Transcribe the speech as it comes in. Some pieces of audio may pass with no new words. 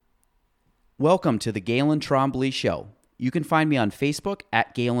Welcome to the Galen Trombley Show. You can find me on Facebook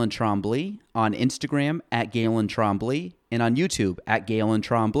at Galen Trombley, on Instagram at Galen Trombley, and on YouTube at Galen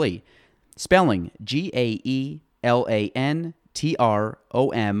Trombley. Spelling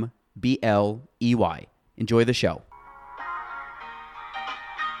GaelanTrombley. Enjoy the show.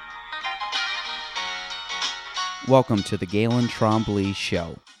 Welcome to the Galen Trombley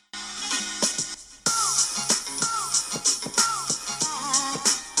Show.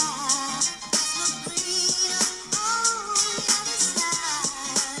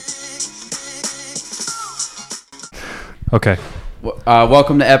 Okay.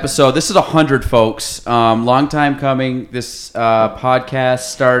 Welcome to episode. This is 100, folks. Long time coming. This podcast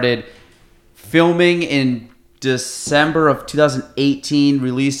started filming in December of 2018,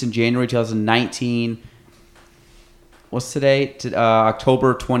 released in January 2019. What's today?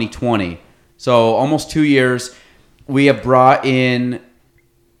 October 2020. So almost 2 years. We have brought in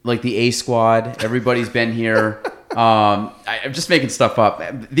like the A squad. Everybody's been here. I'm just making stuff up.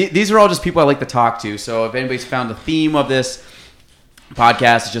 These are all just people I like to talk to. So if anybody's found the theme of this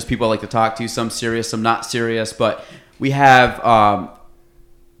podcast, it's just people I like to talk to. Some serious, some not serious. But we have.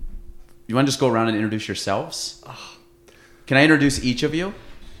 You want to just go around and introduce yourselves? Can I introduce each of you?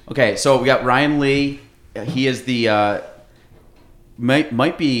 Okay, so we got Ryan Lee. He is the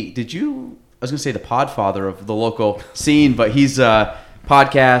might be. Did you? I was going to say the podfather of the local scene, but he's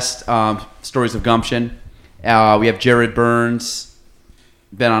podcast Stories of Gumption. We have Jared Burns,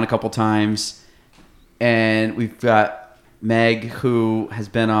 been on a couple times, and we've got Meg, who has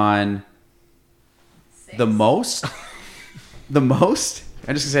been on the most. The most?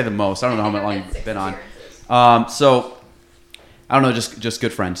 I'm just gonna say the most. I don't know how long you've been on. So I don't know, just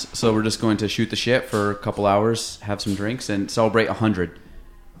good friends. So we're just going to shoot the shit for a couple hours, have some drinks, and celebrate 100.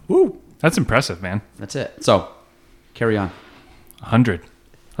 Woo! That's impressive, man. That's it. So carry on. 100.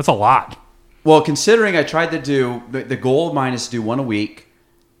 That's a lot. Well, considering I tried to do, the goal of mine is to do one a week,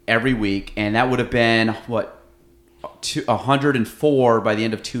 every week, and that would have been, 104 by the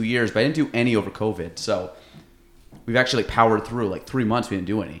end of 2 years, but I didn't do any over COVID, so we've actually powered through, like 3 months we didn't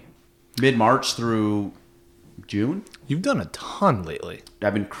do any. Mid-March through June? You've done a ton lately.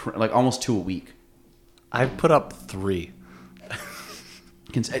 I've been, like, almost 2 a week. I've put up 3.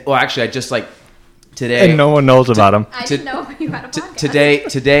 Well, actually, I just, like, today, and no one knows about them. I didn't know you had a podcast.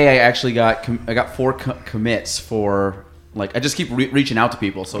 Today, I actually got 4 commits for, like, I just keep reaching out to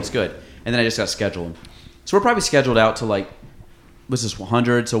people, so it's good. And then I just got scheduled. So we're probably scheduled out to, like, what's this,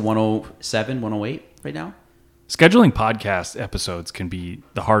 100, so 107, 108 right now? Scheduling podcast episodes can be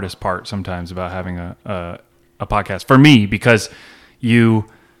the hardest part sometimes about having a podcast for me, because you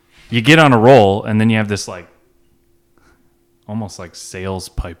get on a roll and then you have this, like, almost like sales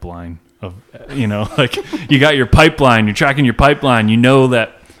pipeline of, like you got your pipeline, you're tracking your pipeline,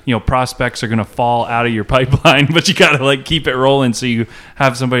 that, prospects are going to fall out of your pipeline, but you got to like keep it rolling so you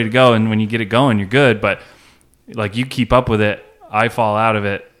have somebody to go. And when you get it going, you're good. But like you keep up with it, I fall out of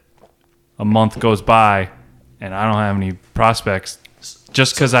it. A month goes by and I don't have any prospects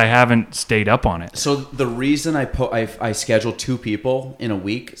just because I haven't stayed up on it. So the reason I schedule 2 people in a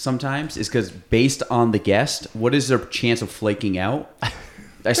week sometimes is because based on the guest, what is their chance of flaking out?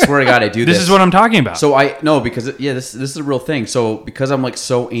 I swear to God, I do this. This is what I'm talking about. So this is a real thing. So because I'm like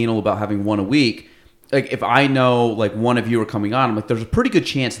so anal about having 1 a week, like if I know like one of you are coming on, I'm like, there's a pretty good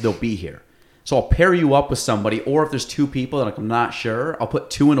chance they'll be here. So I'll pair you up with somebody, or if there's 2 people that I'm not sure, I'll put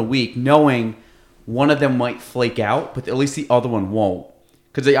 2 in a week, knowing one of them might flake out, but at least the other one won't.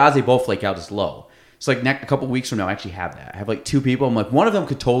 Because the odds they both flake out is low. So like a couple weeks from now, I actually have that. I have like 2 people. I'm like, one of them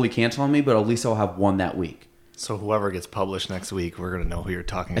could totally cancel on me, but at least I'll have 1 that week. So whoever gets published next week, we're going to know who you're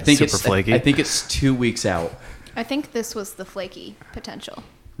talking to. I think Super flaky. I think it's 2 weeks out. I think this was the flaky potential.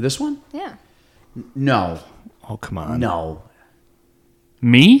 This one? Yeah. No. Oh, come on. No.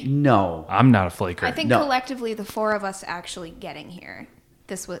 Me? No. I'm not a flaker. I think No. collectively the 4 of us actually getting here.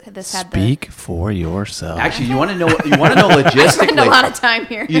 This had Speak for yourself. Actually, you want to know logistically. I spend a lot of time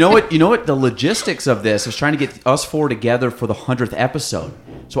here. You know what the logistics of this is trying to get us 4 together for the 100th episode.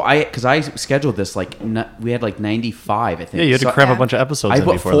 So because I scheduled this we had like 95, I think. Yeah, you had to cram a bunch of episodes in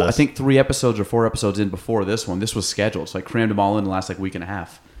before this. I think 3 episodes or 4 episodes in before this one. This was scheduled, so I crammed them all in the last like week and a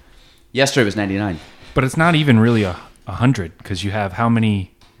half. Yesterday was 99. But it's not even really 100 because you have how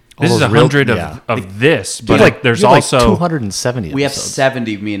many? All This is those 100 real- of this, but there's you have also 270. We have episodes.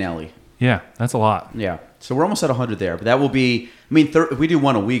 70, me and Ellie. Yeah, that's a lot. Yeah. So we're almost at 100 there. But that will be, if we do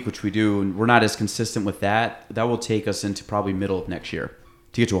 1 a week, which we do, and we're not as consistent with that, that will take us into probably middle of next year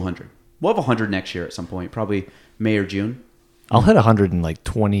to get to 100. We'll have 100 next year at some point, probably May or June. I'll hit 100 in like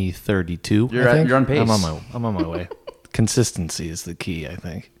 2032. You're on pace. I'm on my way. Consistency is the key, I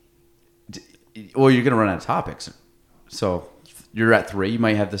think. Well, you're going to run out of topics. So you're at 3. You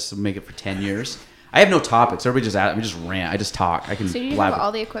might have this make it for 10 years. I have no topics. Everybody just rant. I just talk. I can. So you have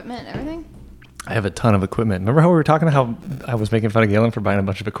all the equipment and everything? I have a ton of equipment. Remember how we were talking how I was making fun of Galen for buying a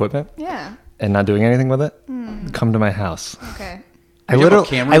bunch of equipment? Yeah. And not doing anything with it? Come to my house. Okay. I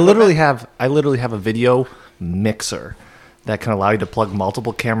literally have a video mixer that can allow you to plug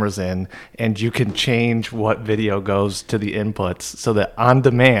multiple cameras in, and you can change what video goes to the inputs so that on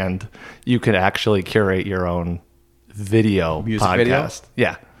demand you can actually curate your own video music podcast. Video?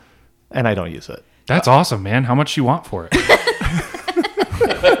 Yeah. And I don't use it. That's awesome, man. How much do you want for it?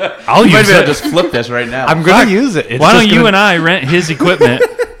 I'll You might use be able it. to just flip this right now. I'm going to use it. Why don't you and I rent his equipment?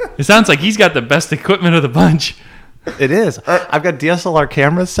 It sounds like he's got the best equipment of the bunch. It is. I've got DSLR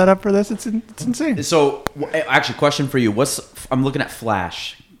cameras set up for this. It's insane. So, actually, question for you. I'm looking at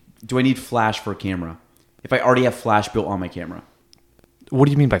flash. Do I need flash for a camera? If I already have flash built on my camera? What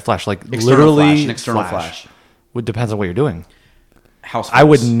do you mean by flash? Like External literally flash, an external flash. It depends on what you're doing. House I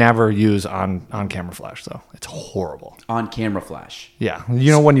would photos. never use on-camera flash, though. It's horrible. On-camera flash. Yeah.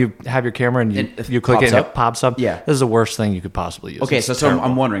 You know when you have your camera and you click pops it and up? it pops up? Yeah. This is the worst thing you could possibly use. Okay, It's so terrible.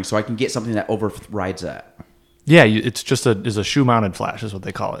 I'm wondering, so I can get something that overrides that. Yeah, it's just a shoe-mounted flash is what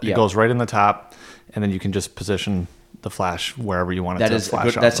they call it. Yeah. It goes right in the top, and then you can just position the flash wherever you want it That to is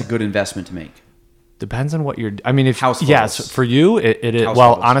flash that's a off of. good investment to make. Depends on what you're. I mean, if House yes, photos. for you, it is. House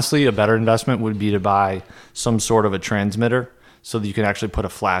Well, photos. honestly, a better investment would be to buy some sort of a transmitter so that you can actually put a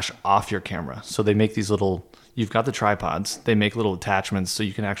flash off your camera. So they make these little. You've got the tripods. They make little attachments so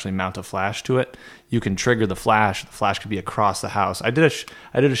you can actually mount a flash to it. You can trigger the flash. The flash could be across the house. I did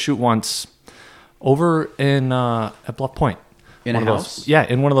a shoot once over in at Bluff Point. In One a of house? those, yeah,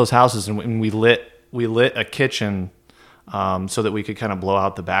 in one of those houses, and we lit a kitchen. So that we could kind of blow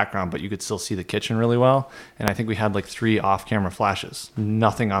out the background, but you could still see the kitchen really well. And I think we had like 3 off-camera flashes,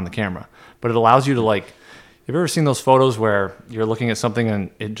 nothing on the camera. But it allows you to like, have you ever seen those photos where you're looking at something and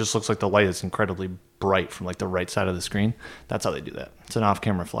it just looks like the light is incredibly bright from like the right side of the screen? That's how they do that. It's an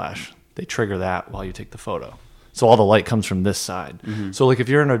off-camera flash. They trigger that while you take the photo. So all the light comes from this side. Mm-hmm. So like if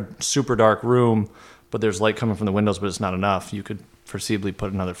you're in a super dark room, but there's light coming from the windows, but it's not enough, you could foreseeably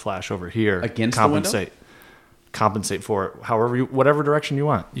put another flash over here. Against the window? Compensate for it whatever direction you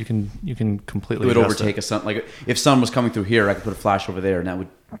want. You can completely It would adjust overtake a sun. Like if sun was coming through here, I could put a flash over there, and that would.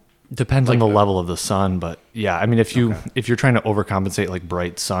 Depends on the level of the sun, but yeah, I mean if you're trying to overcompensate like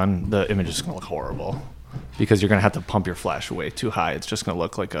bright sun, the image is going to look horrible because you're going to have to pump your flash way too high. It's just going to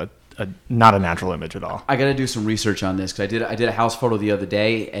look like a not a natural image at all. I got to do some research on this because I did a house photo the other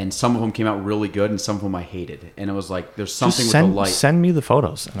day, and some of them came out really good, and some of them I hated, and it was like there's something with the light. Send me the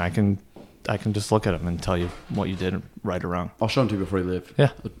photos, and I can just look at them and tell you what you did right or wrong. I'll show them to you before you leave.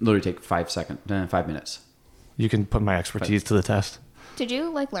 Yeah. It'll literally take 5 minutes. You can put my expertise to the test. Did you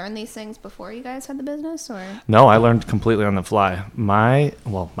like learn these things before you guys had the business, or? No, I learned completely on the fly. My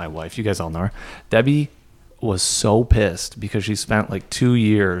wife, you guys all know her, Debbie, was so pissed because she spent like 2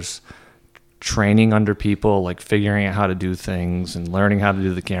 years training under people, like figuring out how to do things and learning how to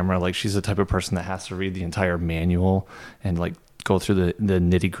do the camera. Like she's the type of person that has to read the entire manual and like go through the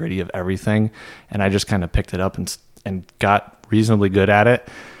nitty gritty of everything. And I just kind of picked it up and got reasonably good at it.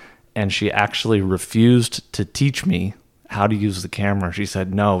 And she actually refused to teach me how to use the camera. She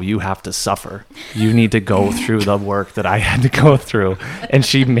said, no, you have to suffer. You need to go through the work that I had to go through. And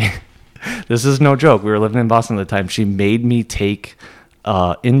she made, this is no joke. We were living in Boston at the time. She made me take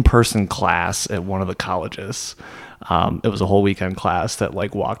in-person class at one of the colleges. It was a whole weekend class that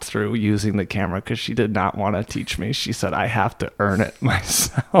like walked through using the camera because she did not want to teach me. She said, I have to earn it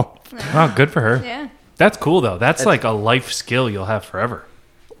myself. Wow, good for her. Yeah. That's cool, though. That's like a life skill you'll have forever.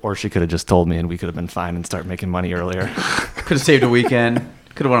 Or she could have just told me and we could have been fine and start making money earlier. Could have saved a weekend.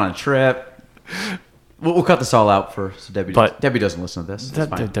 Could have went on a trip. We'll cut this all out for so Debbie. Debbie doesn't listen to this. That's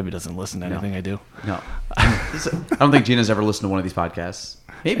fine. Debbie doesn't listen to anything I do. No. I don't think Gina's ever listened to one of these podcasts.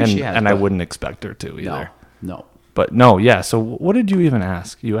 Maybe she has. And I but wouldn't expect her to either. No. But no, yeah. So what did you even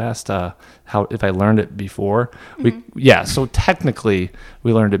ask? You asked how if I learned it before. Mm-hmm. So technically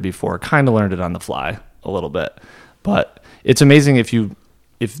we learned it before. Kind of learned it on the fly a little bit. But it's amazing if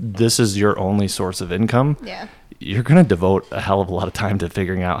this is your only source of income. Yeah. You're gonna devote a hell of a lot of time to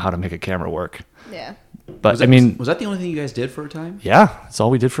figuring out how to make a camera work. Yeah. But was that the only thing you guys did for a time? yeah, it's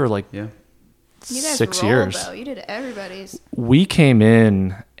all we did for like You guys 6 rolled, years. though. You did everybody's. We came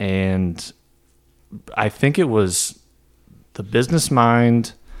in and I think it was the business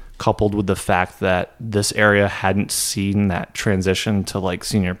mind coupled with the fact that this area hadn't seen that transition to like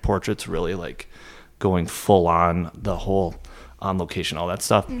senior portraits really like going full on the whole on location, all that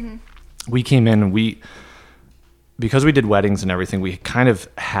stuff. Mm-hmm. We came in and because we did weddings and everything, we kind of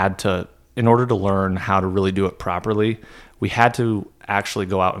had to in order to learn how to really do it properly, we had to actually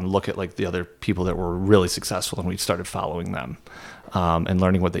go out and look at like the other people that were really successful, and we started following them and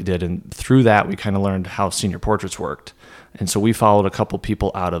learning what they did. And through that, we kind of learned how senior portraits worked. And so we followed a couple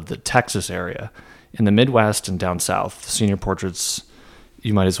people out of the Texas area. In the Midwest and down south, senior portraits,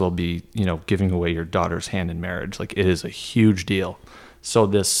 you might as well be, giving away your daughter's hand in marriage. Like, it is a huge deal. So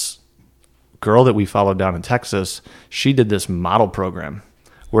this girl that we followed down in Texas, she did this model program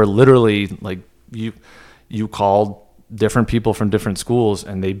where literally like you called different people from different schools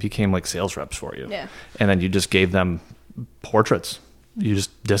and they became like sales reps for you. Yeah. And then you just gave them portraits. You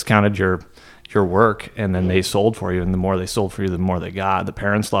just discounted your work, and then they sold for you. And the more they sold for you, the more they got. The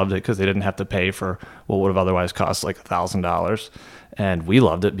parents loved it because they didn't have to pay for what would have otherwise cost like $1,000. And we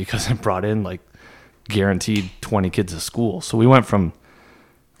loved it because it brought in like guaranteed 20 kids to school. So we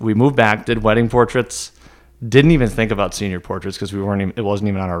moved back, did wedding portraits, didn't even think about senior portraits because it wasn't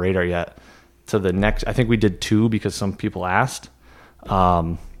even on our radar yet. To the next, I think we did 2 because some people asked.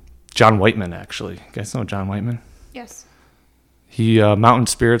 John Whiteman, actually. You guys know John Whiteman? Yes. He Mountain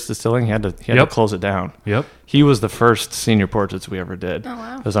Spirits Distilling. He had to close it down. Yep. He was the first senior portraits we ever did. Oh,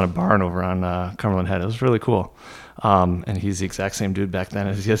 wow. It was on a barn over on Cumberland Head. It was really cool. And he's the exact same dude back then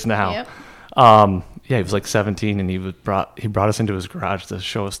as he is now. Yep. Yeah, he was like 17, and he brought us into his garage to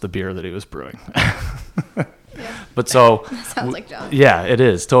show us the beer that he was brewing. Yeah. But so That sounds like John. yeah, it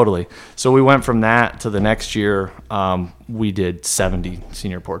is totally. So we went from that to the next year. We did 70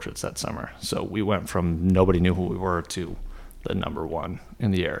 senior portraits that summer. So we went from nobody knew who we were to the number one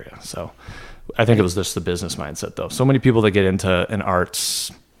in the area. So I think it was just the business mindset, though. So many people that get into an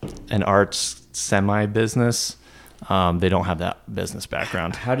arts semi business, they don't have that business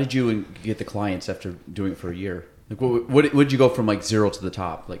background. How did you get the clients after doing it for a year? Like, what would you go from like 0 to the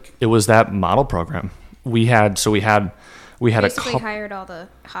top? Like, It was that model program we had. So we had Basically a couple. hired all the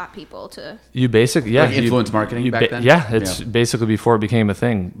hot people to. You basically, yeah, like influence marketing back then? Yeah, it's basically before it became a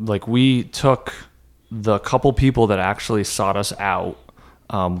thing. Like, we took the couple people that actually sought us out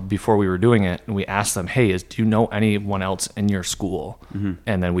before we were doing it, and we asked them, "Hey, do you know anyone else in your school?" Mm-hmm.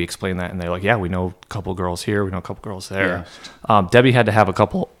 And then we explained that, and they're like, "Yeah, we know a couple girls here, we know a couple girls there." Yeah. Debbie had to have a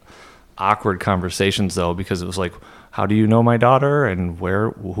couple awkward conversations though, because it was like, how do you know my daughter, and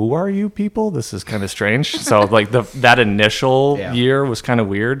who are you people? This is kind of strange. So like that initial year was kind of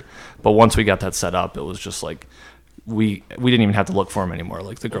weird, but once we got that set up, it was just like we didn't even have to look for them anymore.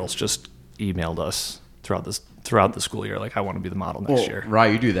 Like, the girls just emailed us throughout the school year, like, I want to be the model next year.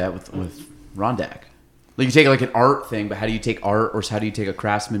 Right, you do that with Rondack. Like, you take like an art thing, but how do you take art, or how do you take a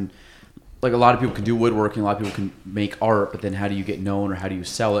craftsman? Like, a lot of people can do woodworking, a lot of people can make art, but then how do you get known, or how do you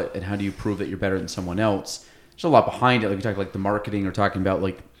sell it, and how do you prove that you're better than someone else? There's a lot behind it. Like, we talk like the marketing, or talking about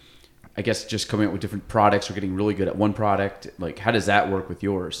like, I guess, just coming up with different products or getting really good at one product. Like, how does that work with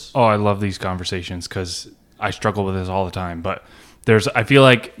yours? Oh, I love these conversations because I struggle with this all the time. But I feel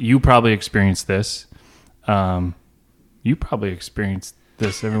like you probably experience this. You probably experience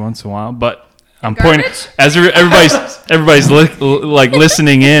this every once in a while, but I'm pointing as everybody's like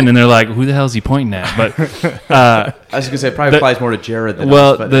listening in, and they're like, "Who the hell is he pointing at?" But I was gonna say it probably applies more to Jared than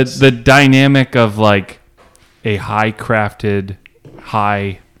well, us, the dynamic of like a high crafted,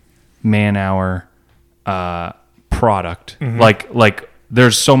 high man hour product, like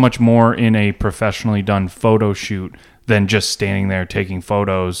there's so much more in a professionally done photo shoot than just standing there taking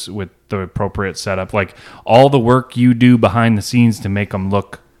photos with the appropriate setup. Like, all the work you do behind the scenes to make them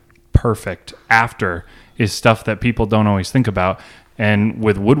look perfect after is stuff that people don't always think about. And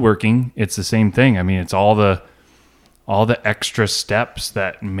with woodworking, it's the same thing. I mean, it's all the extra steps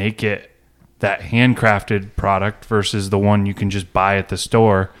that make it that handcrafted product versus the one you can just buy at the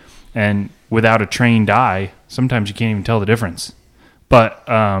store. And without a trained eye, sometimes you can't even tell the difference. But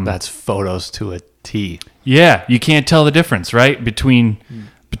that's photos to a T. Yeah, you can't tell the difference, right? Between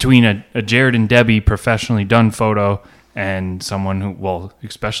a Jared and Debbie professionally done photo and someone who, well,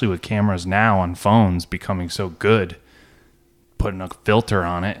 especially with cameras now on phones becoming so good, putting a filter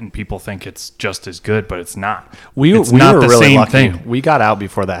on it and people think it's just as good, but it's not. We it's were not the really same lucky. thing. We got out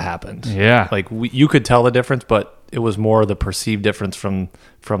before that happened. Yeah. Like, you could tell the difference, but it was more the perceived difference from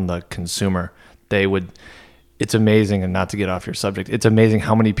the consumer. It's amazing, and not to get off your subject, it's amazing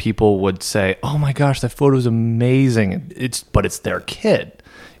how many people would say, "Oh my gosh, that photo is amazing." But it's their kid,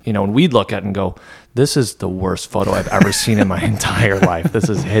 and we'd look at it and go, "This is the worst photo I've ever seen in my entire life. This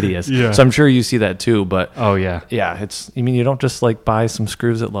is hideous." Yeah. So I'm sure you see that too, but Oh yeah. yeah, you don't just like buy some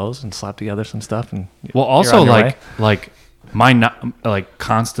screws at Lowe's and slap together some stuff and Well, you're also on your way. like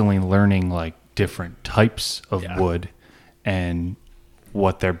constantly learning like different types of wood and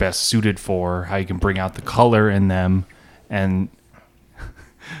what they're best suited for, how you can bring out the color in them. And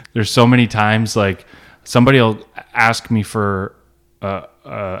there's so many times like somebody will ask me for a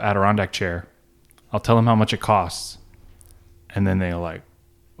Adirondack chair. I'll tell them how much it costs, and then they're like,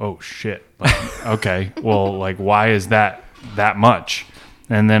 "Oh shit! Like, okay, well, like why is that much?"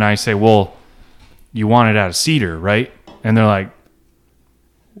 And then I say, "Well, you want it out of cedar, right?" And they're like,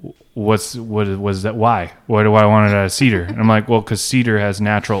 what was that? Why do I want it out of cedar? And I'm like, well, because cedar has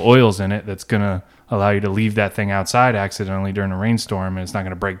natural oils in it that's gonna allow you to leave that thing outside accidentally during a rainstorm, and it's not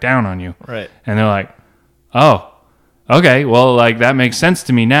gonna break down on you. Right. And they're like, oh, okay, well, like that makes sense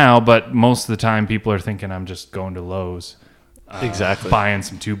to me now. But most of the time, people are thinking I'm just going to Lowe's, Exactly. buying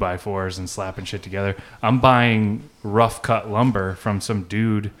some 2x4s and slapping shit together. I'm buying rough cut lumber from some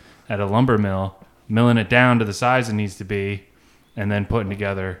dude at a lumber mill, milling it down to the size it needs to be, and then putting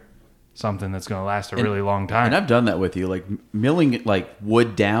together something that's going to last a really long time. And I've done that with you, like milling it like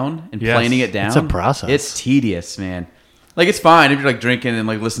wood down and Yes. planing it down. It's a process. It's tedious, man. Like it's fine if you're like drinking and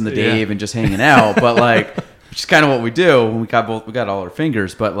like listening to Dave and just hanging out, but like which is kind of what we do when we got all our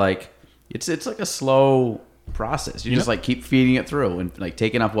fingers. But like it's like a slow process. You just like keep feeding it through and like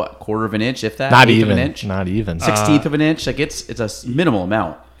taking off what, quarter of an inch, if that, Not eighth even. of an inch, Not even. 16th of an inch. Like it's a minimal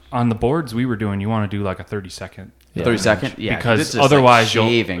amount. On the boards we were doing, you want to do like a 30-second. 30-second, yeah. Because this is like otherwise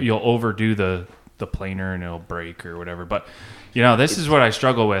shaving. you'll overdo the planer and it'll break or whatever. But you know, this is what I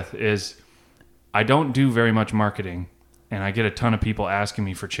struggle with is I don't do very much marketing, and I get a ton of people asking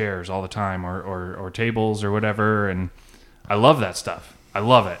me for chairs all the time or tables or whatever, and I love that stuff. I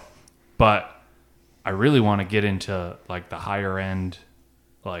love it. But I really want to get into like the higher end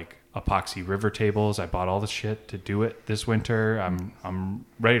like epoxy river tables. I bought all the shit to do it this winter. I'm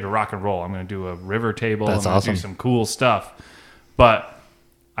ready to rock and roll. I'm going to do a river table. That's I'm going to awesome. do some cool stuff. But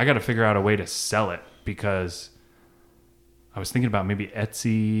I got to figure out a way to sell it because I was thinking about maybe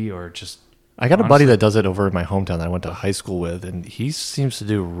Etsy or just I got a buddy that does it over in my hometown that I went to high school with, and he seems to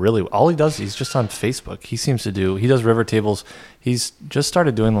do really well. All he does, he's just on Facebook. He does river tables. He's just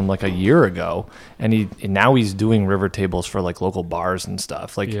started doing them like a year ago, and now he's doing river tables for like local bars and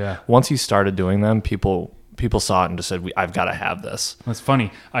stuff. Like once he started doing them, people saw it and just said, I've got to have this. That's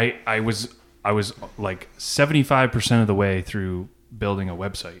funny. I was like 75% of the way through building a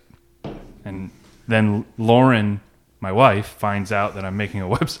website, and then Lauren, my wife, finds out that I'm making a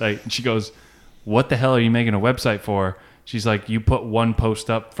website, and she goes, "What the hell are you making a website for?" She's like, "You put one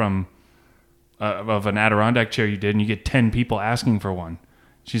post up from of an Adirondack chair you did, and you get 10 people asking for one."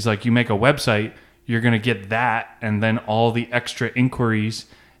 She's like, "You make a website, you're gonna get that, and then all the extra inquiries,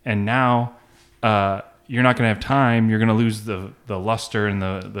 and now you're not gonna have time. You're gonna lose the luster and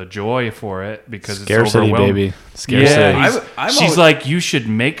the joy for it because Scarcity, it's overwhelming." baby. Scarcity. Yeah, she's like, "You should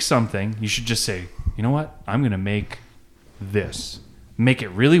make something. You should just say, you know what? I'm gonna make this. Make it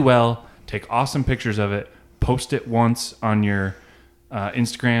really well. Take awesome pictures of it. Post it once on your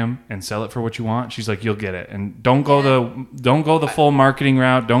Instagram and sell it for what you want." She's like, "You'll get it." And don't go the full marketing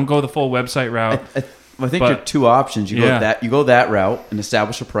route. Don't go the full website route. I think there are two options. You go that route and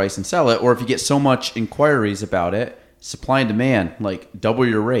establish a price and sell it, or if you get so much inquiries about it, supply and demand, like double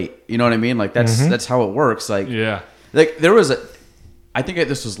your rate. You know what I mean? Like that's how it works. Like there was I think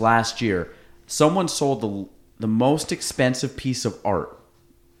this was last year. Someone sold the most expensive piece of art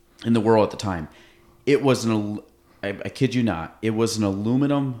in the world at the time. It was I kid you not, it was an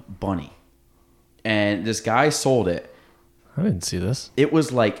aluminum bunny. And this guy sold it. I didn't see this. It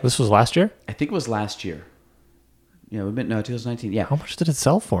was like... This was last year? I think it was last year. Yeah, we've been... No, 2019. Yeah. How much did it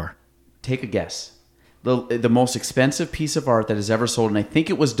sell for? Take a guess. The most expensive piece of art that has ever sold, and I think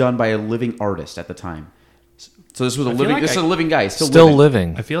it was done by a living artist at the time. So this was a living... This is a living guy. He's still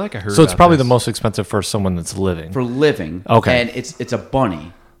living. I feel like I heard So it's about probably this. the most expensive for someone that's living. For living. Okay. And it's a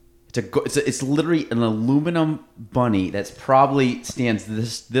bunny. It's literally an aluminum bunny that's probably stands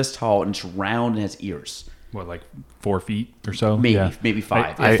this tall and it's round and has ears. What, like 4 feet or so? Maybe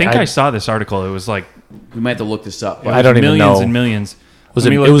 5. I think I saw this article. It was like We might have to look this up. it was I don't even millions know. and millions. Was Let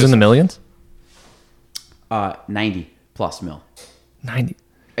it me look was this in the up. millions? 90 plus mil. 90.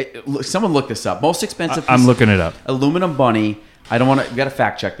 Someone look this up. Most expensive. I'm looking it up. Aluminum bunny. I don't want to. We got to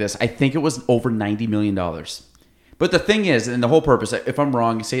fact check this. I think it was over $90 million. But the thing is, and the whole purpose. If I'm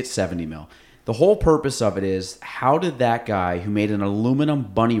wrong, you say it's 70 mil. The whole purpose of it is, how did that guy who made an aluminum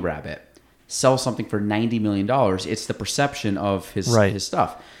bunny rabbit sell something for $90 million? It's the perception of his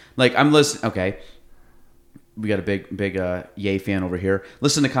stuff. Like, I'm listening. Okay, we got a big Ye fan over here.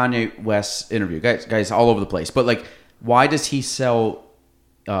 Listen to Kanye West's interview, guys all over the place. But like, why does he sell?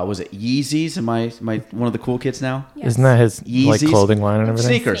 Was it Yeezys? Am I one of the cool kids now? Yes. Isn't that his Yeezys? like clothing line and everything?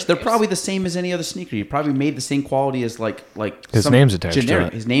 Sneakers. They're probably the same as any other sneaker. You probably made the same quality as like His some name's attached to generic.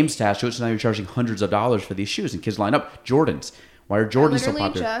 it. His name's attached to it, so now you're charging hundreds of dollars for these shoes. And kids line up Jordans. Why are Jordans so Literally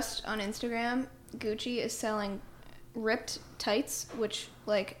popular? just on Instagram, Gucci is selling ripped tights, which,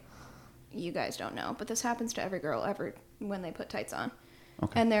 like, you guys don't know, but this happens to every girl ever when they put tights on.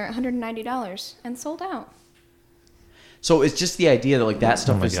 Okay. And they're $190 and sold out. So it's just the idea that like that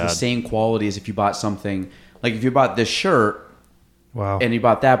stuff my is the God. same quality as if you bought something. Like if you bought this shirt Wow. and you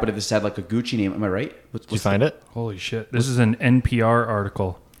bought that, but if this had like a Gucci name, am I right? Did you find it? Holy shit! This is an NPR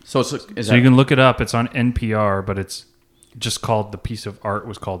article, So it's so you can look it up. It's on NPR, but it's just called, the piece of art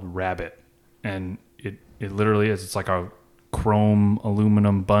was called Rabbit, and it literally is. It's like a chrome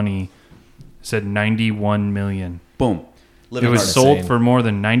aluminum bunny. It said 91 million. boom. It Living was artist. sold insane. for more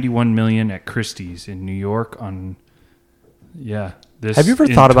than 91 million at Christie's in New York on. Yeah. This Have you ever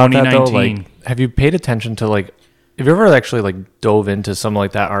in thought about that though? 2019. Like, have you paid attention to like? Have you ever actually like dove into some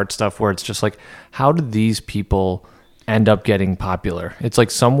like that art stuff where it's just like, how did these people end up getting popular? It's like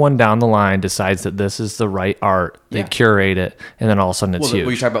someone down the line decides that this is the right art, they Yeah. curate it, and then all of a sudden it's Well, huge.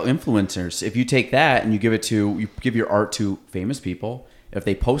 we talk about influencers. If you take that and you give your art to famous people, if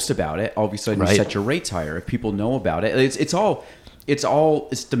they post about it, all of a sudden you Right. set your rates higher. If people know about it,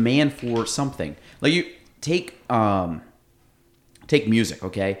 it's demand for something. Like you take music,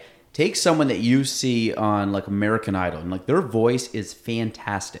 okay? Take someone that you see on like American Idol, and like their voice is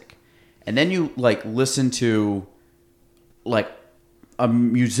fantastic, and then you like listen to like a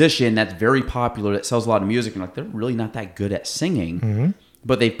musician that's very popular that sells a lot of music, and like they're really not that good at singing,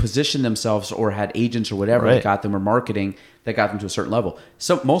 but they positioned themselves or had agents or whatever that Right. got them, or marketing that got them to a certain level.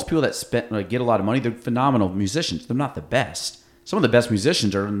 So most people that get a lot of money, they're phenomenal musicians. They're not the best. Some of the best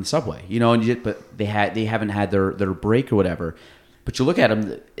musicians are in the subway, but they haven't had their break or whatever. But you look at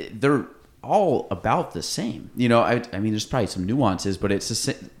them, they're all about the same. I mean, there's probably some nuances, but it's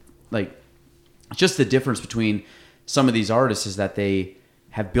just the difference between some of these artists is that they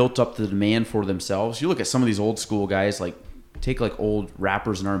have built up the demand for themselves. You look at some of these old school guys, like take like old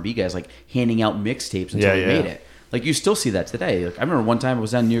rappers and R&B guys, like handing out mixtapes until they made it. Like you still see that today. Like I remember one time I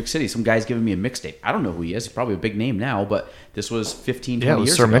was down in New York City, some guy's giving me a mixtape. I don't know who he is. He's probably a big name now, but this was 15, 20 yeah, it was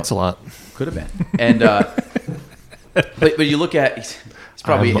years Sir ago. Mix-a-Lot. Could have been. And but you look at it's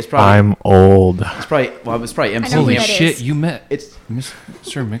probably I'm old. it's probably MC I know who Holy that shit! is. You met It's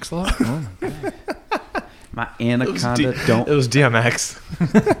Mr. Mix-a-Lot? Oh my god! my anaconda. It was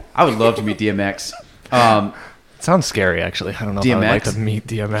DMX. I would love to meet DMX. It sounds scary, actually. I don't know if I would like DMX? to meet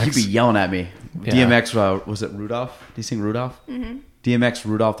DMX. He'd be yelling at me. Yeah. DMX, was it Rudolph? Did he sing Rudolph? Mm-hmm. DMX,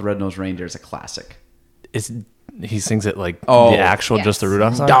 Rudolph the Red-Nosed Reindeer is a classic. He sings it like Oh. the actual, Yes. just the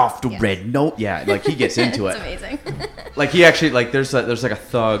Rudolph song. Rudolph the Yes. Red-Nosed. Yeah, like he gets into It's it. amazing. Like he actually, like there's like a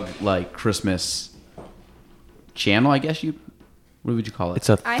thug like Christmas channel, I guess what would you call it? It's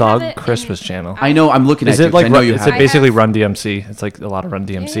a I have thug it Christmas in- channel. I know, I'm looking Is at it you 'cause like I know you is have it I basically have- Run DMC? It's like a lot of Run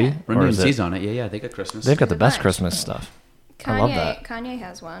DMC. Yeah. Run Or is DMC's it- on it. Yeah, they got Christmas. They've got the Pretty best much. Christmas stuff. I Kanye, love that. Kanye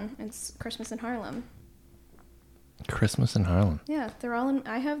has one. It's Christmas in Harlem. Christmas in Harlem. Yeah, they're all in.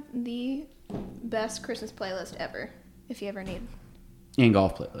 I have the best Christmas playlist ever. If you ever need. And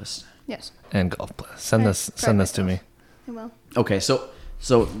golf playlist. Yes, And golf play. Send this to me. I will. Okay, so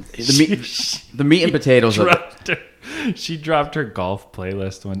the meat and potatoes of it. She dropped her golf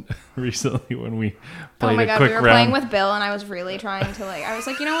playlist recently when we Oh played my a god, quick we were round. playing with Bill, and I was really trying to I was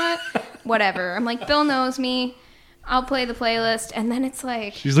like, you know what? Whatever. I'm like, Bill knows me. I'll play the playlist, and then it's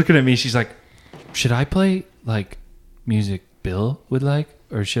like, She's looking at me. She's like, "Should I play like music Bill would like,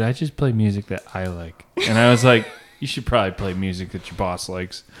 or should I just play music that I like?" And I was like, "You should probably play music that your boss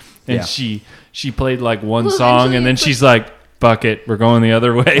likes." And Yeah. she played like one Well, song, eventually and then it's she's like, "Fuck it, we're going the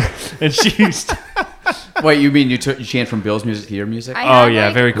other way." And she's Wait, you mean you changed from Bill's music to your music? I Oh, had, yeah,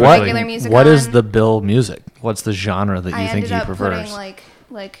 like, very quickly. regular music What is on. the Bill music? What's the genre that you I think ended he up prefers? putting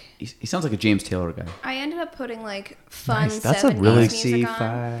like He sounds like a James Taylor guy. I ended up putting like fun Nice. That's a 70s really- music on.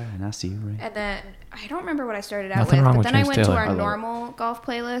 and I see rain. And then I don't remember what I started out Nothing with, wrong but with then I James went Taylor. to I our love it. normal golf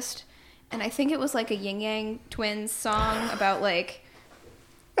playlist, and I think it was like a Yin Yang Twins song about like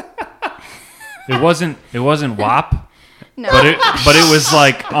it wasn't WAP, no. but it was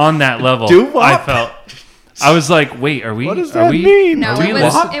like on that level. Doo-wop? I felt. I was like, "Wait, are we? What does are that we? mean? No, Are we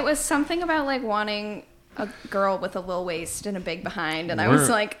it was something about like wanting a girl with a little waist and a big behind, and I was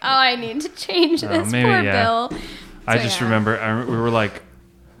We're- like, oh, I need to change this. maybe, Poor yeah. Bill. I So, just yeah. remember we were like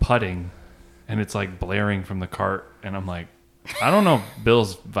putting, and it's like blaring from the cart, and I'm like, I don't know if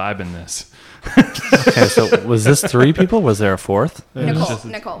Bill's vibing this. Okay, so was this 3 people? Was there a 4th?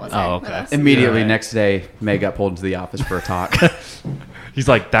 Nicole was there Oh, with okay. us. Immediately Yeah. next day, Meg got pulled into the office for a talk. He's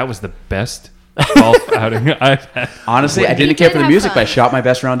like, that was the best golf outing I've had. Honestly, I We didn't care did for the have music, but I fun. shot my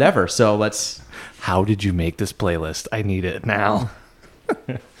best round ever. So let's. How did you make this playlist? I need it now.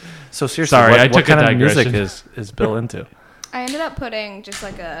 So seriously, Sorry, what, I what took a kind of music digression. is Bill into? I ended up putting just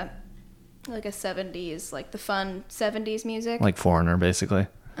like a 70s, like the fun 70s music. Like Foreigner, basically.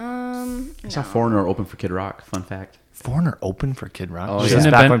 I saw Foreigner open for Kid Rock. Fun fact. Foreigner open for Kid Rock? Oh, Was yeah. this Shouldn't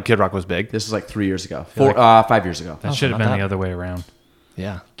it back been- when Kid Rock was big? This was like 3 years ago. like- 5 years ago. That should have not been that- the other way around.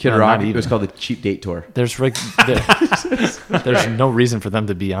 Yeah. Kid No, Rock. not It was even. called the Cheap Date Tour. There's no reason for them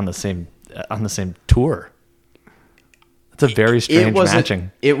to be on the same tour. It's a very strange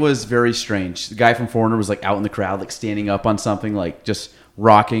matching. It was very strange. The guy from Foreigner was like out in the crowd, like standing up on something, like just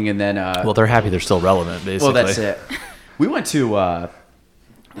rocking, and then Well, they're happy they're still relevant, basically. well, that's it. We went to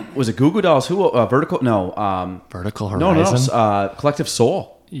was it Goo Goo Dolls? Who Vertical? No, Vertical no, Horizon. Collective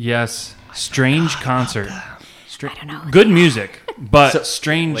Soul. Yes. Strange concert. I don't know. Good music, but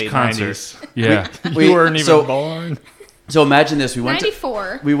strange late concert. 90s. Yeah. You weren't even so- born. So imagine this: we went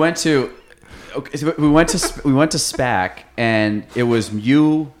 94. to we went to SPAC, and it was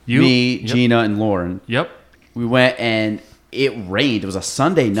you, me, Yep. Gina, and Lauren. Yep. We went, and it rained. It was a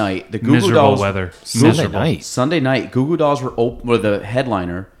Sunday night. The Goo Goo Miserable Dolls weather. Sunday night. Sunday night, Goo Goo Dolls were the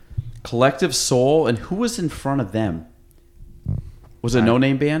headliner. Collective Soul, and who was in front of them? Was it a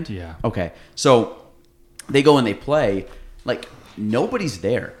no-name band? Yeah. Okay, so they go and they play. Like nobody's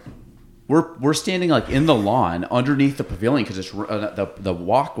there. We're standing like in the lawn underneath the pavilion because it's the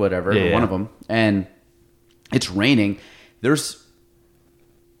walk, whatever, Yeah, one yeah. of them, and it's raining. There's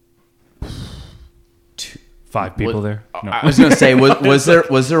 5 people there. No. I was gonna say, was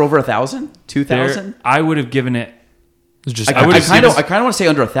there over 1,000, 2,000? I would have given it. It's just I would've kind of seen- want to say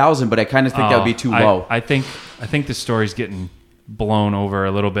under 1,000, but I kind of think that would be too low. I think the story's getting blown over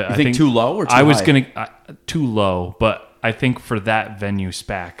a little bit. I think too low or too I was high? gonna too low, but I think for that venue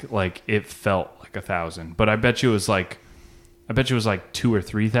SPAC, like it felt like 1,000. But I bet you it was like 2,000 or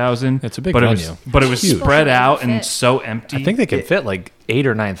 3,000. It's a big but venue. It was, but it was Huge. spread out Fit. and so empty. I think they can fit like 8,000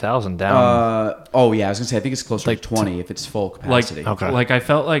 or 9,000 down. Oh yeah, I was gonna say I think it's closer Like to 20 if it's full like capacity. like I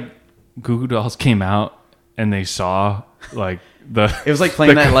felt like Goo Goo Dolls came out and they saw like the It was like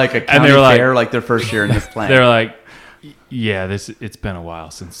playing the- at like a and county they were fair, like their first year in this plant. they're like, yeah, it's been a while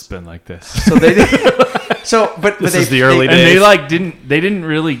since it's been like this. So they did. But This they, is the early And days. they like didn't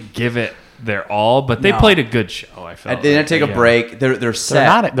really give it their all, but they No. played a good show. I felt. They didn't take a Yeah. break. Their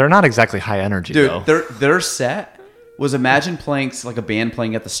set, They're not exactly high energy dude. though. Their set was imagine playing like a band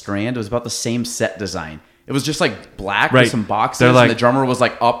playing at the Strand. It was about the same set design. It was just like black Right. with some boxes, They're like- and the drummer was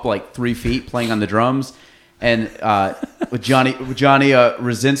like up like 3 feet playing on the drums. And with Johnny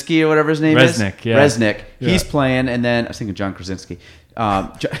Rosinski or whatever his name Resnick, is, yeah. Resnick, he's Yeah. playing, and then I was thinking John Krasinski,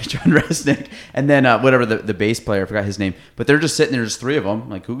 John Resnick, and then whatever the bass player, I forgot his name, but they're just sitting there, just 3 of them,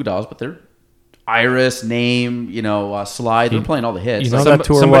 like Goo Goo Dolls, but they're Iris, Name, Slide, they're playing all the hits. You know Like, what that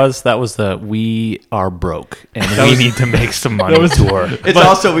tour somebody- was? That was the We Are Broke and That we was- need to make some money that was- tour. it's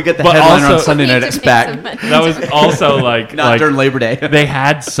also we get the but headliner on also- Sunday We night need at to make some SPAC, money. That was also like not during Labor Day. they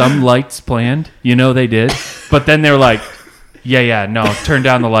had some lights planned, they did, but then they were like, yeah, no, turn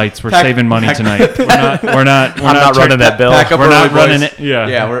down the lights. We're saving money tonight. We're not I'm not running that bill. Pack up We're not early, boys. running it.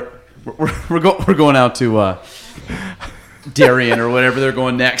 Yeah. we're going out to Darien or whatever they're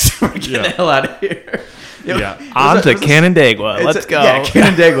going next. We're getting the hell out of here. Yeah. On to Canandaigua. It's Let's go. Yeah,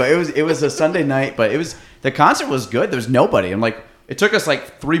 Canandaigua. It was a Sunday night, but the concert was good. There was nobody. I'm like, it took us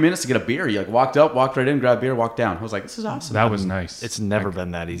like 3 minutes to get a beer. You like walked up, walked right in, grabbed a beer, walked down. I was like, this is awesome. That was nice. It's never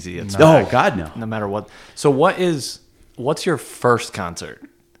been that easy. It's Oh God, no. no matter what. So what's your first concert?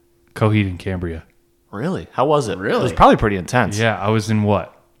 Coheed and Cambria. Really? How was it? Really? It was probably pretty intense. Yeah, I was in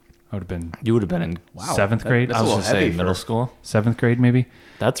what? I would have been You would have been in seventh grade. that's I a was little going to say heavy middle for- school. 7th grade maybe.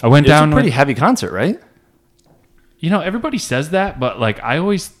 That's I went it's down a pretty with- heavy concert, right? Everybody says that, but like I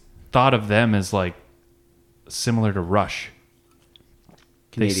always thought of them as like similar to Rush.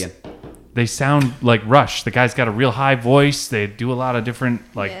 Canadian. They sound like Rush. The guy's got a real high voice. They do a lot of different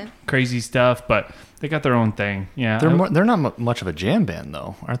Yeah. crazy stuff, but they got their own thing. Yeah. They're not much of a jam band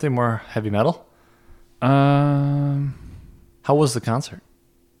though. Aren't they more heavy metal? It How was the concert?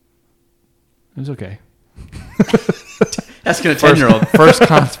 was okay. Asking a 10-year-old. First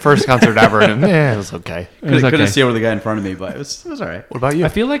concert ever, and it was okay. It was Couldn't okay. see over the guy in front of me, but it was all right. What about you? I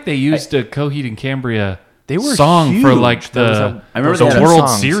feel like they used a Coheed and Cambria They were song for huge. like There was the I remember the they had World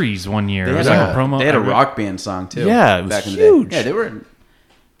songs. Series one year. It They was had, like a promo. they had a I re- rock band song too. Yeah, it was back in the huge. day. Yeah, they were.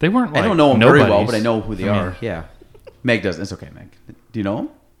 They weren't. Like I don't know them very well, nobodies. but I know who they I mean, are. Yeah, Meg doesn't. It's okay, Meg. Do you know them?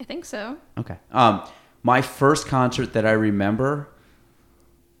 I think so. Okay. My first concert that I remember,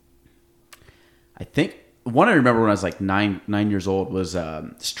 I think one I remember when I was like nine years old was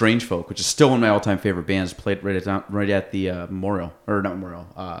Strange Folk, which is still one of my all-time favorite bands. Played right at the Memorial, or not Memorial,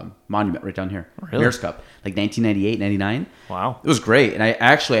 Monument right down here, Really? Mayor's Cup, like 1998, 99. Wow. It was great, and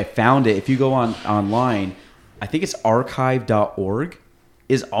I found it. If you go online, I think it's archive.org,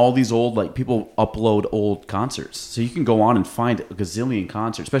 is all these old, like, people upload old concerts. So you can go on and find a gazillion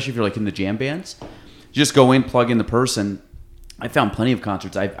concerts, especially if you're like in the jam bands. You just go in, plug in the person. I found plenty of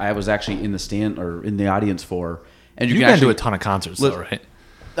concerts I was actually in the stand or in the audience for. And You can do a ton of concerts, though, right?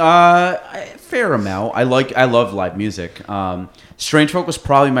 Fair amount. I love live music. Strange Folk was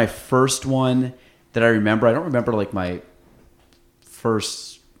probably my first one that I remember. I don't remember like my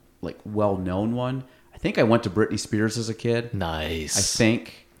first like well-known one. I think I went to Britney Spears as a kid. Nice. I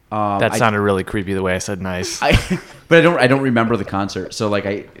think That sounded really creepy the way I said nice. but I don't remember the concert, so like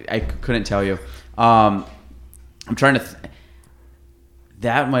I couldn't tell you. I'm trying to.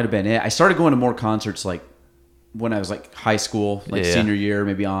 That might have been it. I started going to more concerts like when I was like high school, like senior year,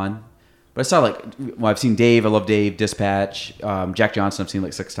 maybe on. But I saw I've seen Dave. I love Dave. Dispatch. Jack Johnson. I've seen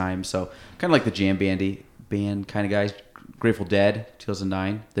like 6 times. So kind of like the jam band kind of guys. Grateful Dead,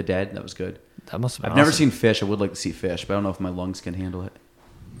 2009. The Dead. That was good. That must have been I've never seen Fish. I would like to see Fish, but I don't know if my lungs can handle it.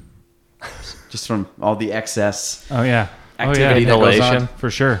 Just from all the excess. Oh yeah. Activity that goes inhalation. on,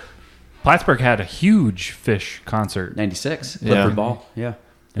 for sure. Plattsburgh had a huge Fish concert. 96. Yeah. Clifford Ball. Yeah.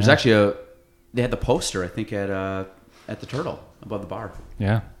 There's actually they had the poster, I think, at the Turtle above the bar.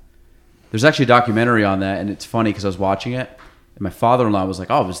 Yeah. There's actually a documentary on that, and it's funny because I was watching it, and my father-in-law was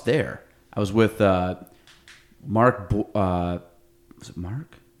like, "Oh, I was there." I was with Mark. Was it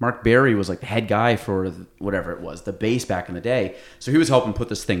Mark? Mark Berry was like the head guy for whatever it was, the bass back in the day. So he was helping put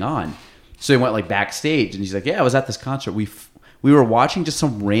this thing on. So he went like backstage, and he's like, "Yeah, I was at this concert. We were watching just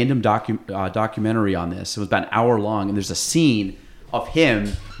some random documentary on this. It was about an hour long, and there's a scene of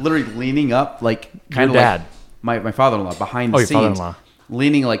him literally leaning up, like kind of dad. like my father-in-law behind the your scenes, father-in-law.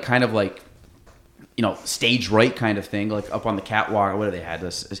 leaning like kind of like, you know, stage right kind of thing, like up on the catwalk or whatever they had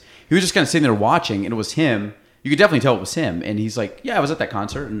this. He was just kind of sitting there watching, and it was him. You could definitely tell it was him. And he's like, "Yeah, I was at that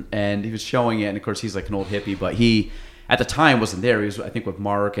concert," and he was showing it. And of course, he's like an old hippie, but he at the time wasn't there. He was, I think, with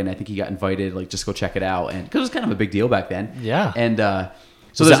Mark, and I think he got invited, like, just go check it out, and because it was kind of a big deal back then. Yeah. And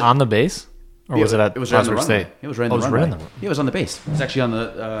so was it on the base? Or was it at it was right on the Plattsburgh runway. State? It was right on the runway. Yeah, it was on the base. It's actually on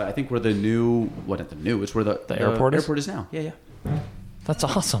the I think where the new it's where the airport is? airport is now. Yeah. That's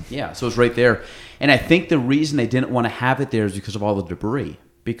awesome. Yeah, so it's right there. And I think the reason they didn't want to have it there is because of all the debris.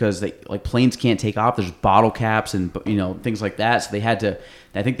 Because they like planes can't take off. There's bottle caps and things like that. So they had to.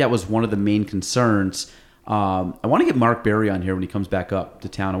 I think that was one of the main concerns. I want to get Mark Berry on here when he comes back up to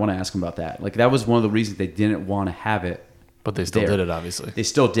town. I want to ask him about that. Like that was one of the reasons they didn't want to have it. But they still did it, obviously. They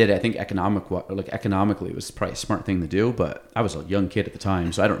still did it. I think economically, it was probably a smart thing to do. But I was a young kid at the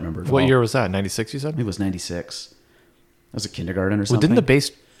time, so I don't remember. What year was that? 96, you said? It was 96. I was a kindergarten or Well, something. didn't the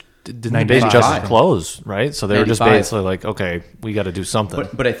base just close, right? So they were just 95. basically like, okay, we got to do something.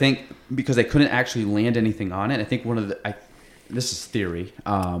 But I think because they couldn't actually land anything on it, I think this is theory,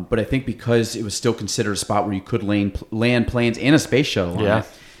 but I think because it was still considered a spot where you could land planes and a space shuttle on it,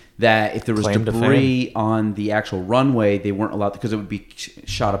 that if there was Claim to debris on the actual runway, they weren't allowed because it would be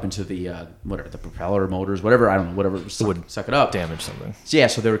shot up into the the propeller motors, whatever, I don't know, whatever would suck it up, damage something. So yeah,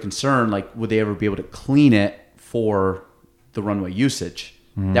 so they were concerned, like, would they ever be able to clean it for the runway usage?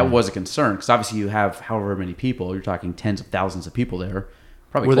 That was a concern because obviously you have however many people, you're talking tens of thousands of people there.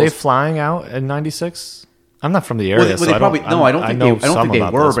 Probably were they flying out in 96? I'm not from the area, so they probably, I don't think they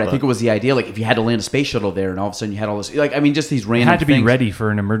were, but I think it was the idea, like, if you had to land a space shuttle there and all of a sudden you had all this, like, I mean, just these It random had to be things. ready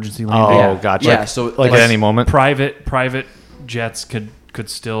for an emergency landing. Oh, gotcha. Yeah, so like at any moment. Private jets could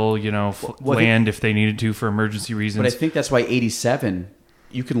still, land if they needed to for emergency reasons. But I think that's why 87,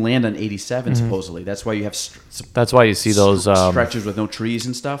 you can land on 87 supposedly. That's why you have That's why you see those stretches with no trees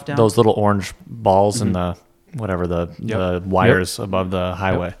and stuff down. those little orange balls and the wires above the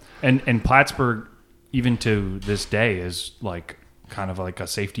highway. And Plattsburgh, even to this day, is like kind of like a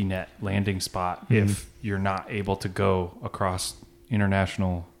safety net landing spot if you're not able to go across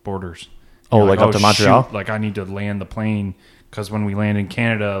international borders. Oh, You're like up to Montreal? Shoot, like I need to land the plane because when we land in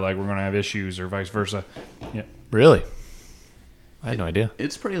Canada, like we're going to have issues or vice versa. Yeah. Really? I had no idea.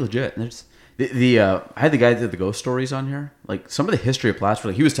 It's pretty legit. There's I had the guy that did the ghost stories on here. Like some of the history of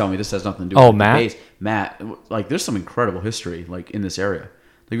Plattsburgh. Like, he was telling me this has nothing to do with Matt? the base. Matt, like there's some incredible history like in this area.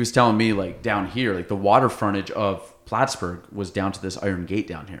 Like, he was telling me like down here, like the water frontage of Plattsburgh was down to this iron gate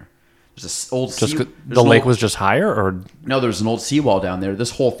down here. There's this old the lake was just higher, or no? There's an old seawall down there.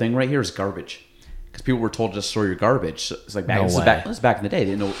 This whole thing right here is garbage because people were told to just store your garbage. So it's like back, this was back in the day.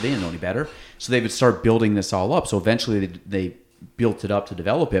 They didn't know any better. So they would start building this all up. So eventually they built it up to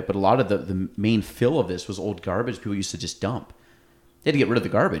develop it. But a lot of the main fill of this was old garbage people used to just dump. They had to get rid of the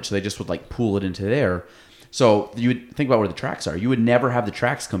garbage, so they just would like pool it into there. So you would think about where the tracks are. You would never have the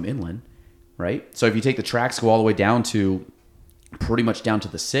tracks come inland, right? So if you take the tracks, go all the way down to pretty much down to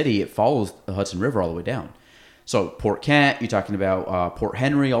the city, it follows the Hudson River all the way down. So Port Kent, you're talking about Port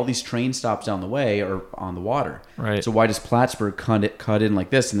Henry, all these train stops down the way are on the water. Right. So why does Plattsburgh cut in like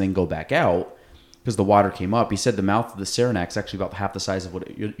this and then go back out? Because the water came up. He said the mouth of the Saranac is actually about half the size of what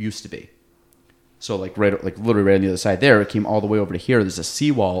it used to be. So literally right on the other side there, it came all the way over to here. There's a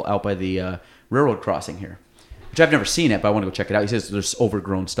seawall out by the railroad crossing here, which I've never seen it, but I want to go check it out. He says there's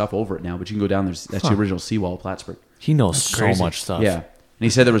overgrown stuff over it now, but you can go down. That's the original seawall of Plattsburgh. He knows so crazy. much stuff. Yeah. And he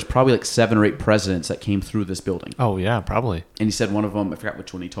said there was probably like 7 or 8 presidents that came through this building. Oh, yeah, probably. And he said one of them, I forgot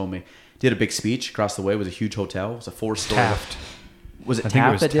which one he told me, did a big speech across the way. It was a huge hotel. It was a 4-story. Taft. Was it I think it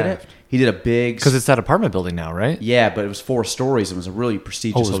Taft was that did Taft. it? He did a big... Because it's that apartment building now, right? Yeah, but it was 4 stories. It was a really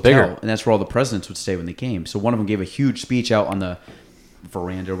prestigious Oh, it was hotel. bigger. And that's where all the presidents would stay when they came. So one of them gave a huge speech out on the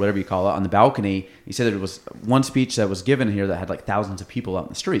veranda or whatever you call it, on the balcony. He said there was one speech that was given here that had like thousands of people out in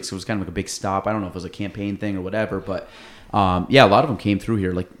the streets. So it was kind of like a big stop. I don't know if it was a campaign thing or whatever, but yeah, a lot of them came through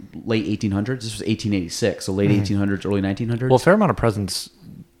here like late 1800s. This was 1886, so late 1800s, early 1900s. Well, a fair amount of presidents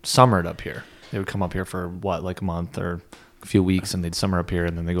summered up here. They would come up here for like a month or a few weeks, and they'd summer up here,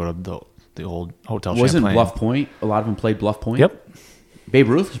 and then they go to the old Hotel Wasn't Champlain. Bluff Point? A lot of them played Bluff Point. Yep. Babe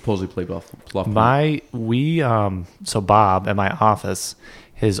Ruth supposedly played Bluff Point. So Bob at my office,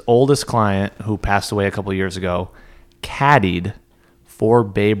 his oldest client who passed away a couple of years ago, caddied for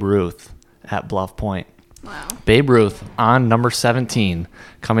Babe Ruth at Bluff Point. Wow. Babe Ruth on number 17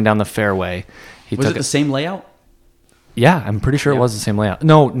 coming down the fairway. Was it the same layout? Yeah, I'm pretty sure it was the same layout.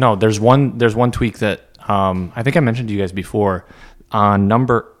 No, there's one tweak that I think I mentioned to you guys before. On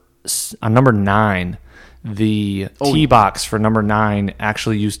number 9, the tee box for number 9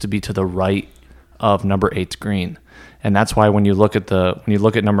 actually used to be to the right of number 8's green, and that's why when you look at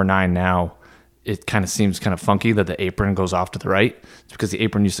number 9 now, it kind of seems kind of funky that the apron goes off to the right. It's because the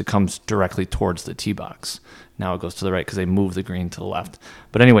apron used to come directly towards the tee box. Now it goes to the right because they moved the green to the left.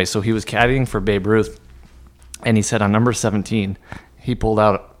 But anyway, so he was caddying for Babe Ruth, and he said on number 17, he pulled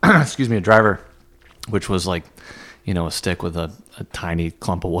out, a driver, which was like, a stick with a tiny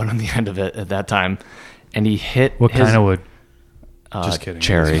clump of wood on the end of it at that time, and he hit What kind of wood? Just kidding.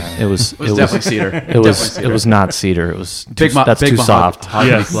 Cherry. It was definitely cedar. It was not cedar. It was too, Big that's too soft.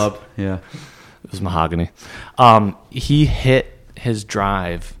 Mahogany Yes. club. Yeah. It was mahogany. He hit his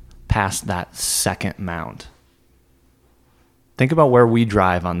drive past that second mound. Think about where we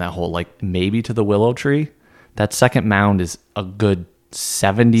drive on that hole, like maybe to the willow tree. That second mound is a good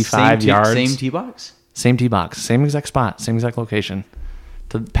 75 yards. Same tee box? Same tee box, same exact spot, same exact location.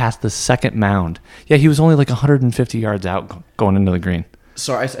 Past the second mound. Yeah, he was only like 150 yards out going into the green.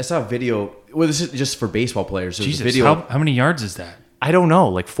 Sorry, I saw a video. Well, this is just for baseball players. There's Jesus, a video. how many yards is that? I don't know,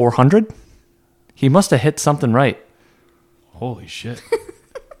 like 400? He must have hit something right. Holy shit.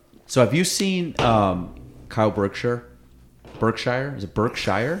 So have you seen Kyle Berkshire? Is it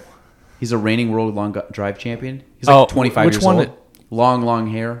Berkshire? He's a reigning world long drive champion. He's like 25 which years one? old. Long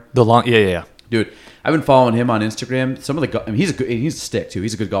hair. Yeah. Dude, I've been following him on Instagram. He's a stick too.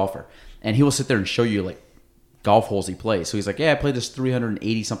 He's a good golfer, and he will sit there and show you like golf holes he plays. So he's like, yeah, I played this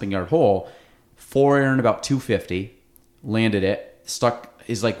 380 something yard hole, 4-iron about 250, landed it, stuck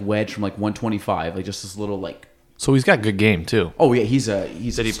his like wedge from like 125, like just this little like. So he's got good game too. Oh yeah, he's.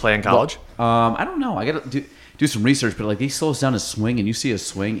 Did he play in college? I don't know. I gotta do some research, but like he slows down his swing, and you see his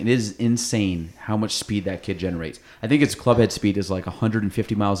swing, and it is insane how much speed that kid generates. I think his club head speed is like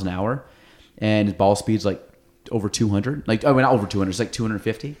 150 miles an hour. And his ball speed's like over 200. Like, not over 200. It's like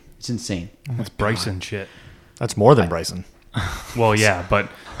 250. It's insane. That's Bryson shit. That's more than Bryson. Well, yeah, but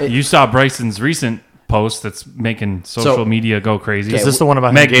you saw Bryson's recent post that's making social media go crazy. Is this the one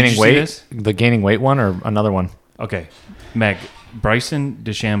about Meg, him did gaining you see weight? this? The gaining weight one or another one? Okay, Meg, Bryson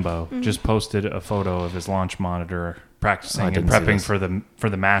DeChambeau just posted a photo of his launch monitor practicing and didn't see prepping this. for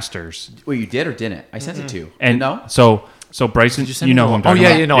the Masters. Wait, you did or didn't? I sent it to you. And no? So Bryson, send you me know the who I'm one? talking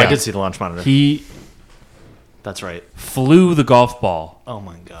about. No, I did see the launch monitor. He That's right. flew the golf ball Oh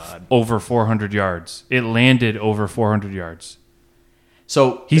my God. over 400 yards. It landed over 400 yards.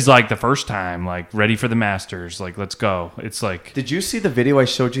 So He's like the first time, like ready for the Masters. Like, let's go. It's like, did you see the video I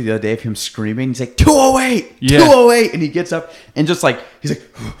showed you the other day of him screaming? He's like 208, Yeah. 208, and he gets up and just like he's like,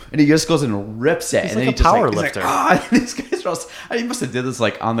 and he just goes and rips it. He's and like then a he just power he's lifter. Like, and these guys are all, he must have did this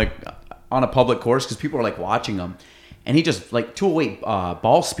like on a public course because people are like watching him, and he just like 208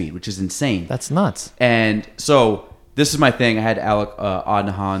 ball speed, which is insane. That's nuts. And so this is my thing. I had Alec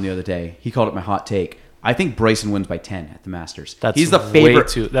Adnahan the other day. He called it my hot take. I think Bryson wins by 10 at the Masters. He's the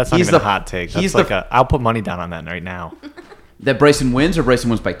favorite. That's not even a hot take. That's like I'll put money down on that right now. That Bryson wins or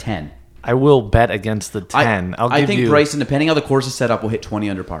Bryson wins by 10? I will bet against the 10. I think Bryson, depending how the course is set up, will hit 20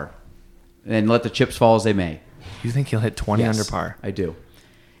 under par. And let the chips fall as they may. You think he'll hit 20 Yes, under par? I do.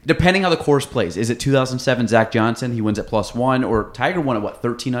 Depending how the course plays. Is it 2007 Zach Johnson? He wins at +1, or Tiger won at what,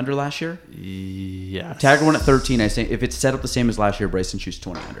 13 under last year? Yes. Tiger won at 13. I say if it's set up the same as last year, Bryson shoots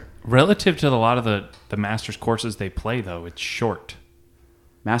 20 under. Relative to a lot of the Masters courses they play, though, it's short.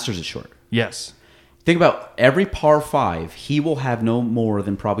 Masters is short. Yes. Think about every par 5, he will have no more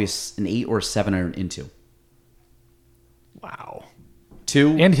than probably an 8 or a 7 iron into. Wow.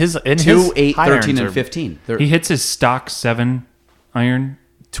 2, And his 8, high 13, irons and are 15. He hits his stock 7 iron.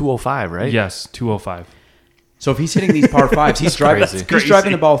 205, right? Yes, 205. So if he's hitting these par 5s, he's driving. crazy. He's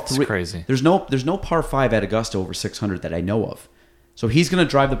driving the ball It's 3. crazy. There's no par 5 at Augusta over 600 that I know of. So he's going to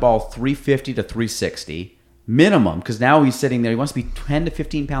drive the ball 350 to 360 minimum, because now he's sitting there. He wants to be 10 to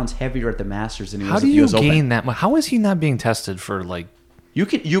 15 pounds heavier at the Masters than he How was do at the you US Open. gain that much? How is he not being tested for like? You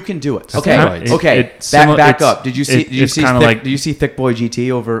can do it. Steroids. Okay. It's Back it's- up. Did you see? Did you it's see? kinda Thick, like- did you see Thick Boy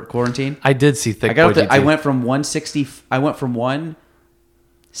GT over quarantine? I did see Thick I got Boy up to, GT. I went from 160. I went from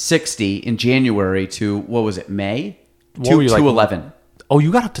 160 in January to what was it? May What were you, like, 211. Oh,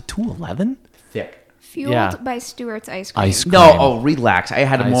 you got up to 211? Thick. Fueled Yeah. by Stewart's ice cream. Ice cream. No, relax. I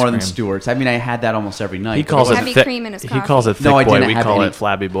had Ice more than cream. Stewart's. I mean, I had that almost every night. He but calls it it wasn't- Heavy thick. cream in his He coffee. calls it Thick No, I Boy. didn't We have call any- it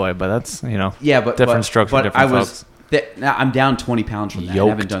Flabby Boy, but that's Yeah, but different strokes for different I was. folks. Now I'm down 20 pounds from that. I Yoked.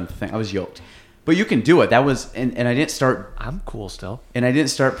 haven't done the thing. I was yoked, but you can do it. That was and I didn't start. I'm cool still. And I didn't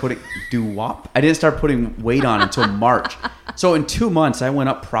start putting I didn't start putting weight on until March. So in 2 months, I went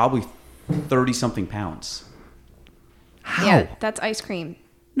up probably 30 something pounds. How? Yeah, that's ice cream.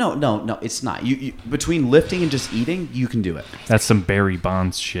 No, it's not. You between lifting and just eating, you can do it. That's some Barry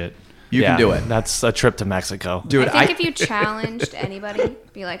Bonds shit. You can do it, That's a trip to Mexico. dude. I think if you challenged anybody,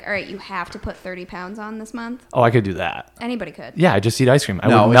 be like, all right, you have to put 30 pounds on this month. Oh, I could do that. Anybody could. Yeah, I just eat ice cream. I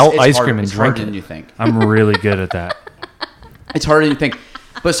no, would melt it's ice harder- cream and it's drink harder than it. you think. I'm really good at that. It's harder than you think.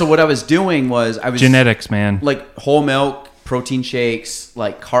 But so what I was doing was I was Genetics, man. like whole milk, protein shakes,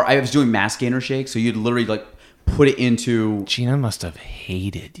 I was doing mass gainer shakes. So you'd literally like put it into. Gina must have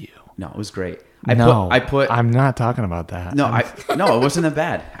hated you. No, it was great. I'm I'm not talking about that. No, no, it wasn't that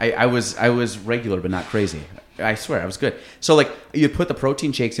bad. I was regular, but not crazy. I swear, I was good. So like, you'd put the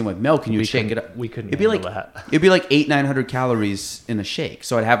protein shakes in with milk, and you'd shake it up. we couldn't It'd be like handle that. it'd be like 800-900 calories in a shake.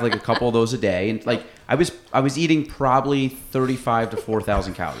 So I'd have like a couple of those a day, and like I was eating probably 35 to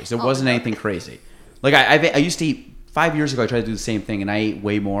 4,000 calories. It wasn't anything crazy. Like I used to eat 5 years ago. I tried to do the same thing, and I ate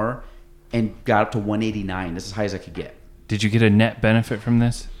way more, and got up to 189. That's as high as I could get. Did you get a net benefit from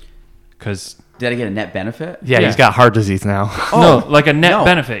this? Because Did I get a net benefit? Yeah, Yeah. he's got heart disease now. no, like a net no.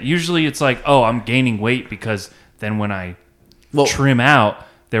 benefit. Usually it's like, oh, I'm gaining weight because then when I Well- trim out,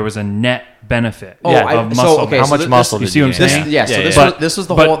 there was a net benefit Yeah, of so, muscle. okay, How so much this- muscle you did see you what I'm gain? saying? Yeah, so Yeah, this yeah. was this was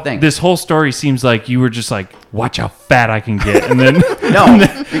the But whole thing. This whole story seems like you were just like, watch how fat I can get, and then No, and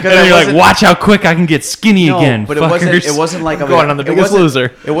because then I you're like, wasn't- watch how quick I can get skinny No, again. but fuckers. it wasn't like I was Going on the it Biggest wasn't-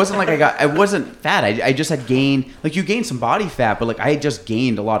 Loser. It wasn't like I wasn't fat. I just had gained, like you gained some body fat, but like I had just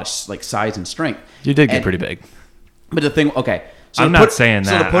gained a lot of like size and strength. You did get And- pretty big. But the thing, okay. So I'm to not saying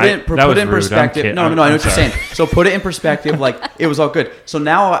So to that. put it, That was in rude. I'm perspective. kidding. No, I know I'm what you're sorry. saying. So put it in perspective. Like it was all good. So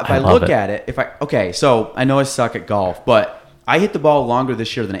now if I love look it. at it, so I know I suck at golf, but I hit the ball longer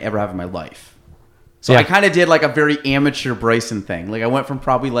this year than I ever have in my life. So Yeah. I kind of did like a very amateur Bryson thing. Like I went from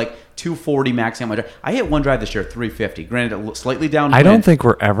probably like 240 maxing out my drive. I hit one drive this year, 350. Granted, slightly down. I don't think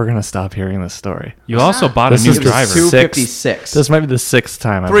we're ever going to stop hearing this story. You also bought a This new is the driver. 256. This might be the sixth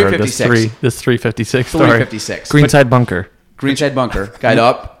time I've heard this 356. 356 story. 356. Greenside bunker. Greenside bunker. Got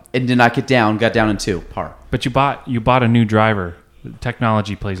up and did not get down. Got down in 2 par. But you bought a new driver.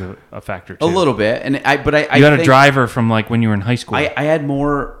 Technology plays a factor too. A little bit, and I You had a think driver from like when you were in high school. I had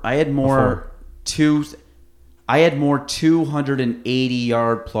more. I had more Before. I had more 280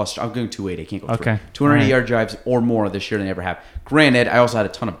 yard plus. I'm going 280. I can't go through. Okay. 280 All right. yard drives or more this year than I ever have. Granted, I also had a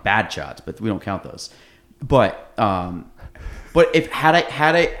ton of bad shots, but we don't count those. But if had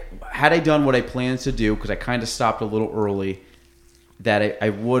I done what I planned to do, because I kind of stopped a little early, that I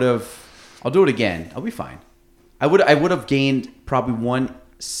would have. I'll do it again. I'll be fine. I would have gained probably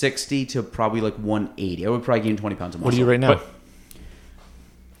 160 to probably like 180. I would probably gain 20 pounds of muscle. What are you right now? But-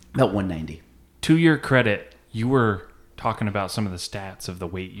 About 190. To your credit, you were talking about some of the stats of the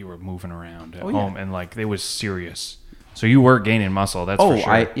weight you were moving around at Oh, yeah. home, and like it was serious. So you were gaining muscle. That's for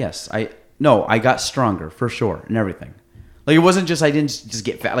sure. I got stronger for sure and everything. Like it wasn't just I didn't just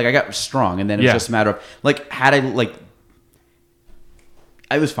get fat. Like I got strong, and then it was Yeah. just a matter of like had I like.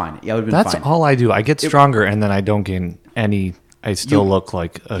 I was fine. Yeah, I would have been That's fine. all I do. I get stronger and then I don't gain any. I still look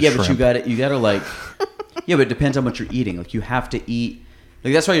like a Yeah, shrimp. but you got to like. Yeah, but it depends how much you're eating. Like you have to eat.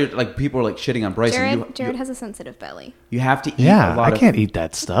 Like that's why you're like people are like shitting on Bryson. Jared has a sensitive belly. You have to eat Yeah, a lot I can't eat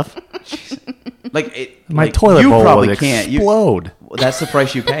that stuff. Like My like, toilet you bowl probably would can't. explode. That's the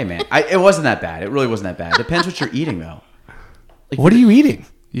price you pay, man. It wasn't that bad. It really wasn't that bad. Depends what you're eating, though. Like, What are you eating?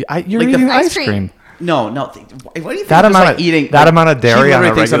 You're Like the eating ice ice cream. cream. No. What do you think? That just, amount like, of eating that like, amount of she dairy on a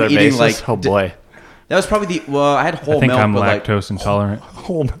literally thinks I'm regular eating, basis. like, Oh boy. That was probably the. Well, I had whole I think milk, I'm but like lactose intolerant.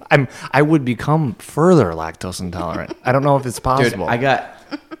 I would become further lactose intolerant. I don't know if it's dude, possible.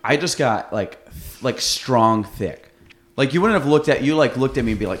 I just got like strong thick. Like you wouldn't have looked at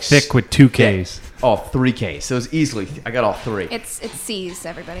me and be like Thick with 2 Ks. Oh, 3 Ks. So it was easily. I got all 3. It's C's,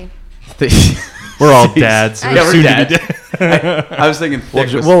 everybody. We're all dads. Yeah, we're Soon to dads. be dads. I was thinking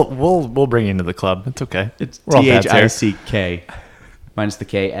thick was we'll bring you into the club. It's okay. it's We're all dads here. THICK minus the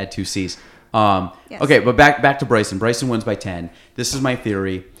K, add 2 C's. Yes. Okay, but back to Bryson. Bryson wins by 10. This is my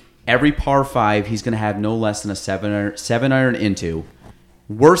theory. Every par 5, he's going to have no less than a 7 iron into.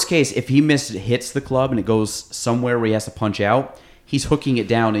 Worst case, if he hits the club and it goes somewhere where he has to punch out, he's hooking it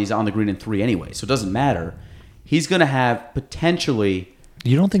down and he's on the green in 3 anyway. So it doesn't matter. He's going to have potentially.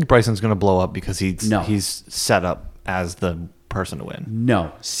 You don't think Bryson's going to blow up because No. he's set up as the person to win?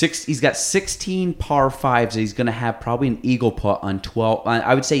 No. He's got 16 par 5s. He's going to have probably an eagle putt on 12.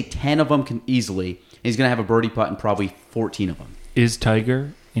 I would say 10 of them can easily. He's going to have a birdie putt in probably 14 of them. Is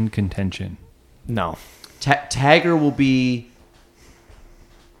Tiger in contention? No. Tiger will be.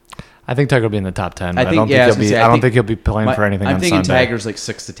 I think Tiger will be in the top 10. But I don't think he'll be playing for anything I'm on thinking Sunday. Tiger's like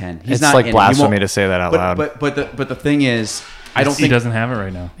 6 to 10. It's like in it. blasphemy to say that out loud. But the thing is, I don't He think. doesn't have it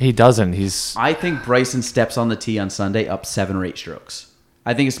right now. He doesn't. He's I think Bryson steps on the tee on Sunday up 7 or 8 strokes.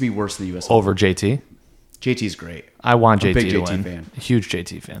 I think it's gonna be worse than the U.S. Open. over JT. JT's great, I want I'm a JT big to JT win. fan. Huge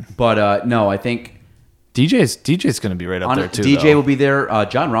JT fan. but no, I think DJ's going to be right up there too. DJ though. will be there.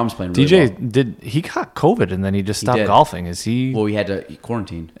 John Rahm's playing really well. He got COVID and then he just stopped did. golfing. Is he? Well, he had to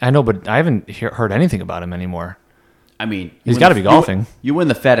quarantine. I know, but I haven't heard anything about him anymore. I mean, He's gotta be golfing. You win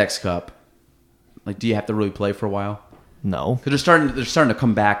the FedEx Cup. Like, do you have to really play for a while? No. Because they're starting to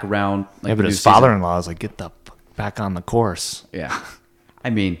come back around. Like, Yeah, but the his new season. father-in-law is like, get the fuck back on the course. Yeah, I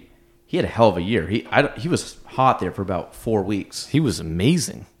mean, he had a hell of a year. He was hot there for about 4 weeks. He was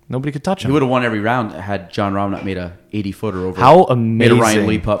amazing. Nobody could touch He him. would have won every round had John Rahm not made a 80-footer over. How Made a Ryan amazing.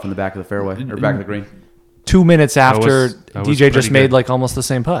 Lee putt from the back of the fairway or back of the green. 2 minutes after that was DJ just pretty made good. like almost the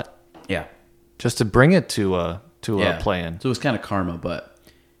same putt, Yeah, just to bring it to a yeah. play-in. So it was kind of karma, but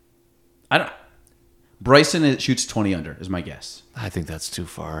I don't. Bryson shoots 20 under is my guess. I think that's too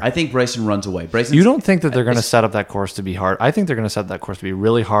far. I think Bryson runs away. Bryson. You don't think that they're going to set up that course to be hard? I think they're going to set that course to be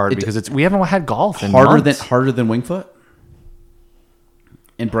really hard because we haven't had golf in months. harder than Wingfoot.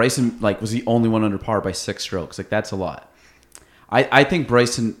 And Bryson was the only one under par by 6 strokes. Like, that's a lot. I think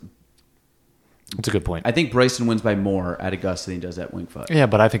Bryson. That's a good point. I think Bryson wins by more at Augusta than he does at Wingfoot. Yeah,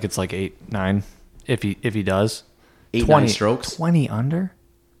 but I think it's like 8, 9 if he does 8, 9 strokes. 20 under.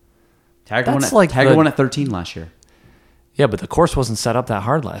 Tiger won That's at, like Tiger the- won at 13 last year. Yeah, but the course wasn't set up that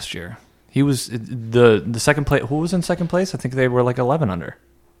hard last year. He was the second place. Who was in second place? I think they were like 11 under.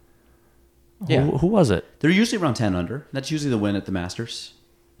 Yeah. Who was it? They're usually around 10 under. That's usually the win at the Masters.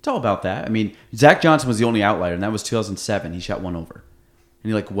 It's all about that. I mean, Zach Johnson was the only outlier, and that was 2007. He shot 1 over.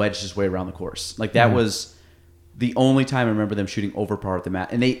 And he wedged his way around the course. That was the only time I remember them shooting over par at the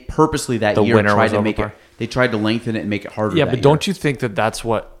mat. And they purposely that The year winner tried was to over make par? it. They tried to lengthen it and make it harder. Yeah, that but year. don't you think that that's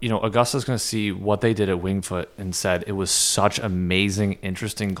what Augusta's going to see what they did at Wingfoot and said it was such amazing,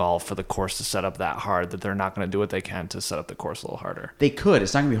 interesting golf for the course to set up that hard that they're not going to do what they can to set up the course a little harder. They could.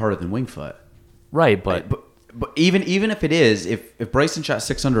 It's not going to be harder than Wingfoot. Right, but even if it is, if Bryson shot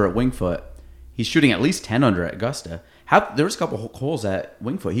 6 under at Wingfoot, he's shooting at least 10 under at Augusta. There was a couple holes at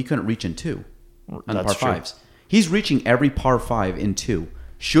Wingfoot he couldn't reach in 2 on the That's par true. 5s. He's reaching every par 5 in 2.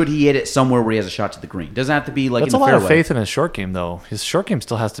 Should he hit it somewhere where he has a shot to the green? Doesn't have to be that's in a the lot fairway. of faith in his short game, though. His short game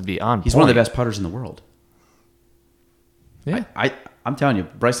still has to be on. He's one of the best putters in the world. Yeah. I'm telling you,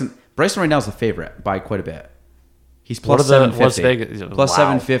 Bryson right now is the favorite by quite a bit. He's What plus are the- what's 750. Vegas- Plus wow.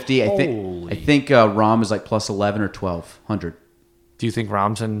 750. I Holy. think Rahm is plus 11 or 1200. Do you think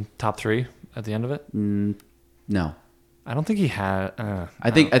Rahm's in top 3 at the end of it? No. I don't think he had.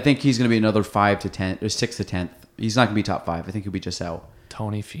 I think he's going to be another 5 to 10 or 6 to 10th. He's not going to be top 5. I think he'll be just out.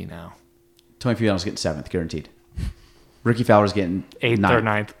 Tony Finau. Tony Finau's getting 7th, guaranteed. Ricky Fowler's getting 8th or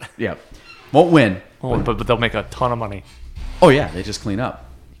 9th. Yeah. Won't win. Oh, but they'll make a ton of money. Oh, yeah. They just clean up.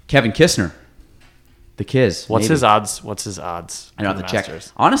 Kevin Kistner. The Kiz. What's maybe. his odds? What's his odds? I don't for have the to check.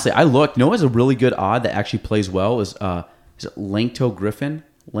 Masters? Honestly, I looked. No one's a really good odd that actually plays well is it Lankto Griffin?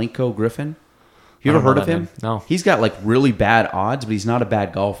 Lanko Griffin? You I ever don't heard know of that him? name. No. He's got really bad odds, but he's not a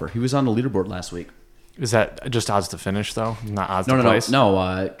bad golfer. He was on the leaderboard last week. Is that just odds to finish though? Not odds No, to no, place?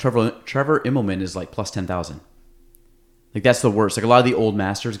 no. Trevor Immelman is plus 10,000. Like that's the worst. Like a lot of the old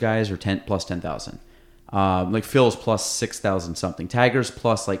Masters guys are 10 plus 10,000. Like Phil's plus 6,000 something. Tiger's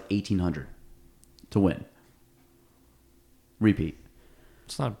plus like 1,800 to win. Repeat.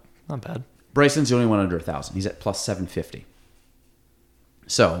 It's not bad. Bryson's the only one under 1,000. He's at plus 750.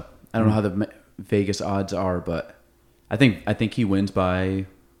 So I don't know how the Vegas odds are, but I think he wins by.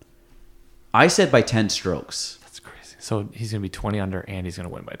 I said by 10 strokes. That's crazy. So he's gonna be 20 under, and he's gonna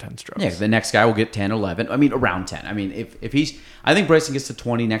win by 10 strokes. Yeah, the next guy will get 10, 11. I mean, around 10. I mean, if he's, I think Bryson gets to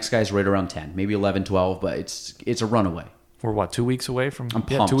 20. Next guy's right around 10, maybe 11, 12. But it's a runaway. We're what, 2 weeks away from? I'm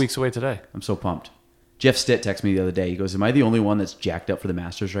Yeah, pumped. 2 weeks away today. I'm so pumped. Jeff Stitt texted me the other day. He goes, "Am I the only one that's jacked up for the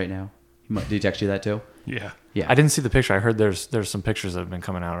Masters right now?" Did he text you that too? Yeah. Yeah. I didn't see the picture. I heard there's some pictures that have been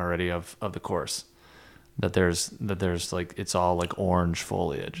coming out already of the course. That there's like it's all like orange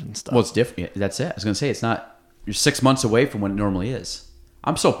foliage and stuff. Well, it's different. Yeah, that's it. I was gonna say it's not. You're 6 months away from when it normally is.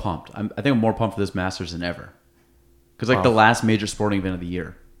 I'm so pumped. I think I'm more pumped for this Masters than ever. Because like Wow. the last major sporting event of the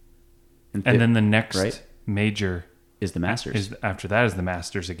year. And then the next right? major is the Masters. is after that is the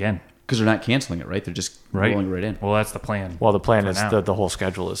Masters again. Because they're not canceling it, right? They're just rolling right in. Well, that's the plan. Well, the plan for is now. that the whole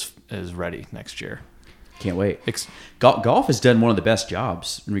schedule is ready next year. Can't wait. Golf has done one of the best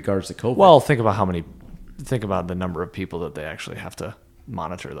jobs in regards to COVID. Well, think about the number of people that they actually have to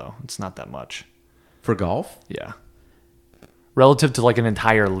monitor, though. It's not that much. for golf? Yeah. Relative to like an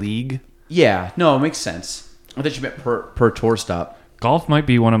entire league. Yeah. No, it makes sense. I thought you meant per tour stop. Golf might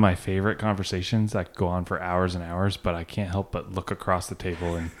be one of my favorite conversations that go on for hours and hours, but I can't help but look across the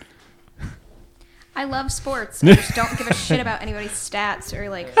table and I love sports. I just don't give a shit about anybody's stats or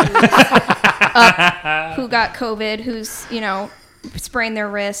like who's up, who got COVID, who's sprained their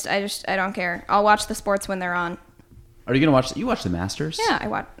wrist. I don't care. I'll watch the sports when they're on. Are you gonna watch? You watch the Masters? Yeah,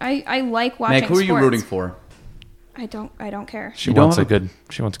 I like watching. Meg, who are you sports. rooting for? I don't care. She don't wants a have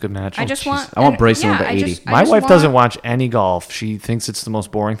good match. I just want. I want Bryson yeah, with the I 80. just- I My just wife want- doesn't watch any golf. She thinks it's the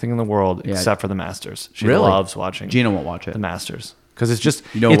most boring thing in the world, Yeah. except for the Masters. She Really? loves watching Gina won't watch it. the Masters because it's just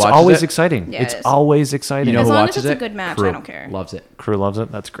You know who it's watches always it? exciting. Yeah, It's it is. always exciting. You know As who long as watches it's a it? good match, Crew. I don't care. Loves it. Crew loves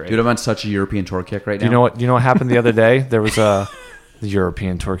it. That's great. Dude, I'm on such a European tour kick right now. You know what happened the other day? There was the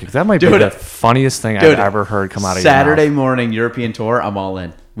European tour kick. That might be Dude, the funniest thing I've dude, ever heard come out of Saturday your mouth. morning European tour. I'm all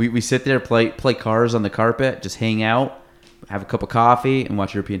in. We sit there, play cars on the carpet, just hang out, have a cup of coffee, and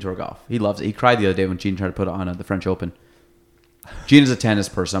watch European tour golf. He loves it. He cried the other day when Gina tried to put it on at the French Open. Gina's a tennis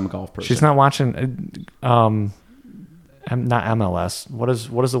person. I'm a golf person. She's not watching. Not MLS. What is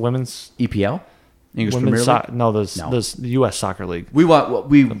the women's EPL, English Premier women's League. no, No. the U.S. Soccer League. We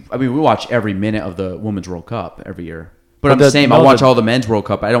watch every minute of the Women's World Cup every year. But But I'm the- the same. no, I watch the- all the Men's World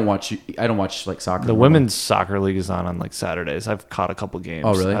Cup. I don't watch like soccer. The women's soccer league is on like Saturdays. I've caught a couple games.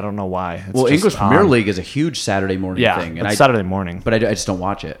 Oh, really? I don't know why. It's Well, just English Premier on. League is a huge Saturday morning Yeah, thing, it's Saturday morning. but I just don't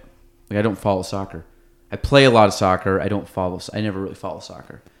watch it. Like I don't follow soccer. I play a lot of soccer. I never really follow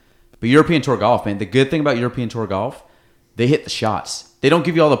soccer. But European Tour golf, man. The good thing about European Tour golf, they hit the shots. They don't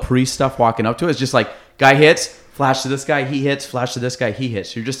give you all the pre stuff walking up to it. It's just like guy hits, flash to this guy, he hits, flash to this guy, he hits.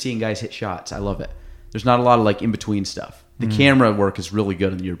 So you're just seeing guys hit shots. I love it. There's not a lot of like in between stuff. The camera work is really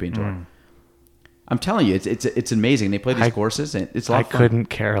good in the European Tour. I'm telling you, it's amazing. They play these courses and it's a lot I of fun. couldn't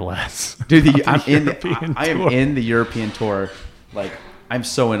care less. Dude, I am Tour. in the European Tour. Like I'm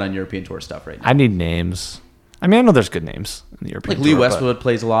so in on European Tour stuff right now. I need names. I mean, I know there's good names in the European Like Lee Tour, Westwood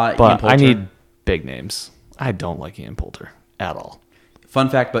plays a lot. Ian but Poulter. I need big names. I don't like Ian Poulter at all. Fun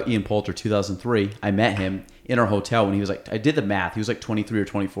fact about Ian Poulter, 2003. I met him in our hotel when he was like, I did the math. He was like 23 or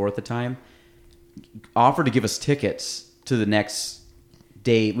 24 at the time. Offered to give us tickets to the next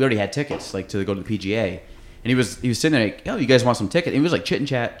day. We already had tickets, like to go to the PGA. And he was sitting there like, "Oh, you guys want some tickets?" And he was like chit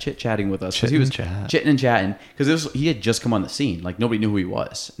chatting with us. 'Cause he was chitting and chatting because he had just come on the scene. Like nobody knew who he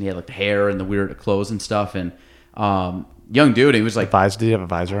was, and he had like the hair and the weird clothes and stuff. And young dude, he was like, Did you have a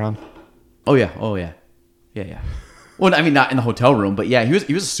visor on? Oh yeah. Well, I mean, not in the hotel room, but yeah, he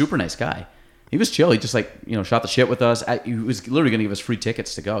was a super nice guy. He was chill. He just like shot the shit with us. He was literally going to give us free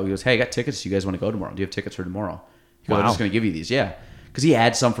tickets to go. He goes, "Hey, I got tickets. You guys want to go tomorrow? Do you have tickets for tomorrow?" He goes, "I'm just going to give you these." Yeah, because he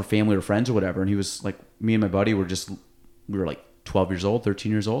had some for family or friends or whatever. And he was like, me and my buddy we were like 12 years old,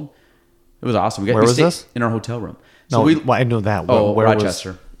 13 years old. It was awesome. Where was this? In our hotel room. No, I know that. Where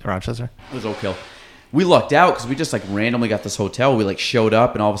Rochester. Rochester. It was Oak Hill. We lucked out because we just like randomly got this hotel. We like showed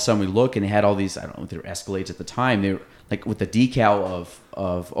up and all of a sudden we look and they had all these, I don't know if they were Escalades at the time. They were like with the decal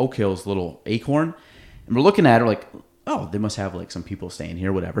of Oak Hill's little acorn. And we're looking at it like, oh, they must have like some people staying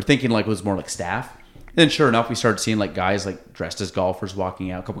here, whatever. Thinking like it was more like staff. And then sure enough, we started seeing like guys like dressed as golfers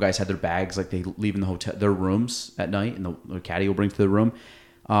walking out. A couple guys had their bags, like they leave in the hotel, their rooms at night and the caddy will bring to the room.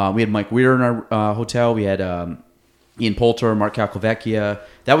 We had Mike Weir in our hotel. We had Ian Poulter, Mark Calcavecchia.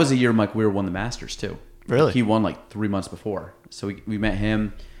 That was the year Mike Weir won the Masters too. Really? He won like 3 months before. So we met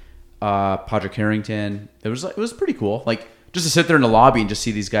him, Padraig Harrington. It was pretty cool. Like just to sit there in the lobby and just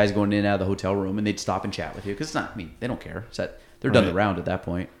see these guys going in and out of the hotel room, and they'd stop and chat with you because it's not. I mean, they don't care. They're done the round at that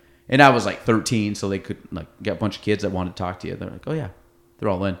point. And I was like 13, so they could like get a bunch of kids that wanted to talk to you. They're like, oh yeah, they're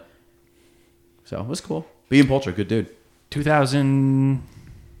all in. So it was cool. But Ian Poulter, good dude.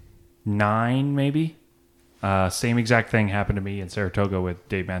 2009 maybe. Same exact thing happened to me in Saratoga with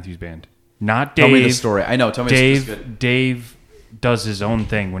Dave Matthews Band. Not Dave. Tell me the story. I know. Tell me the story. Dave does his own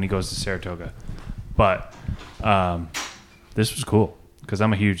thing when he goes to Saratoga. But this was cool because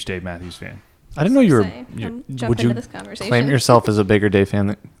I'm a huge Dave Matthews fan. I didn't know you were. Jump into this conversation. Claim yourself as a bigger Dave fan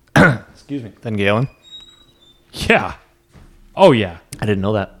than excuse me, than Galen? Yeah. Oh yeah. I didn't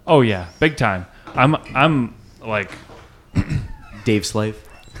know that. Oh yeah. Big time. I'm like Dave Slave.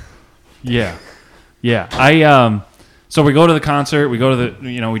 Yeah. Yeah. So we go to the concert, we go to the,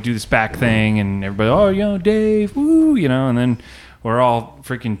 we do this back thing and everybody, Dave, woo, and then we're all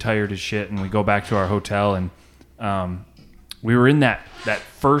freaking tired as shit and we go back to our hotel and we were in that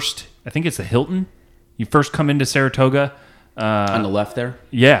first, I think it's the Hilton. You first come into Saratoga. On the left there?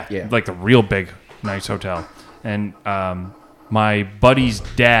 Yeah. Like the real big, nice hotel. And my buddy's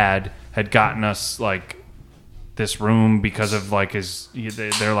dad had gotten us like this room because of like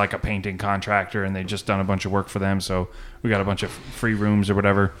they're like a painting contractor and they just done a bunch of work for them. So we got a bunch of free rooms or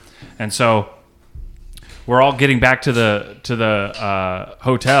whatever. And so we're all getting back to the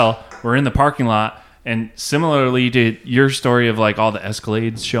hotel. We're in the parking lot. And similarly to your story of like all the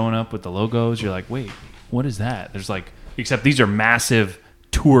Escalades showing up with the logos, you're like, wait, what is that? There's like, except these are massive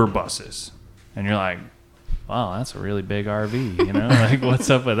tour buses. And you're like, wow, that's a really big RV, like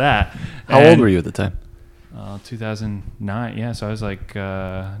what's up with that? How old were you at the time? 2009. Yeah. So I was like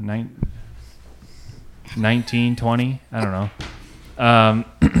 19, 20. I don't know.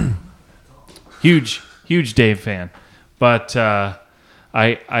 Huge Dave fan. But I'm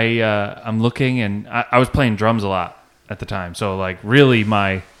looking and I was playing drums a lot at the time. So like really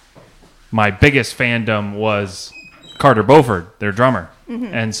my biggest fandom was Carter Beauford, their drummer. Mm-hmm.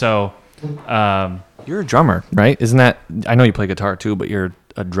 And so you're a drummer, right? Isn't that, I know you play guitar too, but you're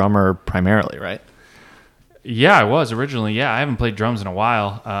a drummer primarily, right? Yeah, I was originally. Yeah, I haven't played drums in a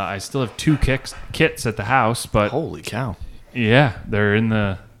while. I still have 2 kits at the house, but holy cow. Yeah, they're in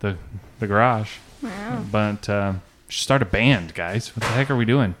the garage. Wow. But should start a band, guys. What the heck are we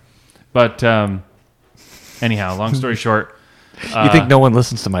doing? But anyhow, long story short. You think no one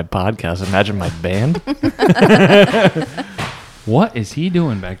listens to my podcast? Imagine my band. What is he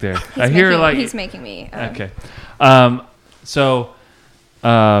doing back there? He's making me. Okay.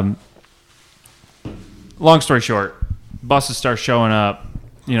 Long story short, buses start showing up.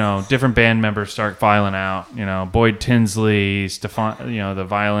 Different band members start filing out. Boyd Tinsley, Stefan, the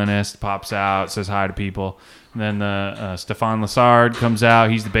violinist pops out, says hi to people. And then the Stefan Lassard comes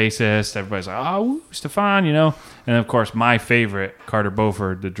out. He's the bassist. Everybody's like, oh, woo, Stefan, And of course, my favorite, Carter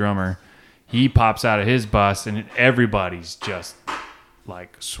Beauford, the drummer, he pops out of his bus, and everybody's just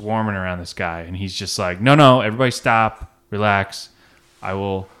like swarming around this guy. And he's just like, no, everybody stop, relax. I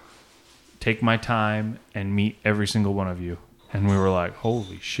will take my time and meet every single one of you. And we were like,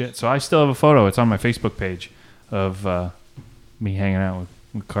 holy shit. So I still have a photo. It's on my Facebook page of me hanging out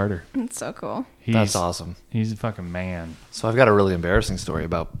with Carter. It's so cool. That's awesome. He's a fucking man. So I've got a really embarrassing story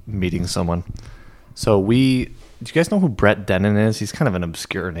about meeting someone. So do you guys know who Brett Dennen is? He's kind of an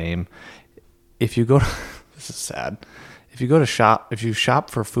obscure name. If you go to, this is sad. If you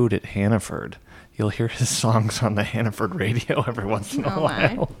shop for food at Hannaford, you'll hear his songs on the Hannaford radio every once in a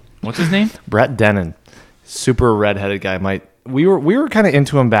while. What's his name? Brett Dennen. Super redheaded guy. We were kind of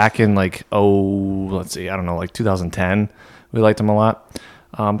into him back in like, let's see, I don't know, like 2010. We liked him a lot.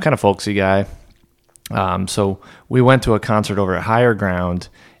 Kind of folksy guy. So we went to a concert over at Higher Ground,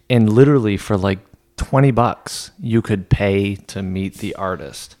 and literally for like $20, you could pay to meet the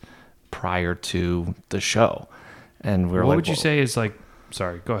artist prior to the show. And we were what would you say is like?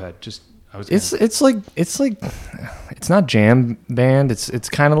 Sorry, go ahead. It's not jam band. It's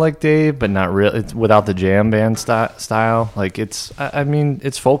kind of like Dave, but not really. It's without the jam band style. Like it's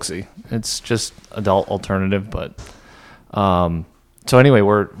folksy. It's just adult alternative, but so anyway,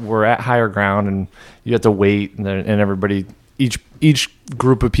 we're at Higher Ground, and you have to wait, and everybody, each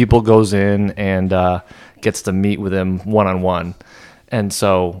group of people goes in and gets to meet with him one-on-one, and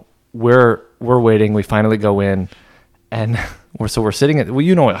so we're waiting. We finally go in, and we're sitting at,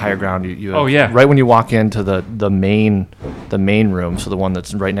 well, at Higher Ground, you oh yeah, right when you walk into the main room, so the one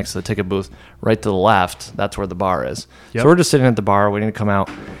that's right next to the ticket booth, right to the left, that's where the bar is. Yep. So we're just sitting at the bar waiting to come out.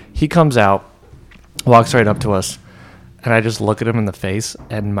 He comes out, walks right up to us, And I just look at him in the face,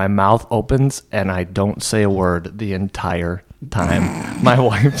 and my mouth opens, and I don't say a word the entire time. My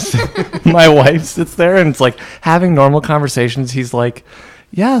wife sits there, and it's like having normal conversations. He's like,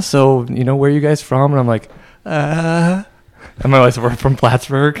 "Yeah, so where are you guys from?" And I'm like, And my wife's from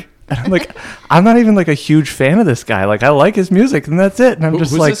Plattsburgh. And I'm like, I'm not even like a huge fan of this guy. Like, I like his music, and that's it. And I'm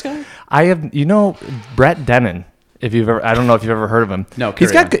just who's like, this guy? I have, Brett Dennen. If you've ever, I don't know if you've ever heard of him. No,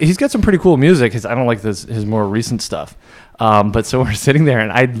 he's got some pretty cool music. I don't like his more recent stuff. But so we're sitting there,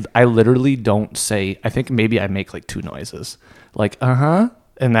 and I literally don't say. I think maybe I make like 2 noises, like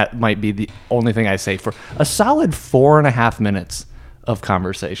and that might be the only thing I say for a solid 4.5 minutes of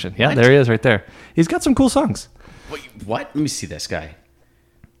conversation. Yeah, there he is, right there. He's got some cool songs. Wait, what? Let me see this guy.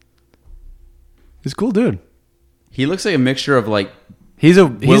 He's a cool dude. He looks like a mixture of like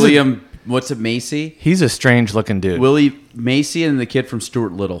Macy? He's a strange looking dude. Willie Macy and the kid from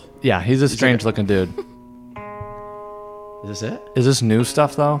Stuart Little. Yeah, he's a strange looking dude. Is this it? Is this new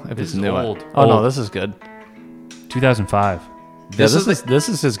stuff though? If This it's is new, old. No, this is good. 2005. This is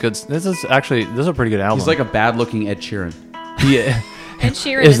his good. This is a pretty good album. He's like a bad-looking Ed Sheeran. Yeah. And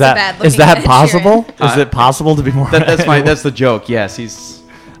Sheeran is a bad looking. Is that Ed possible? Sheeran. Is it possible to be more? That's the joke. Yes, he's.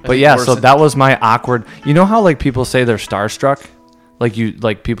 But yeah, so that was my awkward. You know how like people say they're starstruck,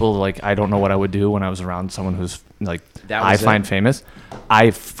 like people like I don't know what I would do when I was around someone who's like I find famous. I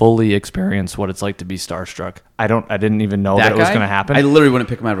fully experienced what it's like to be starstruck. I didn't even know that it was going to happen. I literally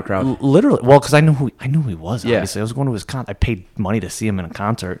wouldn't pick him out of a crowd. Literally, well, because I knew who he was. Yeah. Obviously, I was going to his concert. I paid money to see him in a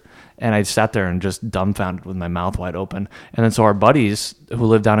concert, and I sat there and just dumbfounded with my mouth wide open. And then so our buddies who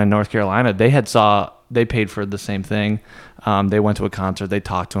lived down in North Carolina, they paid for the same thing. They went to a concert. They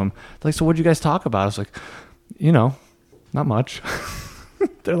talked to him. They're like, so what'd you guys talk about? I was like, not much.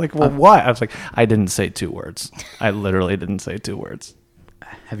 They're like, well, what? I was like, I didn't say 2 words. I literally didn't say 2 words.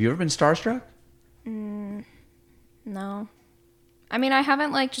 Have you ever been starstruck? No. I mean, I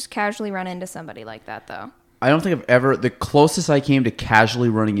haven't like just casually run into somebody like that though. I don't think I've ever. The closest I came to casually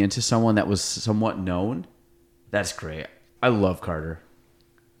running into someone that was somewhat known. That's great. I love Carter.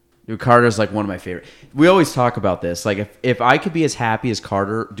 Dude, Carter's like one of my favorite. We always talk about this. Like, if I could be as happy as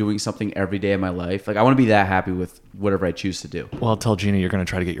Carter doing something every day of my life, like I want to be that happy with whatever I choose to do. Well, tell Gina you're going to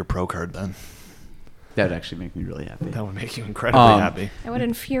try to get your pro card then. That would actually make me really happy. That would make you incredibly happy. It would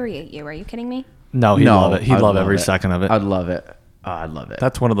infuriate you. Are you kidding me? No, he'd love it. He'd love every second of it. I'd love it. Oh, I'd love it.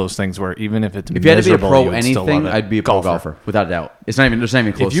 That's one of those things where even if it's if you had to be a pro anything, anything, I'd be a pro golfer without a doubt. There's not even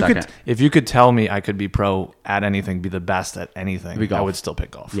close second. If you could tell me I could be pro at anything, be the best at anything, golf. I would still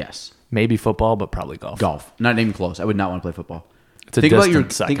pick golf. Yes, maybe football, but probably golf. Golf, not even close. I would not want to play football. It's a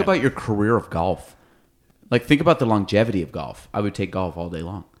distant second. Think about your career of golf. Like think about the longevity of golf. I would take golf all day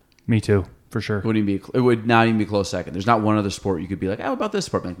long. Me too, for sure. It would not even be a close second. There's not one other sport you could be like, oh, about this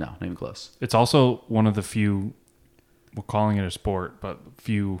sport. Like, no, not even close. It's also one of the few, we're calling it a sport, but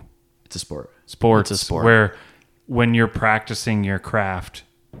few It's a sport. Sports It's a sport. where when you're practicing your craft,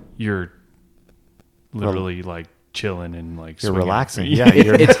 you're literally like chilling and like You're swinging. relaxing. Yeah,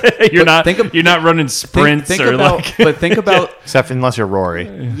 you're not running sprints but think about Except unless you're Rory.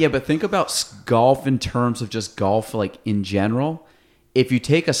 yeah, but think about golf in terms of just golf, like in general. If you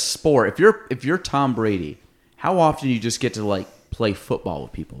take a sport, if you're Tom Brady, how often do you just get to like play football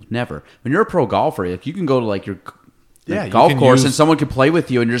with people? Never. When you're a pro golfer, like you can go to like your golf course and someone can play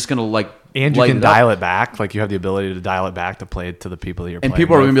with you, and you're just gonna like And you can dial it back. Like you have the ability to dial it back to play to the people that you're playing. And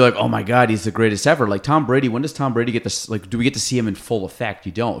people are with. gonna be like, "Oh my God, he's the greatest ever!" Like Tom Brady. When does Tom Brady get this? Like, do we get to see him in full effect?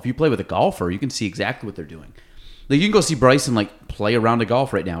 You don't. If you play with a golfer, you can see exactly what they're doing. Like you can go see Bryson like play around a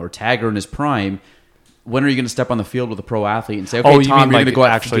golf right now, or Tiger in his prime. When are you going to step on the field with a pro athlete and say, "Okay, you Tom, mean you're like going to go at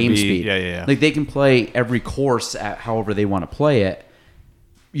actually game be- speed"? yeah. Like they can play every course at however they want to play it.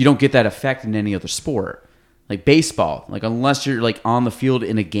 You don't get that effect in any other sport. Like baseball, like unless you're like on the field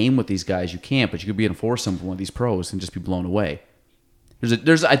in a game with these guys, you can't. But you could be in a foursome with one of these pros and just be blown away.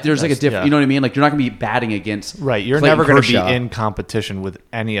 There's like a different. Yeah. You know what I mean? Like you're not going to be batting against. Right. You're Clayton never going to be Kershaw. in competition with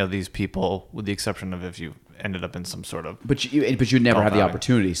any of these people, with the exception of if you ended up in some sort of. But you never Golf have the outing.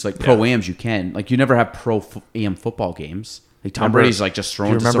 opportunity. So like pro-ams, you can. Like you never have pro-am football games. Like Tom Brady's like just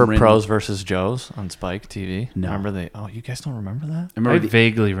throwing. Do you to some remember random- Pros versus Joes on Spike TV? No. Remember Oh, you guys don't remember that? I remember,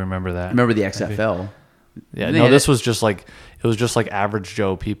 vaguely remember that. the XFL. Yeah. And they No, had this was just like it was just like average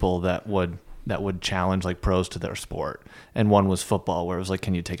Joe people that would challenge like pros to their sport. And one was football, where it was like,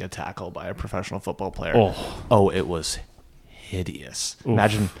 can you take a tackle by a professional football player? Oh, it was hideous. Oof.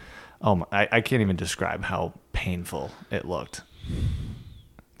 Imagine. I can't even describe how painful it looked.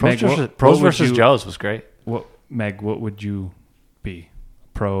 Pros Meg, versus would you- Joes was great. Meg, what would you be?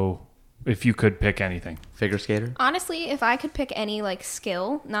 Pro if you could pick anything? Figure skater. Honestly, if I could pick any like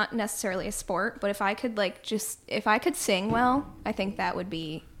skill, not necessarily a sport, but if I could if I could sing well, I think that would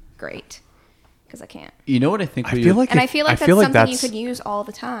be great. Because I can't. You know what I think? I feel like I feel like that's something you could use all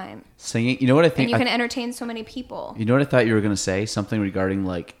the time. Singing. You know what I think? And you can entertain so many people. You know what I thought you were going to say? Something regarding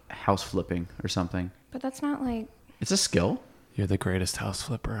like house flipping or something. But that's not like... It's a skill. You're the greatest house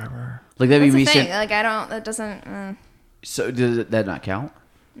flipper ever. Like that'd That's be the me thing. saying. Like I don't... That doesn't... So does that not count?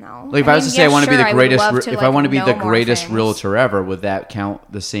 No. Like if I was to say I want to be the greatest, if I want to be the greatest realtor ever, would that count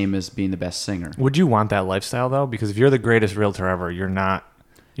the same as being the best singer? Would you want that lifestyle though? Because if you're the greatest realtor ever, you're not.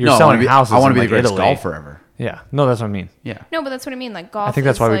 You're No, selling houses. I want to be in, the like, greatest Italy. golfer ever. Yeah, no, that's what I mean. Yeah. No, but that's what I mean. Like golf. I think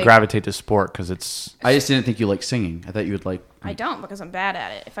that's is why we like, gravitate to sport because it's. I just didn't think you liked singing. I thought you would like. I don't because I'm bad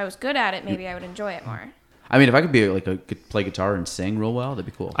at it. If I was good at it, maybe I would enjoy it more. I mean, if I could be like could play guitar and sing real well, that'd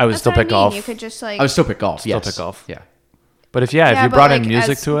be cool. I would That's still what I pick mean. golf. You could just like. I would still pick golf. Still Yes. pick golf. Yeah. But if you but, brought in like,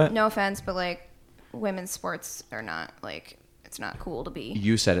 music as- to it, No offense, but like women's sports are not like it's not cool to be.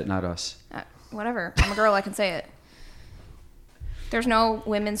 You said it, not us. Whatever. I'm a girl. I can say it. There's no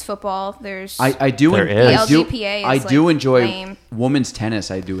women's football. There's. I do. There I is. do. The LGPA is, I do like, enjoy lame. women's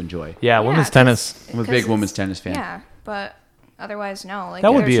tennis. I do enjoy. yeah, women's tennis. I'm a 'cause big it's- women's tennis fan. Yeah, but otherwise, no. Like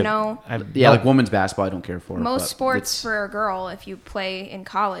That would there's be no. Yeah, like women's basketball, I don't care for. Most but sports it's- for a girl, if you play in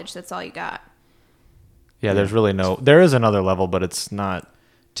college, that's all you got. Yeah, there's really no. There is another level, but it's not.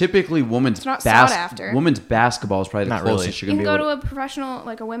 typically women's not sought after. women's basketball is probably the Not closest really. you're You gonna can be go able to a professional,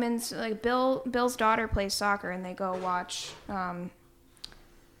 like a women's, like Bill's daughter plays soccer, and they go watch.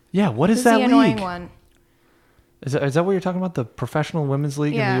 Yeah, what is Who's that the annoying league? one? Is that what you're talking about? The professional women's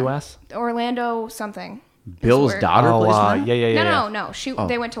league in the U.S. Orlando something. Bill's It's weird. daughter plays in that? No.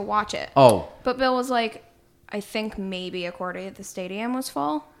 They went to watch it. Oh, But Bill was like, I think maybe a quarter of the stadium was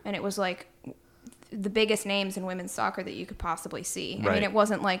full, and it was like the biggest names in women's soccer that you could possibly see. I Right. mean, it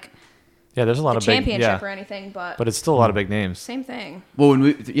wasn't like Yeah, there's a lot the of big championship yeah, or anything, but but it's still a lot of big names. same thing. well,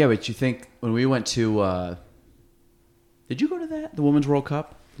 but you think when we went to? Did you go to that the Women's World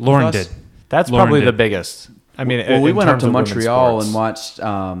Cup? Lauren with us? did. That's Lauren probably did. the biggest. I mean, Well, we in went up terms to of women's Montreal sports, and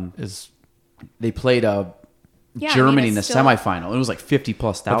watched. Is They played Yeah, I Germany mean, in the it's still- semifinal. It was like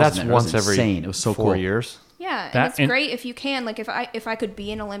 50+ but thousand. that's there. It once was every insane. It was so 4 cool. years. Yeah, and That- it's and- great if you can. Like if I could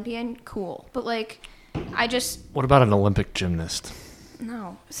be an Olympian, cool. But like, I just What about an Olympic gymnast?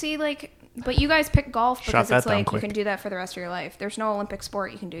 no. See, like, but you guys pick golf Shot because that it's down like quick. you can do that for the rest of your life. There's no Olympic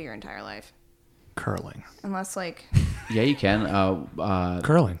sport you can do your entire life Curling. unless like Yeah, you can.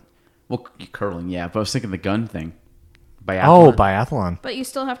 Curling. Well, curling. Yeah, but I was thinking the gun thing. Oh, biathlon. But you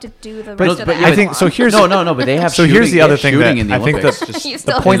still have to do the But- rest of but the yeah, I think so. Here's no, but they have. so shooting, here's the they other have thing shooting that in the I think Olympics. that Just- You the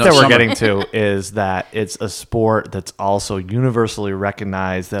still point have that we're summer. getting to is that it's a sport that's also universally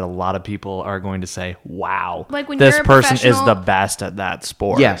recognized that a lot of people are going to say, "Wow, Like when this you're a person is professional- the best at that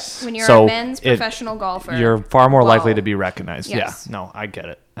sport." Yes. when you're So a men's it- professional golfer. You're far more likely well, to be recognized. yes. Yeah, no, I get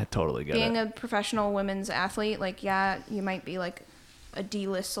it. I totally get being it. a professional women's athlete. Like, yeah, you might be like a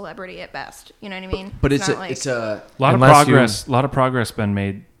D-list celebrity at best. You know what I mean? But it's not a, like, it's a. A lot Unless of progress. A lot of progress been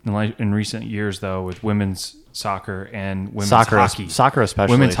made in recent years, though, with women's soccer and women's hockey. Soccer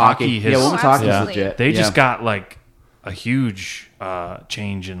especially. Women's hockey has. Yeah, women's hockey is absolutely. legit. They yeah. just got like a huge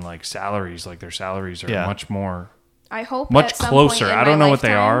change in like salaries. Like their salaries are Yeah. much more, I hope much at some closer. point in I don't my know what they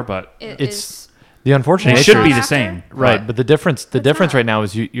lifetime, are, but it It's- is The unfortunate they issue should be the after. same. Right, but the difference not. right now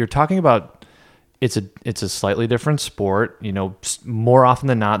is you're talking about it's a slightly different sport. You know, more often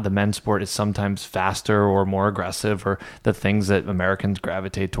than not, the men's sport is sometimes faster or more aggressive, or the things that Americans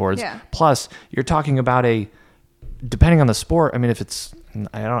gravitate towards. Yeah. Plus, you're talking about depending on the sport. I mean, if it's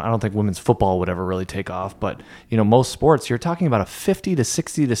I don't think women's football would ever really take off, but you know, most sports you're talking about a 50 to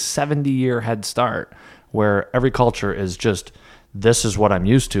 60 to 70 year head start, where every culture is just. This is what I'm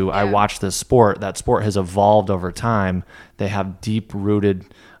used to. I Yeah. watch this sport. That sport has evolved over time. They have deep rooted,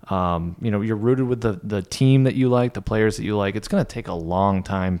 you're rooted with the team that you like, the players that you like. It's going to take a long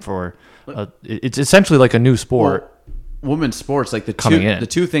time it's essentially like a new sport. Well, women's sports, like Coming in. the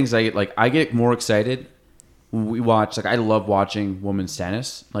two things I get more excited when we watch. Like I love watching women's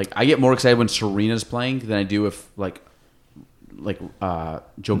tennis. Like I get more excited when Serena's playing than I do if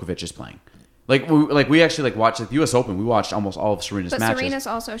Djokovic is playing. We actually watched the U.S. Open. We watched almost all of Serena's But matches. Serena's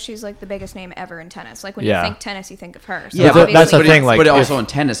also, she's like the biggest name ever in tennis. Like when Yeah. you think tennis, you think of her. So Yeah, But that's the obviously- thing, like, but also if- in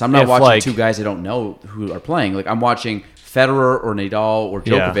tennis, I'm not if, watching like- two guys I don't know who are playing. Like I'm watching Federer or Nadal or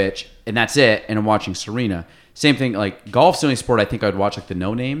Yeah. Djokovic, and that's it. And I'm watching Serena. Same thing. Like golf's the only sport I think I'd watch like the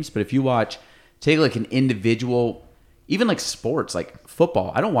no names. But if you take like an individual, even like sports, like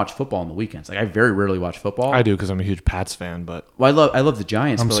football. I don't watch football on the weekends. Like I very rarely watch football. I do because I'm a huge Pats fan, but Well, I love the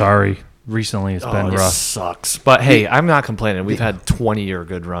Giants. I'm but, like, sorry. recently it's Oh, been it rough. sucks. But hey, I'm not complaining. We've had 20-year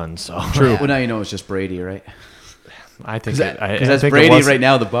good runs, so True. Well, now you know it's just Brady, right? I think Because that's Brady right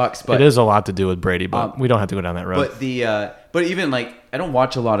now, the Bucks. But it is a lot to do with Brady, but we don't have to go down that road. but even like I don't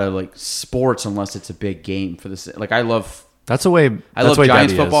watch a lot of like sports unless it's a big game for this. Like I love that's the way I love way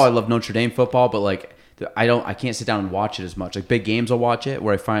Giants Debbie football. I is. love Notre Dame football, but like I can't sit down and watch it as much. Like big games, I'll watch it.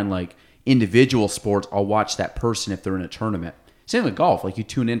 Where I find like individual sports, I'll watch that person if they're in a tournament. Same with golf. Like you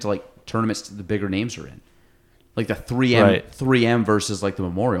tune into like tournaments the bigger names are in, like the 3M versus like the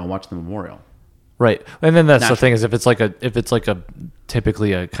Memorial. Watch the Memorial. Right, and then that's the Naturally. thing is if it's like a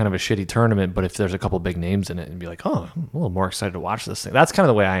typically a kind of a shitty tournament, but if there's a couple big names in it, and be like, oh, I'm a little more excited to watch this thing. That's kind of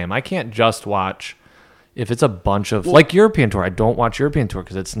the way I am. I can't just watch if it's a bunch of like European Tour. I don't watch European Tour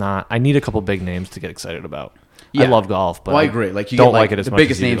because it's not. I need a couple big names to get excited about. I love golf, but I agree. Like you don't get, like it as the much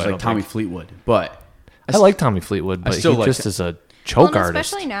biggest as you do, names I like don't Tommy think. Fleetwood, but I like Tommy Fleetwood, but still he like just it. is a choke Well, artist.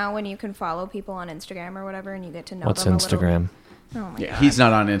 especially now when you can follow people on Instagram or whatever, and you get to know What's them Instagram? A little. Oh my yeah, god! he's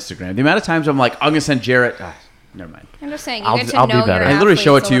not on Instagram. The amount of times I'm like, I'm gonna send Jarrett. Never mind. I'm just saying, you I'll- get to I'll be know better. your I literally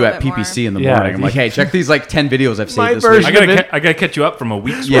show it athletes to a you little at bit more. PPC in the Yeah. morning. I'm like, hey, check these like 10 videos I've My saved this version week. of I gotta catch you up from a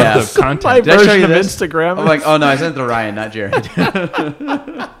week's Yeah. worth of content. My Did I show version you of this? Instagram. I'm like, oh no, I sent it to Ryan, not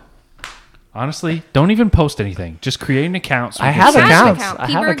Jared. Honestly, don't even post anything. Just create an account. So I we can have see Has it. an accounts. account. I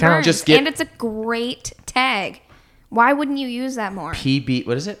have P-Bird accounts. Burns, Just get- and it's a great tag. Why wouldn't you use that more? PB,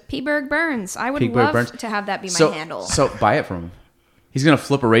 what is it? P-Berg Burns. I would P-Berg love Burns. to have that be my So, handle. so buy it from him. He's gonna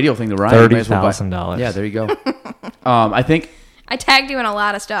flip a radio thing to Ryan. You might as well buy- $30,000. Yeah, there you go. I think I tagged you in a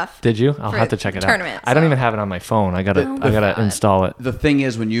lot of stuff. Did you? I'll for have to check it out. tournament, I don't so. even have it on my phone. I gotta God. install it. the thing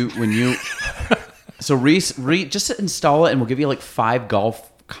is when you so Reese, just install it and we'll give you like 5 golf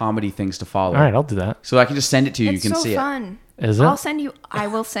comedy things to follow. All right, I'll do that. So I can just send it to you. It's you can so see fun. Is it? I'll send you. I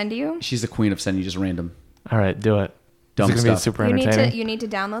will send you. it. She's the queen of sending you just random. All right, do it. Dumb Is it gonna be stuff. super You need entertaining? to. You need to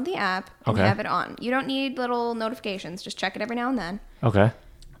download the app and Okay. have it on. You don't need little notifications. Just check it every now and then. Okay.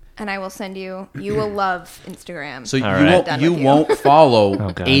 And I will send you. You will love Instagram. So All you right. won't Done you with you. won't follow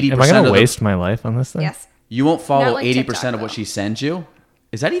Oh god. 80% Am I gonna of waste my life on this thing? yes. you won't follow Not like 80% TikTok, of what though. she sends you.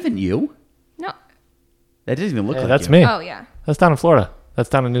 Is that even you? No. That doesn't even look Yeah, like that's you. me. Oh yeah. That's down in Florida. That's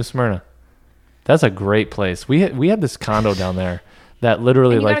down in New Smyrna. That's a great place. We had this condo down there that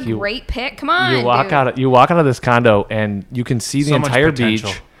literally And you like got a great pick. Come on. you walk dude. you walk out of this condo and you can see the So much entire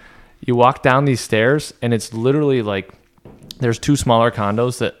potential. beach. You walk down these stairs and it's literally like there's 2 smaller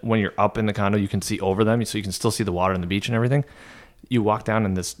condos that when you're up in the condo you can see over them, so you can still see the water and the beach and everything. You walk down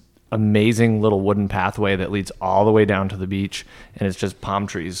in this amazing little wooden pathway that leads all the way down to the beach, and it's just palm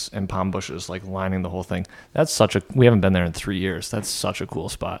trees and palm bushes like lining the whole thing. That's such a we haven't been there in 3 years. That's such a cool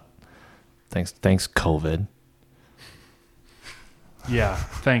spot. Thanks COVID. Yeah.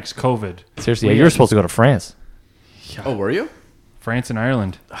 Thanks, COVID. Seriously, yeah, you were supposed to go to France. Oh, were you? France and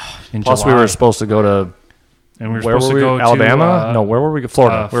Ireland. In Plus, July. we were supposed to go to And we were where supposed were to we? go Alabama? to No, where were we?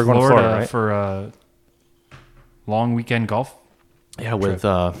 Florida. We were going to Florida, right? for a long weekend golf. Yeah, with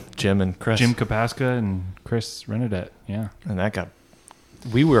Jim and Chris. Jim Kapaska and Chris Renadette. Yeah. And that got.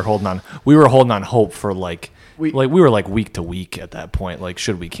 We were holding on. We were holding on hope for we were like week to week at that point. Like,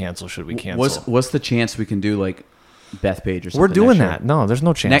 should we cancel? Should we cancel? What's the chance we can do like Bethpage or something? We're doing next that. No, there's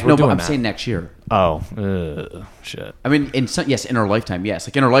no chance. Year? We're No, but doing I'm that. saying next year. Oh, shit. I mean, in our lifetime, yes.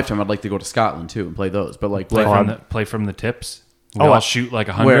 Like in our lifetime, I'd like to go to Scotland too and play those. But like, Play from the tips. We Oh, all I- shoot like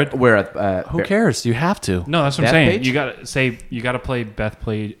where 100. where Who cares? You have to. No, that's what I'm saying. Bethpage? You gotta play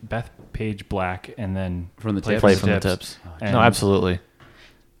Bethpage Black and then From the play tips? Play from the tips. And No, absolutely.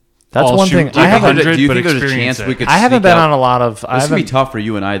 That's all one shoot thing. like I haven't. 100, Do you but think there's a experience chance we it. could? I haven't sneak been out? on a lot of. I This is gonna be haven't tough for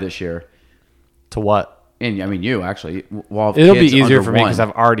you and I this year. to what? And I mean, you actually. While It'll be kids easier under for me one, because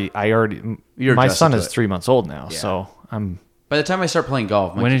I already. You're My adjusted son to is it. 3 months old now, Yeah. so I'm. By the time I start playing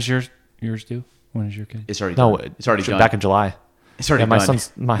golf, When is yours due? When is your kid? it's already No, done. It's already done. back in July. It's already Yeah, my done.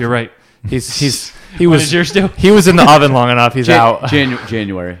 son's. You're right. He When was is yours due? He was in the oven long enough. He's out.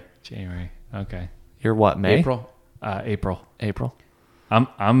 January, January. Okay. You're what? May? April, April. April.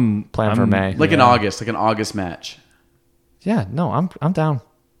 I'm Plan for May. like an August match. Yeah. No, I'm down.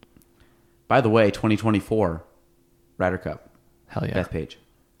 By the way, 2024 Ryder Cup, Hell yeah. Bethpage.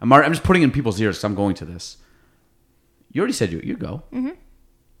 I'm just putting in people's ears because I'm going to this. You already said you go. Mm-hmm.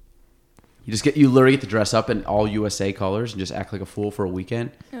 You literally get to dress up in all USA colors and just act like a fool for a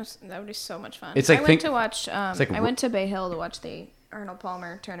weekend. That would be so much fun. It's like I went to watch. like I went to Bay Hill to watch the Arnold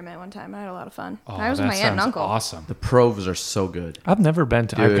Palmer tournament one time. I had a lot of fun. Oh, I was with that my aunt and sounds uncle. Awesome. The pros are so good. I've never been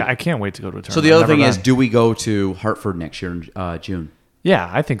to. Dude. I can't wait to go to a tournament. So the other I've never thing is, been. do we go to Hartford next year in June? Yeah,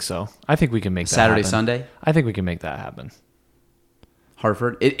 I think so. I think we can make that Saturday, happen. Sunday? I think we can make that happen.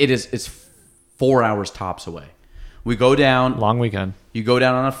 Hartford. It's 4 hours tops away. We go down. Long weekend. You go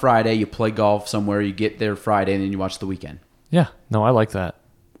down on a Friday. You play golf somewhere. You get there Friday, and then you watch the weekend. Yeah. No, I like that.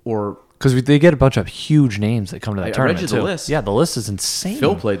 Or because they get a bunch of huge names that come to that I read tournament you the too. list. Yeah, the list is insane.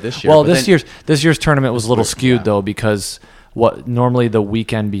 Phil played this year. Well, but this year's tournament was a little skewed yeah. though because what normally the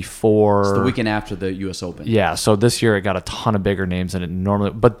weekend before it's the weekend after the U.S. Open. Yeah, so this year it got a ton of bigger names than it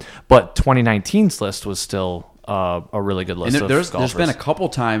normally. But 2019's list was still a really good list. And there's of golfers. been a couple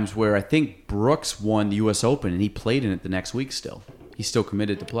times where I think Brooks won the U.S. Open and he played in it the next week. Still, he's still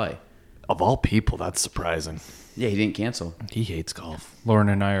committed to play. Of all people, that's surprising. Yeah, he didn't cancel. He hates golf. Lauren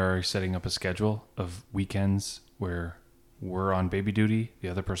and I are already setting up a schedule of weekends where we're on baby duty. The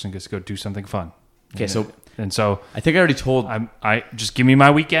other person gets to go do something fun. Okay, so I think I already told. I just give me my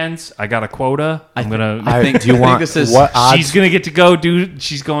weekends. I got a quota. I think. Do you want? this is what odds? She's gonna get to go do.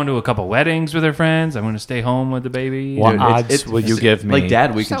 She's going to a couple weddings with her friends. I'm gonna stay home with the baby. What Dude, odds would you give me? Like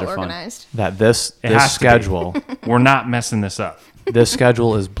dad weekends So are fun. organized. That this has to be. schedule, We're not messing this up. this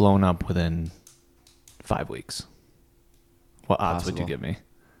schedule is blown up within 5 weeks. What odds would you Possible. give me?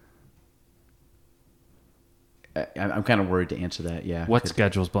 I'm kind of worried to answer that. Yeah. What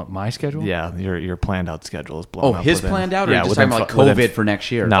schedule's my schedule? Yeah, your planned out schedule is blown Oh, up. his within- planned out, or yeah, just within talking about fi- within- COVID for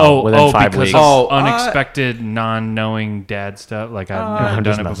next year? No, within 5 because weeks. of Oh, unexpected, non-knowing dad stuff. Like I've I'm never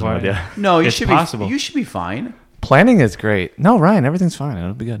just done it messing before. with you. No, you It's should possible. be. You should be fine. Planning is great. No, Ryan, everything's fine.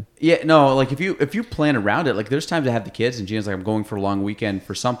 It'll be good. Yeah, no, like if you plan around it, like there's times I have the kids and Gina's like, I'm going for a long weekend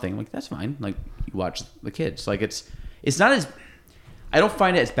for something. I'm like, that's fine. Like you watch the kids. Like it's not as, I don't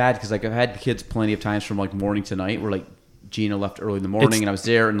find it as bad because like I've had the kids plenty of times from like morning to night where like Gina left early in the morning and I was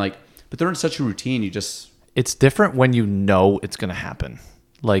there and like, but they're in such a routine. You just, It's different when you know it's going to happen.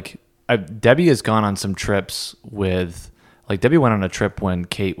 Like Debbie has gone on some trips with, like Debbie went on a trip when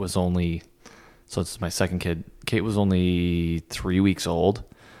Kate was only, so it's my second kid. Kate was only 3 weeks old.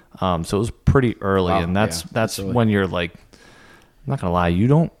 So it was pretty early. Wow, And that's yeah, that's early. when you're like, I'm not going to lie.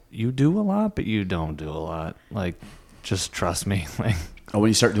 You do a lot, but you don't do a lot. Like, just trust me. Like, oh, when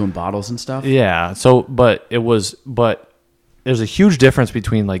you start doing bottles and stuff. yeah. So, but there's a huge difference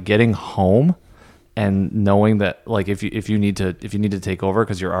between like getting home and knowing that like if you need to take over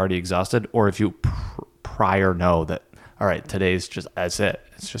because you're already exhausted, or if you prior know that all right, today's just that's it.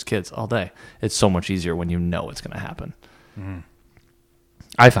 It's just kids all day. It's so much easier when you know it's going to happen. Mm-hmm.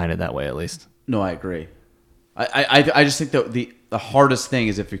 I find it that way at least. No, I agree. I just think that the hardest thing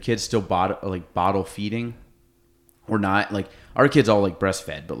is if your kid's still bottle feeding or not. Like our kids all like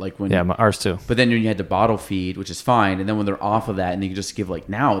breastfed, but like when Ours too. But then when you had to bottle feed, which is fine, and then when they're off of that, and you can just give like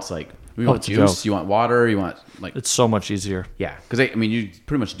now it's like you want it's a juice, joke. you want water, you want like It's so much easier. yeah, because I mean you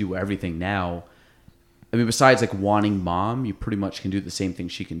pretty much do everything now. I mean besides like wanting mom, you pretty much can do the same thing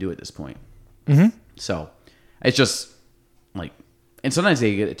she can do at this point. Mm-hmm. So it's just like, and sometimes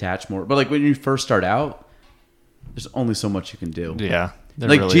they get attached more, but like when you first start out, there's only so much you can do. Yeah. there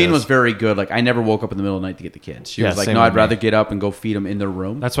Like really Jean is. was very good. Like I never woke up in the middle of the night to get the kids. She Yeah, was like, same no, with I'd rather me. get up and go feed them in their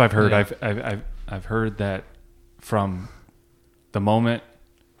room. That's what I've heard. Yeah. I've heard that from the moment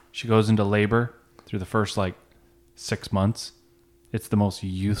she goes into labor through the first like 6 months, it's the most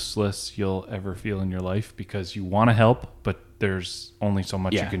useless you'll ever feel in your life because you want to help, but there's only so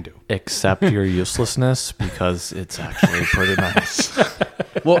much you Yeah. can do. Accept your uselessness because it's actually pretty nice.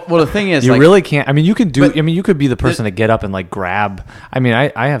 well, the thing is, You like, really can't. I mean, you can do. But- I mean, you could be the person to get up and like grab. I mean,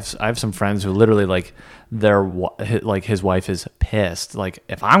 I have some friends who literally like like his wife is pissed. Like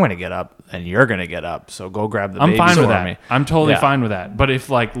if I'm gonna get up, then you're gonna get up. So go grab the. I'm babies fine with for that. me. I'm totally Yeah. fine with that. But if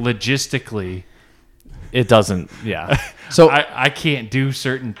like logistically, It doesn't. Yeah. so I can't do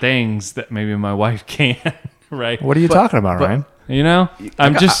certain things that maybe my wife can, right? What are you talking about, but- Ryan? You know,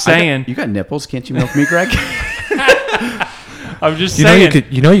 I'm just saying. you got nipples. Can't you milk me, Greg? I'm just You know saying.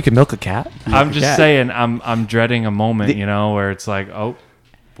 you could milk a cat. I'm just cat. saying. I'm dreading a moment, The- you know, where it's like, oh,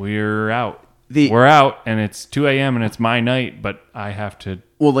 we're out. The- We're out, and it's 2 a.m. and it's my night, but I have to.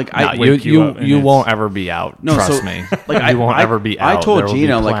 well, like No, I wake you up and you it's- won't ever be out. no, trust so, me. Like you won't ever be out. I told There will be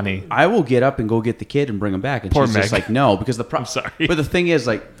Gina like plenty. I will get up and go get the kid and bring him back, and Poor she's just Meg. like no, because the I'm sorry. But the thing is,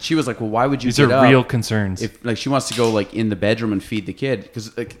 like she was like, well, why would you These get are up real concerns. if like she wants to go like in the bedroom and feed the kid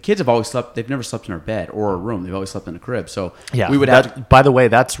because like, kids have always slept. They've never slept in our bed or a room. They've always slept in a crib. So Yeah, we would have to. By the way,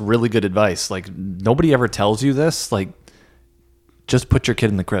 that's really good advice. Like nobody ever tells you this. Like, just put your kid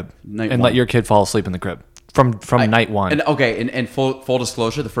in the crib Night and one. let your kid fall asleep in the crib from night one. And okay, and full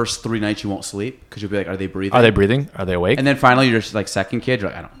disclosure, the first 3 nights you won't sleep because you'll be like, are they breathing? Are they breathing? Are they awake? And then finally, you're just like second kid. You're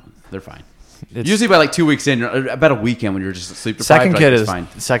like, I don't know. They're fine. It's- Usually by like 2 weeks in, or about a weekend when you're just sleep deprived. second like, kid it's is fine.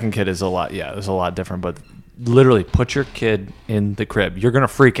 second kid is a lot. Yeah, it's a lot different. But literally, put your kid in the crib. You're gonna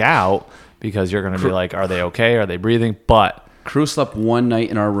freak out because you're gonna be like, are they okay? Are they breathing? But Crew slept one night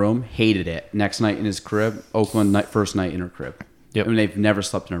in our room, hated it. Next night in his crib. Oakland, first night in her crib. Yep. I mean, they've never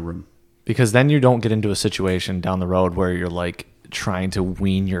slept in a room. Because then you don't get into a situation down the road where you're like trying to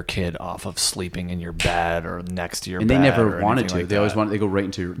wean your kid off of sleeping in your bed or next to your And bed. they never or wanted anything to. like They always that. wanted. They go right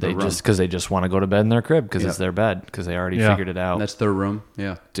into their room. Because they just want to go to bed in their crib because it's their bed because they already figured it out. That's their room.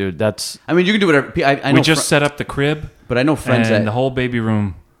 Yeah. Dude, that's I mean, you can do whatever. I know We just set up the crib, but I know friends and that the whole baby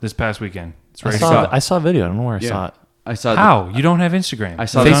room this past weekend. It's ready to saw- go. I saw a video. I don't know where I saw it. I saw. How? You don't have Instagram? I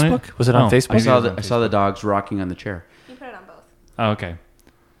saw Is it on Facebook? it? Was it on Oh, Facebook? maybe I saw the dogs rocking on the chair. You put it on both. Oh, okay.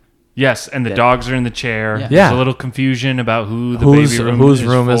 Yes, and the Yeah. dogs are in the chair. Yeah. There's a little confusion about whose Whose baby room whose is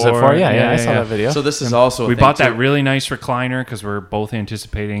room for. is it for? Yeah, I saw that video. So this is also a We thing, bought too. that really nice recliner because we're both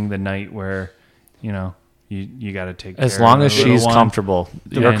anticipating the night where, you got to take As care long of as the little she's one. comfortable,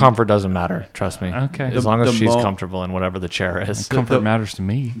 your And- comfort doesn't matter. Trust me. Okay. As long as The she's mo- comfortable in whatever the chair is. Comfort matters to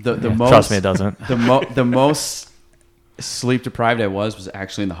me. The Yeah, most, trust me, it doesn't. The most sleep deprived I was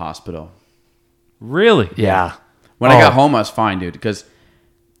actually in the hospital. Really? Yeah. When I got home, I was fine, dude.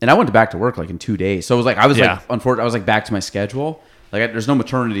 And I went back to work like in 2 days. So it was like unfortunately, I was like back to my schedule. Like there's no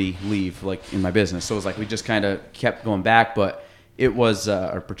maternity leave like in my business, so it was like we just kind of kept going back. But it was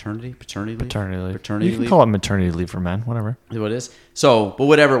or paternity leave. Paternity leave. You can call it maternity leave for men, whatever. Is what it is. So, but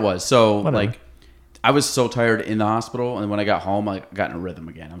whatever it was. So Whatever. like, I was so tired in the hospital, and when I got home, I got in a rhythm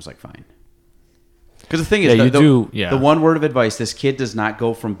again. I was like, fine. Because the thing is, Yeah, the one word of advice: this kid does not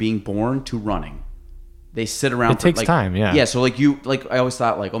go from being born to running. They sit around. It takes time, yeah. Yeah. So like I always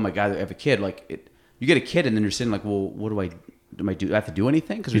thought like, oh my god, I have a kid. You get a kid, and then you're sitting like, well, what do I do? Do I have to do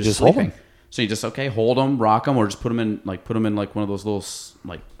anything? Because You you're just just hold sleeping. him. So you just hold them, rock them, or just put them in like one of those little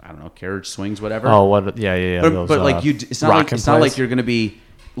like I don't know carriage swings, whatever. Oh, what? Yeah. But, those, but like it's not rock like and plays. you're gonna be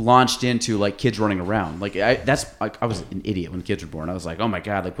launched into like kids running around. Like I was an idiot when kids were born. I was like, oh my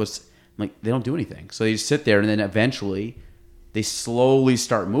god, they don't do anything. So they just sit there, and then eventually they slowly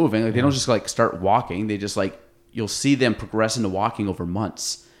start moving. Like they don't just like start walking. They just like you'll see them progress into walking over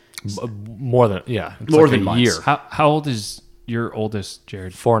months. More than it's More like than a months. year. How old is your oldest,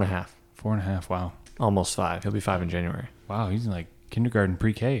 Jared? 4.5, 4.5. Wow. almost 5. He'll be 5 in January. Wow. He's in like kindergarten,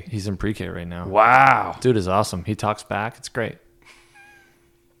 pre-K. He's in pre-K right now. Wow. Dude is awesome. He talks back. It's great.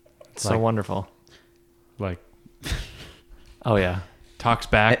 It's so Like- wonderful. Like Oh yeah. talks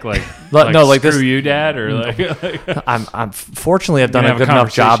back like No, like screw this- you, Dad, or like I'm fortunately I've done gonna a have a good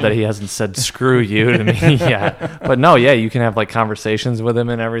enough job conversation. that he hasn't said screw you to me yet. But no, yeah, you can have like conversations with him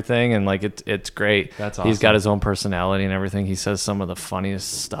and everything, and like it's great. That's He's got awesome. his own personality and everything. He says some of the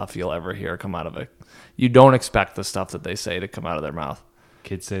funniest stuff you'll ever hear come out of it. You don't expect the stuff that they say to come out of their mouth.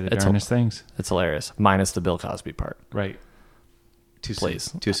 kids say the It's darndest things. It's hilarious, minus the Bill Cosby part. Right.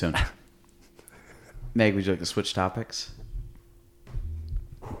 Please. Too soon. Meg, would you like to switch topics?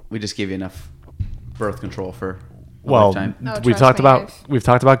 We just gave you enough birth control for a lifetime. Oh, we've trust talked me, about I've- we've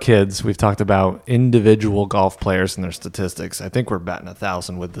talked about kids. We've talked about individual golf players and their statistics. I think we're batting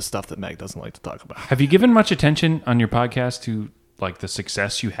 1,000 with the stuff that Meg doesn't like to talk about. Have you given much attention on your podcast to like the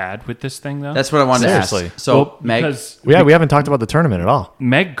success you had with this thing though? That's what I wanted to Seriously. ask. So, Well, Meg, because Yeah, we haven't talked about the tournament at all.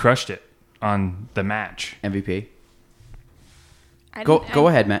 Meg crushed it on the match. MVP. I Go didn't- go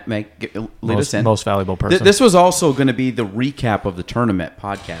ahead, Meg. Lead us in. Most valuable person. This was also going to be the recap of the tournament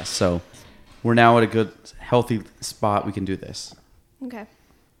podcast. So we're now at a good, healthy spot. We can do this. Okay.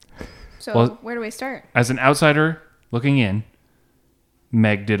 So Well- where do we start? As an outsider looking in,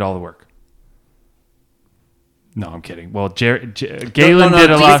 Meg did all the work. No, I'm kidding. Well, Galen no,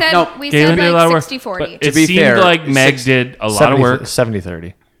 did a we lot. said- no, we Galen said did a lot of work. 60-40. But To it be seemed fair, like Meg did a lot of work,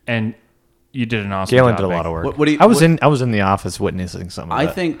 70-30. and you did an awesome Galen job. did a lot Meg. of work. What do you- I was in the office witnessing some of I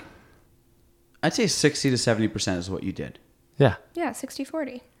it. think I'd say 60 to 70% is what you did. Yeah. Yeah,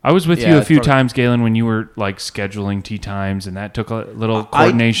 60-40. I was with Yeah, you a it's few probably- times, Galen, when you were like scheduling tee times, and that took a little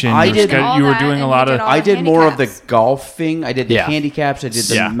coordination. I You were did all you were that, doing and a he lot did of all I the did more of the handicaps. golfing. I did the Yeah. handicaps. I did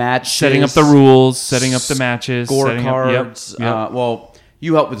the Yeah. matches. setting up the rules, setting up the matches, setting up- scorecards. Yep. Well,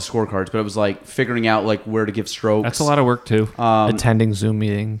 you helped with the scorecards, but it was like figuring out like where to give strokes. That's a lot of work too. Attending Zoom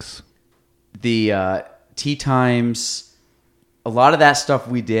meetings. The tee times, a lot of that stuff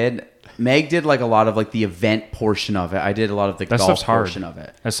we did. Meg did like a lot of like the event portion of it. I did a lot of the That golf stuff's hard. portion of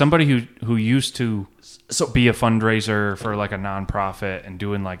it. As somebody who used to So be a fundraiser for like a nonprofit and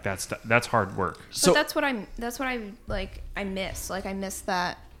doing like that stuff, that's hard work. So- But that's what I like. I miss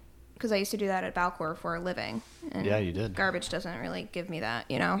that because I used to do that at Balcor for a living. And Yeah, you did. Garbage doesn't really give me that,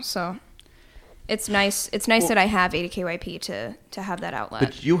 So it's nice. It's nice that I have 80 KYP to have that outlet.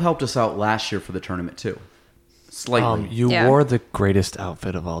 but you helped us out last year for the tournament too, slightly. You Yeah. wore the greatest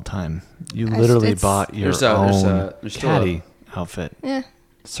outfit of all time. You I- literally it's- bought your There's own still caddy outfit. yeah.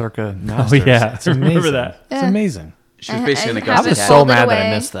 Circa Masters. yeah. It's I remember amazing. that. It's Yeah. amazing. She was basically in the I I have was it so folded mad that I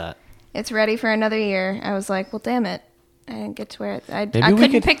away. missed that. It's ready for another year. I was like, well, damn it. I didn't get to wear it. I we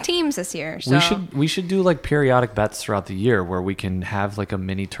couldn't could- pick teams this year. So. We should do like periodic bets throughout the year where we can have like a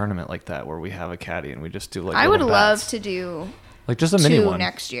mini tournament like that where we have a caddy and we just do like. I would little love bets. to do like just a mini 2 one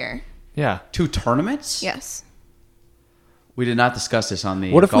next year. Yeah. 2 tournaments? Yes. We did not discuss this on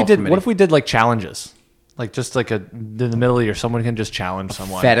the What if we golf did? committee. What if we did like challenges? Like just like in the middle of the year, someone can just challenge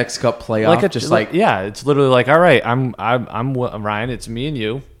someone. FedEx Cup playoff? Like yeah, it's literally like, all right, I'm Ryan. It's me and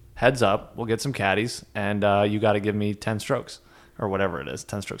you. Heads up, we'll get some caddies, and you got to give me 10 strokes or whatever it is.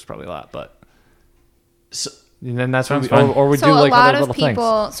 10 strokes probably a lot, but So, and then that's what Sounds we, fun. or we So do a like lot other of little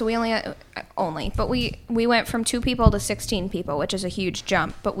people. things. So we but we went from 2 people to 16 people, which is a huge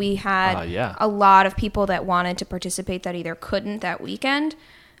jump. But we had Yeah. a lot of people that wanted to participate that either couldn't that weekend,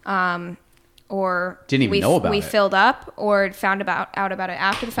 or Didn't even know about we it. filled up or found out about it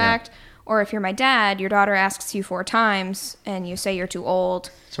after the fact. Or if you're my dad, your daughter asks you 4 times and you say you're too old.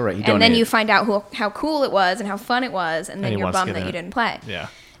 It's all right. He And then donated. you find out how cool it was and how fun it was, and then he you're wants to bummed get that in you it. didn't play. Yeah.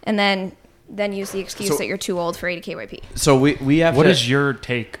 And then use the excuse So- that you're too old for 80 KYP. So we have What to... is your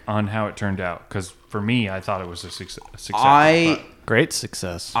take on how it turned out? Because for me, I thought it was a success. Great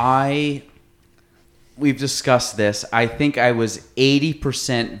success. We've discussed this. I think I was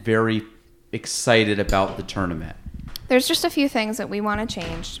 80% very excited about the tournament. There's just a few things that we want to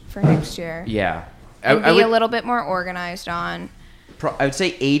change for next year. Yeah. And I be would, a little bit more organized on. I would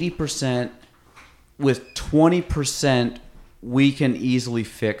say 80% with 20% we can easily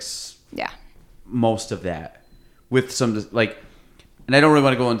fix Yeah. most of that with some like, and I don't really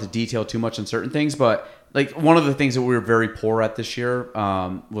want to go into detail too much on certain things, but like one of the things that we were very poor at this year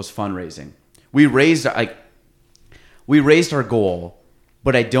was fundraising. We raised our goal,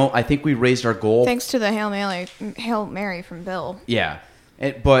 but I think we raised our goal. Thanks to the Hail Mary from Bill. Yeah.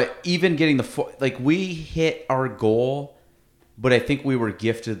 But even getting we hit our goal, but I think we were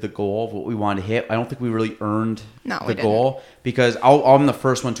gifted the goal of what we wanted to hit. I don't think we really earned No, the we didn't. goal because I'm the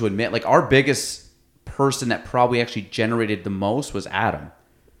first one to admit, like our biggest person that probably actually generated the most was Adam.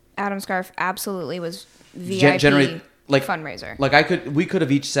 Adam Scarf absolutely was VIP Generate fundraiser. Like we could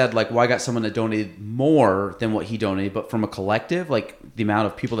have each said like, well, I got someone that donated more than what he donated, but from a collective, like the amount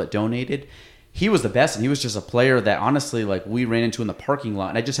of people that donated, he was the best, and he was just a player that honestly, like we ran into in the parking lot,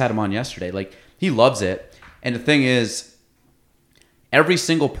 and I just had him on yesterday. Like he loves it, and the thing is, every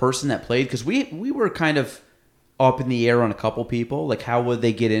single person that played, because we were kind of up in the air on a couple people, like how would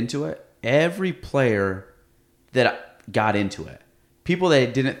they get into it? Every player that got into it, people that I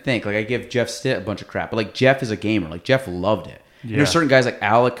didn't think, like I give Jeff Stitt a bunch of crap, but like Jeff is a gamer, like Jeff loved it. Yeah. There's certain guys like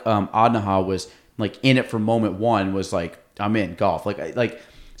Alec Adnaha was like in it from moment one, was like I'm in golf, like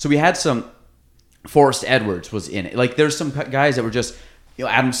so we had some. Forrest Edwards was in it. Like there's some guys that were just,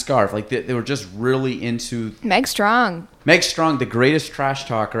 Adam Scarf, like they were just really into. Meg Strong. Meg Strong, the greatest trash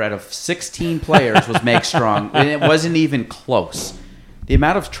talker out of 16 players was Meg Strong, and it wasn't even close. The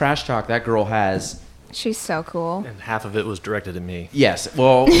amount of trash talk that girl has. She's so cool. And half of it was directed at me. Yes,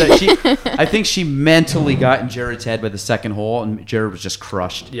 well, I think she mentally got in Jared's head by the second hole, and Jared was just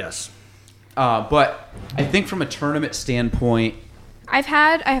crushed. Yes. But I think from a tournament standpoint, I've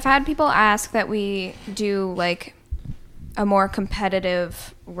had people ask that we do like a more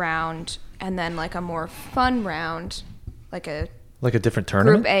competitive round and then like a more fun round, like a Like a different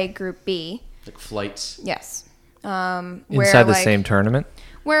tournament? Group A, Group B. like flights. Yes. Inside where, the like, same tournament?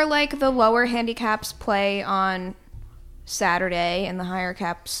 Where like the lower handicaps play on Saturday and the higher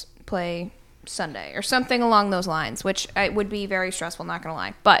caps play Sunday or something along those lines, which would be very stressful, not gonna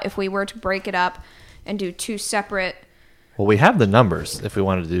lie. But if we were to break it up and do 2 separate, Well, we have the numbers if we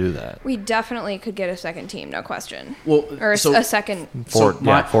wanted to do that. we definitely could get a second team, no question. Well, Or so- a second.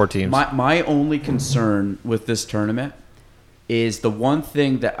 Four teams. My only concern with this tournament is the one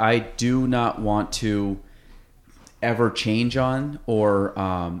thing that I do not want to ever change on or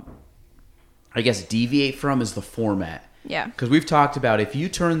I guess deviate from is the format. Yeah. Because we've talked about if you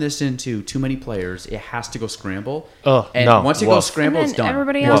turn this into too many players, it has to go scramble. Oh, and no. once it Woof. goes scramble, And it's then done.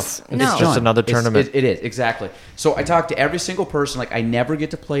 everybody Woof. else- It's no. It's just done. another tournament. It is, exactly. So I talk to every single person, like I never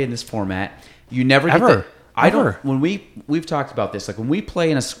get to play in this format. You never get Ever. to, I Ever. don't. When we've talked about this, like when we play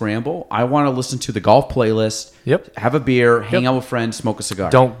in a scramble, I want to listen to the golf playlist. Yep. Have a beer, hang out with friends, smoke a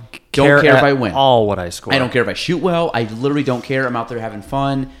cigar. Don't care if at I win. all what I score. I don't care if I shoot well. I literally don't care. I'm out there having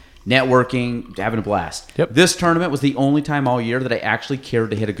fun, networking, having a blast. Yep. This tournament was the only time all year that I actually cared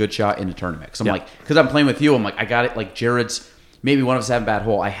to hit a good shot in a tournament. Because I'm Yeah. like, because I'm playing with you, I'm like, I got it. Like Jared's, maybe one of us have a bad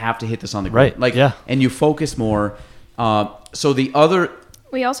hole. I have to hit this on the green. Right. Like, Yeah. And you focus more. So the other.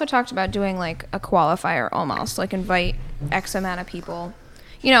 We also talked about doing like a qualifier almost, like invite X amount of people.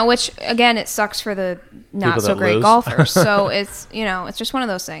 which again, it sucks for the not so great lose. golfers. So it's it's just one of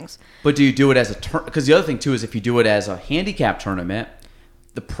those things. But do you do it as a because the other thing too is if you do it as a handicap tournament,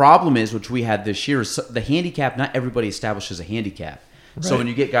 the problem is, which we had this year, is the handicap. Not everybody establishes a handicap. Right. So when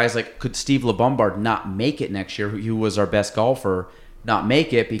you get guys like, could Steve LeBombard not make it next year, who was our best golfer, not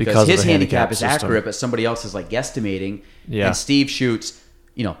make it because his handicap is system. Accurate, but somebody else is like guesstimating, and Steve shoots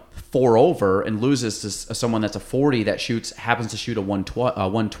 4 over and loses to someone that's a 40 that happens to shoot a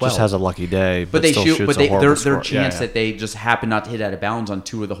 112. Just has a lucky day, but they still shoot. Shoots But their chance that they just happen not to hit out of bounds on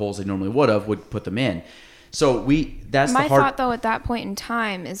 2 of the holes they normally would put them in. So that's my the hard thought though at that point in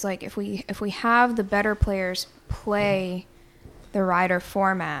time is like if we have the better players play the Ryder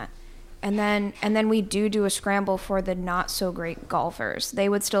format. And then we do a scramble for the not so great golfers. They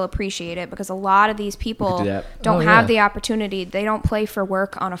would still appreciate it because a lot of these people don't have the opportunity. They don't play for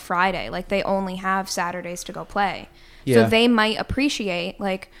work on a Friday. Like they only have Saturdays to go play. Yeah. So they might appreciate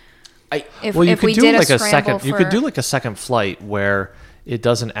if we did a scramble you could do like a second flight where it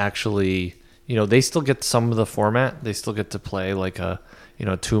doesn't actually, they still get some of the format. They still get to play like a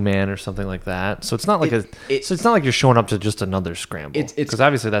 2-man or something like that. So it's not like it's not like you're showing up to just another scramble. Because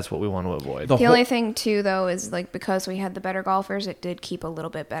obviously that's what we want to avoid. The only thing too though is like because we had the better golfers, it did keep a little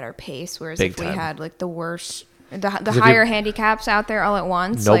bit better pace. Whereas if we had like the worst, the higher handicaps out there all at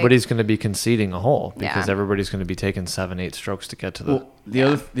once, nobody's going to be conceding a hole because everybody's going to be taking 7-8 strokes to get to the. Well,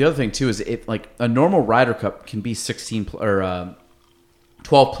 the other thing too is it like a normal Ryder Cup can be 16 or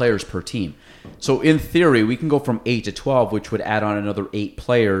 12 players per team. So in theory, we can go from 8 to 12, which would add on another 8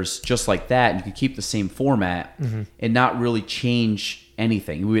 players just like that. And you could keep the same format and not really change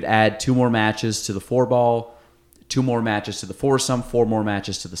anything. We would add 2 more matches to the 4-ball, 2 more matches to the foursome, 4 more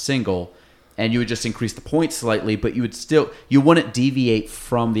matches to the single. And you would just increase the points slightly, but you wouldn't deviate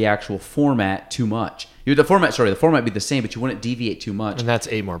from the actual format too much. The format would be the same, but you wouldn't deviate too much. And that's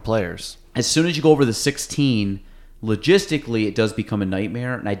 8 more players. As soon as you go over the 16, logistically, it does become a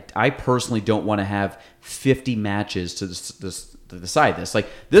nightmare, and I personally don't want to have 50 matches to decide this. Like,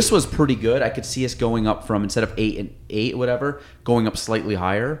 this was pretty good. I could see us going up from, instead of 8 and 8, whatever, going up slightly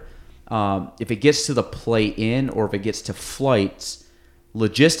higher. If it gets to the play-in or if it gets to flights,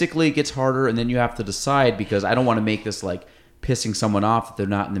 logistically it gets harder, and then you have to decide, because I don't want to make this like pissing someone off that they're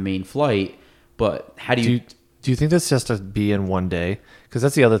not in the main flight. But how do you... Do you think this has to be in one day? Because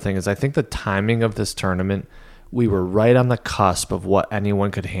that's the other thing, is I think the timing of this tournament, we were right on the cusp of what anyone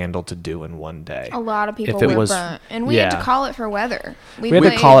could handle to do in one day. A lot of people were burnt. And we had to call it for weather. We had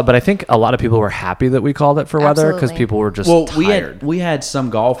to call it, but I think a lot of people were happy that we called it for weather because people were just tired. We had some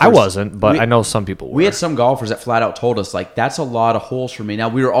golfers. I wasn't, but I know some people were. We had some golfers that flat out told us, like, that's a lot of holes for me. Now,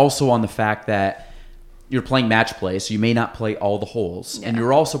 we were also on the fact that you're playing match play, so you may not play all the holes. Yeah. And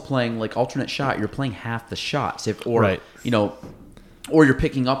you're also playing, like, alternate shot. You're playing half the shots. Or you're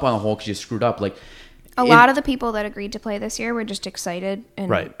picking up on a hole because you screwed up. Like, a lot of the people that agreed to play this year were just excited.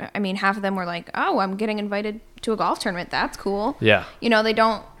 And I mean, half of them were like, oh, I'm getting invited to a golf tournament. That's cool. Yeah.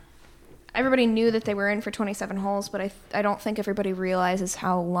 Everybody knew that they were in for 27 holes, but I don't think everybody realizes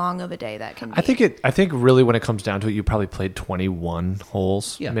how long of a day that can be. I think really when it comes down to it, you probably played 21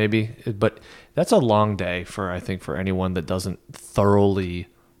 holes, maybe. But that's a long day for anyone that doesn't thoroughly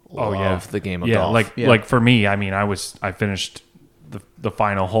love the game of golf. Like for me, I mean, I finished the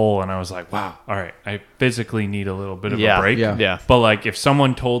final hole and I was like, wow, all right, I physically need a little bit of a break. Yeah. But like if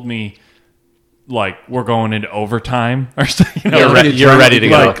someone told me, like, we're going into overtime or something, you're ready to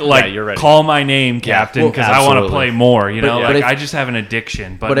go. You're ready. Call my name, Captain, because I want to play more. I just have an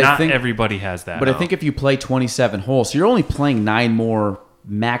addiction, but not everybody has that. But I think if you play 27 holes, so you're only playing 9 more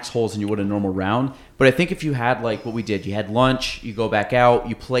max holes than you would a normal round. But I think if you had, like what we did, you had lunch, you go back out,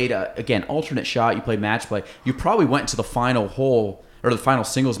 you played again alternate shot, you played match play, you probably went to the final hole or the final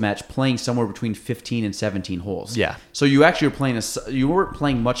singles match playing somewhere between 15 and 17 holes. Yeah. So you actually were playing you weren't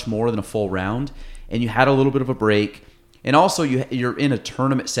playing much more than a full round, and you had a little bit of a break. And also you're in a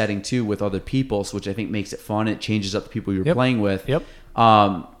tournament setting too with other people, which I think makes it fun. It changes up the people you're playing with. Yep.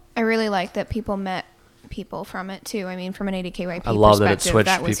 I really like that people met people from it too. I mean, from an ADKYP I love perspective, that it switched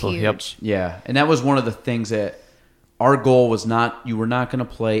that was people. huge. Yep. Yeah, and that was one of the things that our goal was you were not going to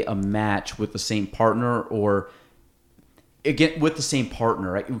play a match with the same partner or again with the same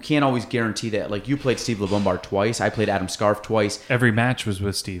partner. Right? We can't always guarantee that. Like, you played Steve LeBombard twice, I played Adam Scarf twice. Every match was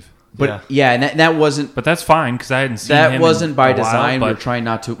with Steve. But and that wasn't. But that's fine because I hadn't seen him. That wasn't by design. While, we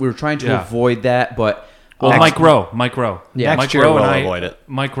were trying to avoid that. But Mike Rowe. Yeah, Mike Rowe and I avoid it.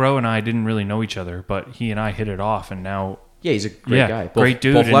 Mike Rowe and I didn't really know each other, but he and I hit it off, and now Yeah, he's a great guy. Great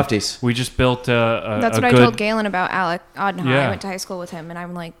dude. Both and lefties. We just built That's what I told Galen about Alec Odenham. Yeah. I went to high school with him, and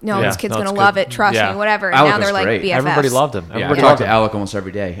I'm like, no, Yeah. this kid's No, going to it's love good. it. Trust Yeah. me, whatever. And Alec now they're was like great. BFFs. Everybody loved him. Yeah, Everybody I talk loved to him. Alec almost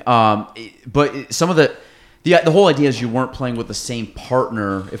every day. But some of the whole idea is you weren't playing with the same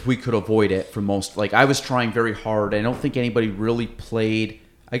partner if we could avoid it for most. Like, I was trying very hard. I don't think anybody really played.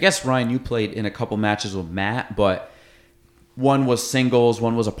 I guess, Ryan, you played in a couple matches with Matt, but one was singles,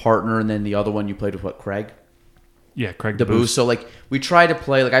 one was a partner, and then the other one you played with, Craig? Yeah, Craig DeBoost. So, like, we tried to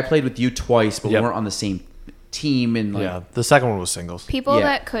play. Like, I played with you twice, but Yep. we weren't on the same team. And, like, Yeah, the second one was singles. People Yeah.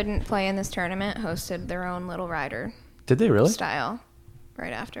 that couldn't play in this tournament hosted their own little rider Did they really? style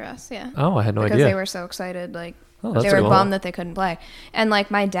right after us. Yeah. Oh, I had no because idea. they were so excited. Like, Oh, that's they were cool. bummed that they couldn't play. And, like,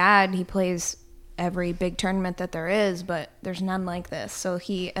 my dad, he plays every big tournament that there is, but there's none like this. So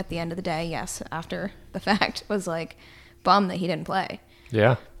he, at the end of the day, yes, after the fact, was, like, bummed that he didn't play.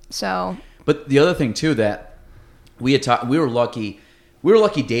 Yeah. So But the other thing too that we had we were lucky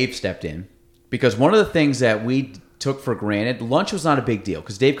Dave stepped in, because one of the things that we took for granted, lunch was not a big deal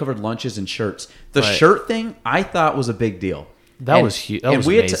because Dave covered lunches and shirts. The Right. shirt thing I thought was a big deal. That was huge. That was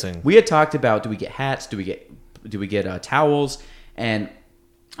we amazing. we had talked about, do we get hats? Do we get towels? And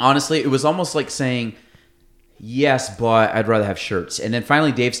honestly, it was almost like saying, yes, but I'd rather have shirts. And then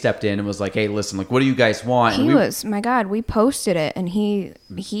finally Dave stepped in and was like, hey, listen, like, what do you guys want? And he was, my God, we posted it, and he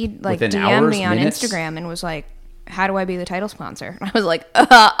like Within DM'd hours, me on minutes? Instagram and was like, how do I be the title sponsor? And I was like,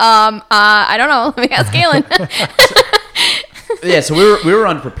 I don't know. Let me ask Galen. Yeah, so we were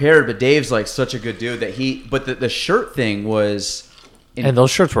unprepared, but Dave's like such a good dude that but the shirt thing was, And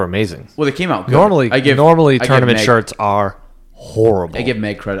those shirts were amazing. well, they came out good. Normally I give tournament Meg- shirts are horrible. I give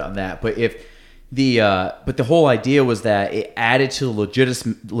Meg credit on that, but the whole idea was that it added to the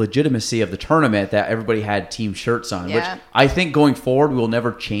legitimacy of the tournament that everybody had team shirts on, Yeah. which I think going forward we will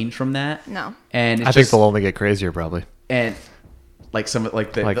never change from that. No. And it's I think just, they'll only get crazier probably. and like some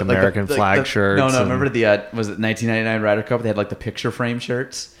like the Like the- American flag shirts No, and- remember the was it 1999 Ryder Cup? They had like the picture frame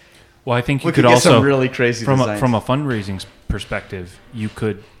shirts. Well, I think you We could could get also some really crazy from designs. from a fundraising perspective, you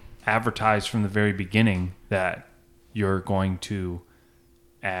could advertise from the very beginning that you're going to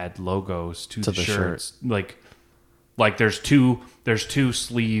add logos to the the shirts. Like there's two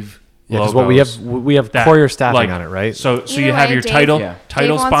sleeve Yeah, logos. because we have that, Courier staffing like, on it, right? So Either you have way, your Dave- title Yeah.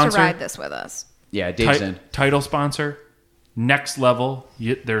 title Dave wants sponsor, to ride this with us. Yeah, Dave's in. title sponsor, next level.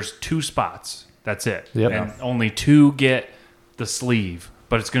 There's 2 spots. That's it. Yep. And only 2 get the sleeve,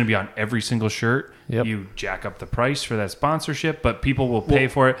 but it's going to be on every single shirt. Yep. You jack up the price for that sponsorship, but people will pay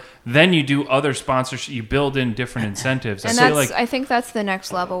for it. Then you do other sponsorship. You build in different incentives. And I feel that's, like I think that's the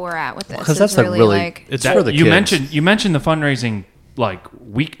next level we're at with this. Because is that's really, like, it's that- for the you kids. mentioned the fundraising like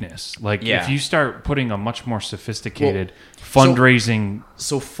weakness. Like Yeah. if you start putting a much more sophisticated Well, fundraising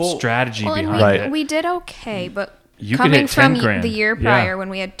So full strategy well, and behind Right. it. we did okay, but You could coming hit 10 from grand. the year Yeah. prior when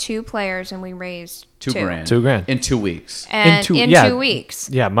we had 2 players and we raised $2 grand. $2,000 in 2 weeks. and in yeah. 2 weeks.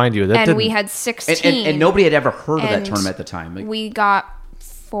 Yeah, mind you, that And didn't, we had And, 16. and nobody had ever heard of that And tournament at the time. Like, we got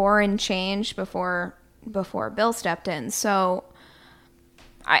 4 and change before Bill stepped in. So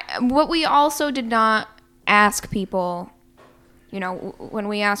what we also did not ask people, you know, when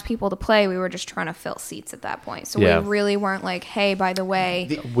we asked people to play, we were just trying to fill seats at that point. So Yeah. we really weren't like, hey, by the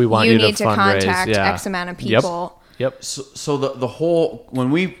way, we want you to need to fundraise, contact yeah. X amount of Yep. people. Yep. so the whole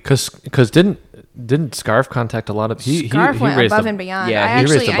when we Because didn't Scarf contact a lot of he Scarf he went raised above a- and beyond. Yeah, I he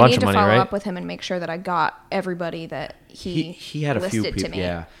raised actually a I bunch need of to money, follow right? up with him and make sure that I got everybody that he had a few listed to people. me.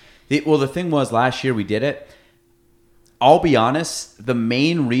 Yeah. The thing was last year we did it. I'll be honest. The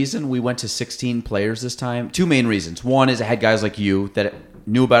main reason we went to 16 players this time, 2 main reasons. One is I had guys like you that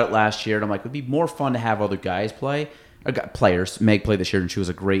knew about it last year, and I'm like, it'd be more fun to have other guys play. I got players. Meg played this year, and she was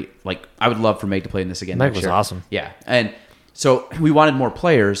a great. Like, I would love for Meg to play in this again. Meg next was year. awesome. Yeah, and so we wanted more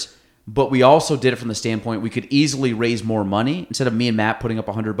players, but we also did it from the standpoint we could easily raise more money instead of me and Matt putting up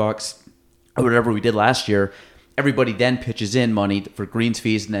 $100 or whatever we did last year. Everybody then pitches in money for greens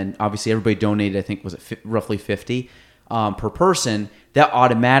fees, and then obviously everybody donated. I think was it roughly 50 per person. That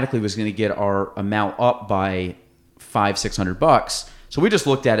automatically was going to get our amount up by $500-600. So we just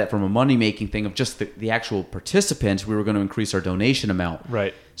looked at it from a money making thing of just the actual participants. We were going to increase our donation amount.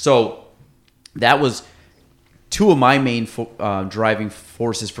 Right. So that was 2 of my main driving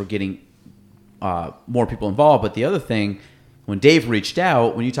forces for getting more people involved. But the other thing, when Dave reached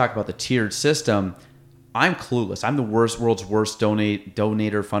out, when you talk about the tiered system, I'm clueless. I'm the world's worst donator,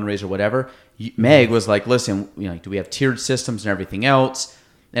 fundraiser, whatever. Meg was like, listen, you know, do we have tiered systems and everything else?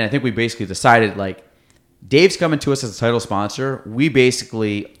 And I think we basically decided, like, Dave's coming to us as a title sponsor.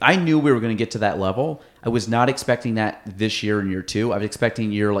 I knew we were going to get to that level. I was not expecting that this year in year 2. I was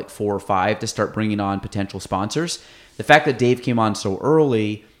expecting year like 4 or 5 to start bringing on potential sponsors. The fact that Dave came on so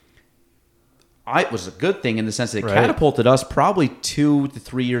early, it was a good thing in the sense that it catapulted us probably 2 to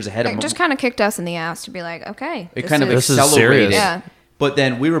 3 years ahead of It just kind of kicked us in the ass to be like, okay. It kind of this is accelerated. serious. Yeah. But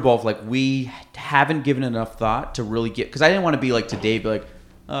then we were both like, we haven't given enough thought to really get, because I didn't want to be like to Dave, be like,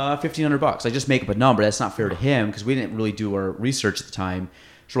 $1,500. I just make up a number. That's not fair to him because we didn't really do our research at the time.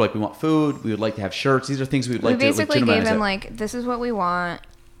 So we're like, we want food. We would like to have shirts. These are things we would like to legitimize. We basically gave him like, this is what we want.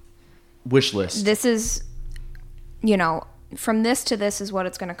 Wish list. This is, from this to this is what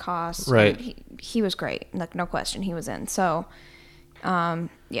it's going to cost. Right. And he was great. Like, no question, he was in. So, he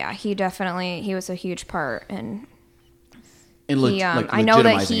was a huge part. And I know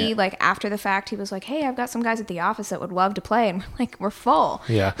that he, like, after the fact, he was like, hey, I've got some guys at the office that would love to play. And we're like, we're full.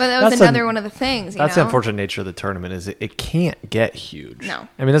 Yeah. But that was another one of the things, That's the unfortunate nature of the tournament is it can't get huge. No.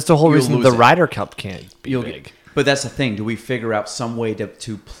 I mean, that's the whole You'll reason lose the it. Ryder Cup can't be big. But that's the thing. Do we figure out some way to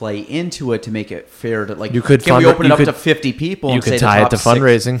play into it to make it fair to, like, You could can we open it you up could- to 50 people You and say could the tie it top to 6?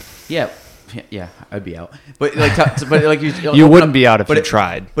 fundraising. Yeah, I'd be out. But like, You wouldn't be out if you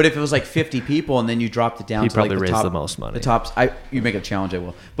tried. But if it was like 50 people and then you dropped it down, He'd to like probably the raise top, the most money. The tops, you make a challenge, I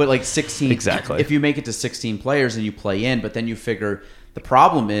will. But like 16, Exactly. If you make it to 16 players and you play in, but then you figure the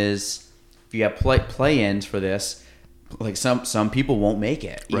problem is if you have play-ins for this, like some people won't make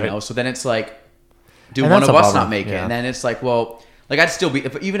it, you Right. know. So then it's like, do And one that's of a us bummer, not make it? yeah. And then it's like, well. Like, I'd still be,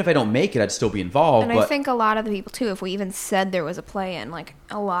 even if I don't make it, I'd still be involved. And but I think a lot of the people, too, if we even said there was a play-in, like,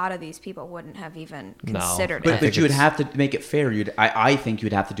 a lot of these people wouldn't have even considered it. But you would have to make it fair. I think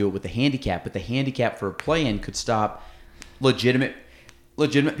you'd have to do it with the handicap. But the handicap for a play-in could stop legitimate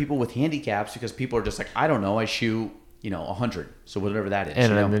people with handicaps because people are just like, I don't know, I shoot, 100. So whatever that is.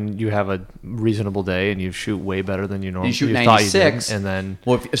 And then you have a reasonable day and you shoot way better than you normally You shoot thought 96, you did, and then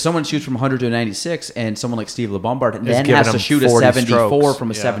if someone shoots from 100 to a 96, and someone like Steve LeBombard then giving has to him shoot a 40 74 strokes. from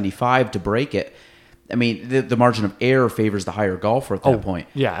a Yeah. 75 to break it, I mean, the margin of error favors the higher golfer at that point.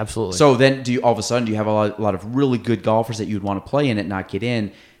 yeah, absolutely. So then, all of a sudden, do you have a lot of really good golfers that you'd want to play in it, not get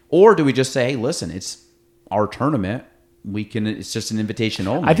in, or do we just say, hey, listen, it's our tournament. It's just an invitation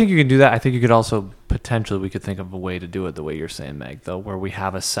only. I think you can do that. I think you could also we could think of a way to do it the way you're saying, Meg, though, where we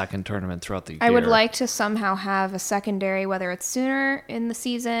have a second tournament throughout the year. I would like to somehow have a secondary, whether it's sooner in the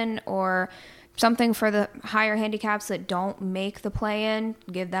season or something for the higher handicaps that don't make the play-in,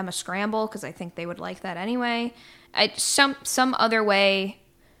 give them a scramble because I think they would like that anyway. Some other way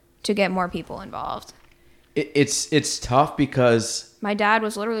to get more people involved. It's tough because My dad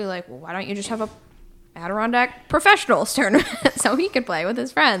was literally like, well, why don't you just have a Adirondack professionals tournament so he could play with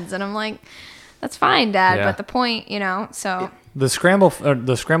his friends? And I'm like, that's fine, Dad, Yeah. but the point, so The scramble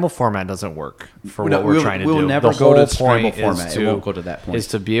format doesn't work for what we're trying to do. We'll never the go to whole the scramble point is format. It won't go to that point. Is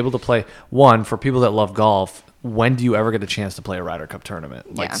to be able to play for people that love golf. When do you ever get a chance to play a Ryder Cup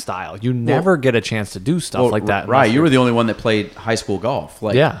tournament like Yeah. style? You never get a chance to do stuff like that. Right, unless you were the only one that played high school golf.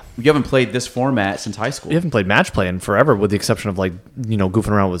 Like, Yeah. you haven't played this format since high school. You haven't played match play in forever, with the exception of goofing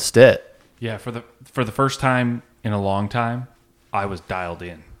around with Stitt. Yeah, for the first time in a long time, I was dialed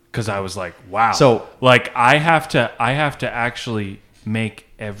in because I was like, wow. So- like I have to actually make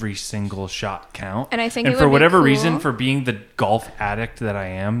every single shot count. And I think it for would be whatever cool. reason, for being the golf addict that I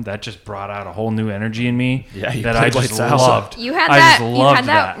am, that just brought out a whole new energy in me. Yeah, you that I played just lights out. loved. You had I that. just You loved had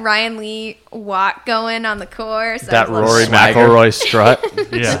that Ryan Lee walk going on the course. That I was Rory like, McIlroy strut.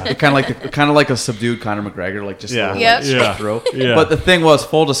 Yeah. kind of like a subdued Conor McGregor, like just Yeah. a Yep. little Yeah. throw. Yeah. But the thing was,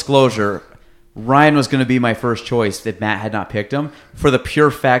 full disclosure, Ryan was going to be my first choice if Matt had not picked him, for the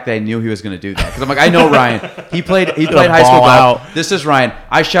pure fact that I knew he was going to do that. Because I'm like, I know Ryan. He played high school ball golf. out. This is Ryan.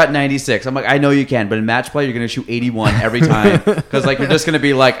 I shot 96. I'm like, I know you can, but in match play, you're going to shoot 81 every time. Because you're just going to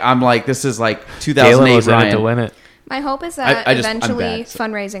be like, I'm like, this is like Galen 2008 was in it Ryan. to win it. My hope is that I'm eventually, bad, so-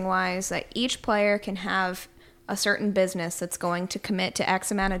 fundraising wise, that each player can have a certain business that's going to commit to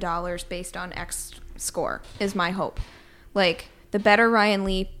X amount of dollars based on X score. Is my hope. Like, the better Ryan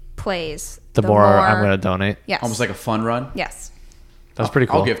Lee plays, The more I'm going to donate. Yes. Almost like a fun run. Yes. That's pretty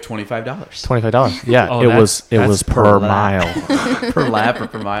cool. I'll give $25 $25. Yeah, Oh, it that's was per per mile. per lap or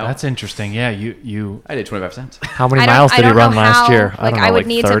per mile. That's interesting. Yeah, you I did 25 cents. How many I don't- miles I did he don't run know last how- year? I don't know, would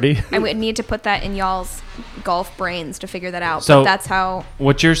need 30? I would need to put that in y'all's golf brains to figure that out. So- but that's how.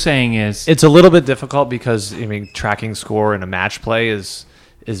 what you're saying is It's a little bit difficult because tracking score in a match play is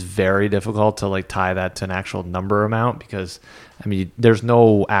very difficult to tie that to an actual number amount, because there's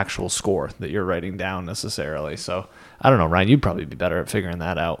no actual score that you're writing down necessarily. So I don't know, Ryan, you'd probably be better at figuring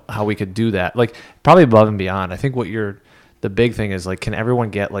that out, how we could do that, probably above and beyond. I think the big thing is can everyone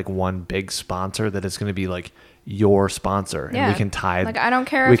get one big sponsor that is going to be your sponsor, Yeah. and we can tie I don't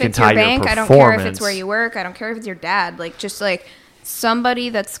care we if can it's your tie bank. I don't care if it's performance. where you work. I don't care if it's your dad. Just somebody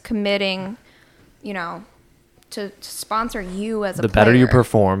that's committing, to sponsor you as a The player. better you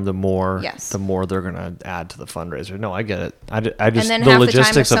perform, the more Yes. they're going to add to the fundraiser. No, I get it. I just and then the half the time if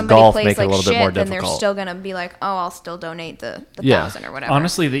logistics of somebody golf plays make it like a little shit, bit more then they're difficult. still gonna be like, oh, I'll still donate the Yeah. 1,000 or whatever.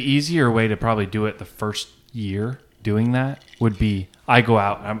 Honestly, the easier way to probably do it the first year doing that would be I go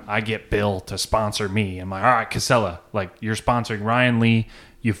out, I get Bill to sponsor me. I'm like, all right, Casella, like you're sponsoring Ryan Lee.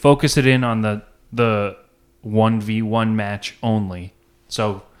 You focus it in on the 1v1 match only.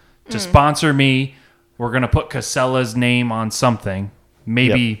 So to sponsor me, we're going to put Casella's name on something.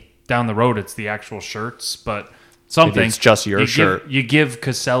 Maybe down the road it's the actual shirts, but something. Maybe it's just your shirt. You give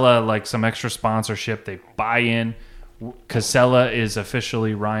Casella like some extra sponsorship. They buy in. Casella is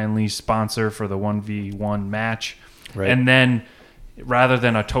officially Ryan Lee's sponsor for the 1v1 match. Right. And then rather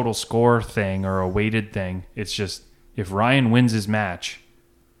than a total score thing or a weighted thing, it's just if Ryan wins his match,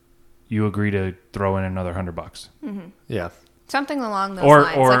 you agree to throw in another $100. Yeah. Something along those Or-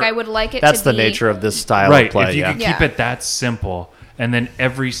 lines. or- Like I would like it That's to the be nature of this style Right. of play. If you Yeah. could keep it that simple, and then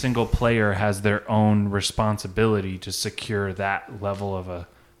every single player has their own responsibility to secure that level of a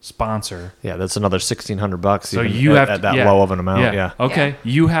sponsor. Yeah, that's another $1,600. So even you have at to, that yeah. low of an amount. Yeah. Okay. Yeah.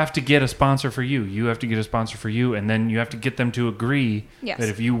 You have to get a sponsor for you. You have to get a sponsor for you, and then you have to get them to agree Yes. that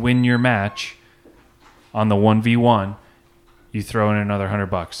if you win your match on the 1v1, you throw in another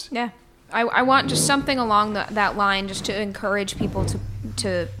 $100. Yeah. I want just something along that line just to encourage people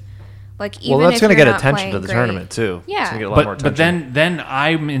to like even Well, that's if going to you're get not attention to playing the great. tournament too. Yeah. It's gonna get a lot more But attention. then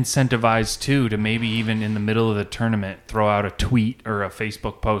I'm incentivized too to maybe even in the middle of the tournament throw out a tweet or a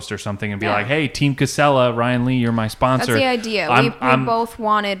Facebook post or something and be Yeah. like, "Hey, Team Casella, Ryan Lee, you're my sponsor." That's the idea. We both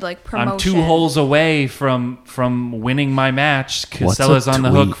wanted like promotion. I'm 2 holes away from winning my match. What's a Casella's on the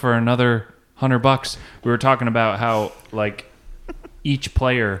hook tweet? for another $100. We were talking about how like each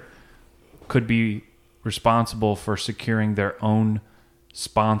player could be responsible for securing their own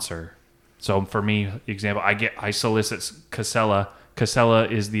sponsor. So for me, example, I solicit Casella. Casella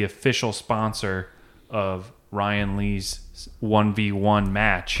is the official sponsor of Ryan Lee's 1v1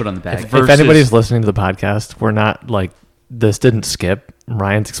 match. Put on the bag. If anybody's listening to the podcast, we're not like this didn't skip.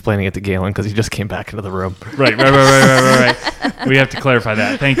 Ryan's explaining it to Galen because he just came back into the room. right. We have to clarify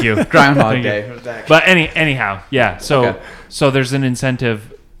that. Thank you. Groundhog Thank you. Day. But anyhow, yeah. So Okay. so there's an incentive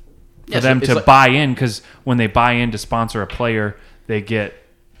for Yeah, so them it's to like- buy in because when they buy in to sponsor a player, they get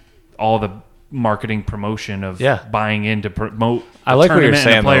all the marketing promotion of Yeah. buying in to promote. I the like what you're tournament and the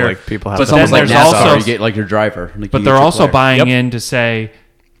saying though. player. Like people have. So it's But almost then like there's NASCAR. also- You get like your driver. Like, But you they're get your also player. buying Yep. in to say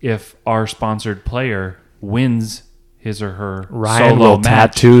if our sponsored player wins his or her Ryan solo will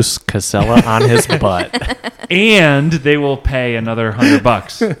match, tattoo Casella on his butt. and they will pay another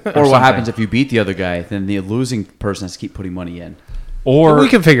 $100. Or what happens if you beat the other guy? Then the losing person has to keep putting money in. Or we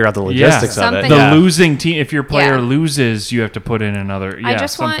can figure out the logistics of it. Something- the Yeah. losing team. If your player Yeah. loses, you have to put in another. Yeah, I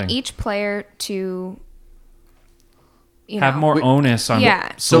just something. want each player to have more onus on Yeah.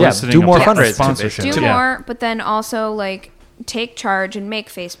 soliciting do more a fundraising, sponsorship. do too. more, but then also like take charge and make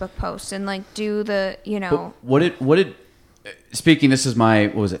Facebook posts and like do the But what did speaking? This is my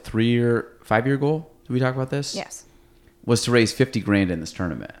what was it 5-year goal? Did we talk about this? yes. Was to raise $50,000 in this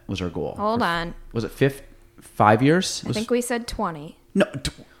tournament. Was our goal. Hold on. Was it 5 years? I think we said 20 no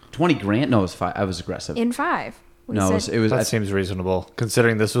 20 grand. No, it was 5. I was aggressive. in 5. We No, said, it was. That seems reasonable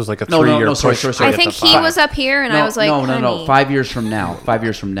considering this was like a No, 3-year no, sorry, push. sorry, to sorry. I get think to he 5. was up here and I was like, no. honey. 5 years from now. 5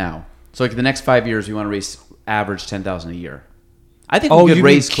 years from now. So like the next 5 years, we want to raise average 10,000 a year. I think Oh, we could you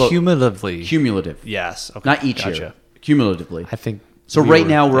raise mean cumulatively? cumulative. Yes. Okay. Not each Gotcha. year. Cumulatively. I think. So we right were-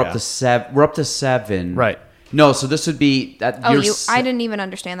 now we're yeah. up to 7. We're up to 7. Right. No, so this would be that. Oh, year I didn't even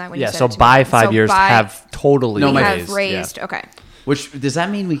understand that when Yeah. you said So it to by me. 5 So years, by- have totally No, we my- have raised. raised. Yeah. Okay. Which does that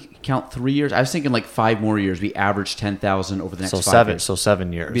mean we count 3 years? I was thinking like 5 more years. We average 10,000 over the next So 5 7. years. So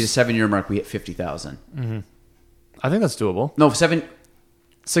 7 years. Be the 7-year mark. We hit 50,000. I think that's doable. No, 7.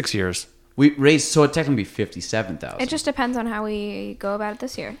 6 years. We raised so it technically be 57,000. It just depends on how we go about it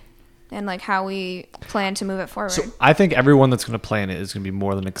this year and like how we plan to move it forward. I think everyone that's going to play in it is going to be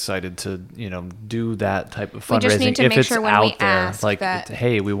more than excited to, do that type of fundraising. We just need to if make it's sure when out we there, ask like, that-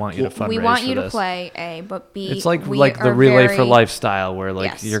 hey, we want you to fundraise. we want you for to this. play A, but B. It's like we the are relay for very- lifestyle, where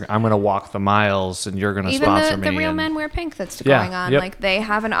like Yes. I'm going to walk the miles and you're going to Even sponsor the me. real and- men wear pink that's Yeah, going on. yep. Like they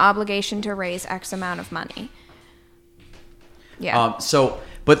have an obligation to raise X amount of money. Yeah.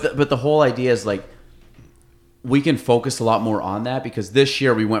 But the whole idea is like we can focus a lot more on that because this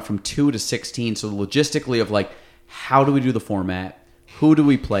year we went from 2 to 16. So logistically of like how do we do the format? Who do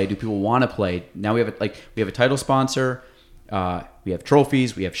we play? Do people want to play? Now we have a title sponsor. We have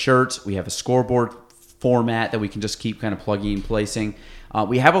trophies. We have shirts. We have a scoreboard format that we can just keep kind of plugging and placing.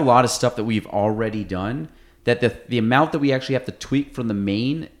 We have a lot of stuff that we've already done. That the amount that we actually have to tweak from the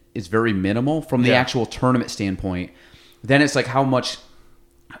main is very minimal from the Yeah. actual tournament standpoint. Then it's like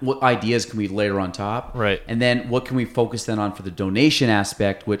what ideas can we layer on top? Right. And then what can we focus then on for the donation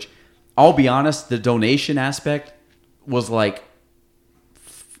aspect, which I'll be honest, the donation aspect was like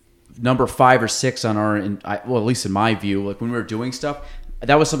number 5 or 6 on at least in my view, like when we were doing stuff,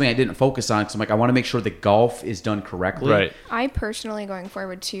 that was something I didn't focus on because I'm like, I want to make sure the golf is done correctly. Right. I personally, going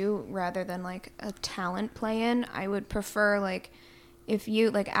forward too, rather than like a talent play-in, I would prefer like if you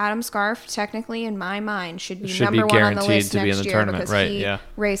like Adam Scarf. Technically, in my mind, should be Should number be one on the guaranteed list to be in next the year tournament, because right, he yeah.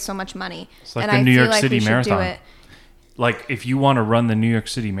 raised so much money. It's like and the I New feel York like City we should Marathon. do it. Like if you want to run the New York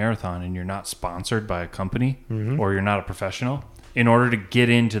City Marathon and you're not sponsored by a company or you're not a professional, in order to get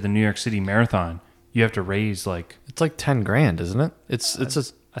into the New York City Marathon, you have to raise like It's like 10 grand, isn't it? It's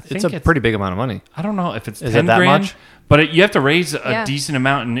I think a it's- pretty big amount of money. I don't know if it's Is 10 it that grand, much? but you have to raise a Yeah. decent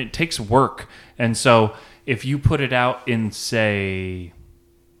amount and it takes work. And so if you put it out in say,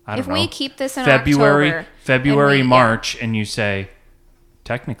 I don't If know, we keep this in February, October, and we- March, and you say,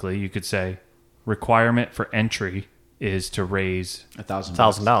 technically you could say requirement for entry is to raise $1,000.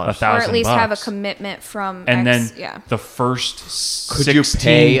 $1,000. $1,000 or at least have a bucks. commitment from And X, then yeah. the first Could 16 you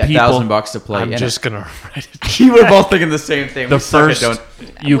pay people, $1,000 to play? I'm in just it? going to write it. You were both thinking the same thing. the We suck at first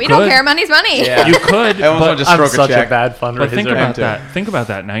don't- you we could, don't care. Money's money. Yeah. you could, I almost want but, to I'm stroke such a check. a bad fundraiser. but think about too. that. Think about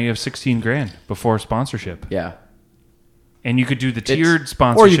that. Now you have 16 grand before sponsorship, Yeah. and you could do the tiered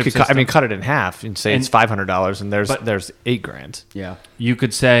sponsorship. Or you could system. cut it in half and say it's $500 and But- there's 8 grand. Yeah. You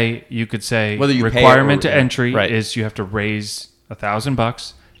could say Whether you pay it requirement or- to entry Right. is you have to raise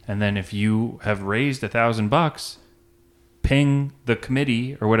 $1,000, and then if you have raised $1,000, ping the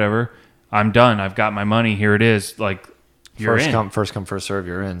committee or whatever. I'm done. I've got my money. Here it is. Like you're First in. come, first serve,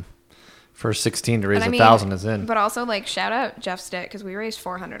 you're in. First 16 to raise But I mean, 1,000 is in. But also, like, shout out Jeff Stitt because we raised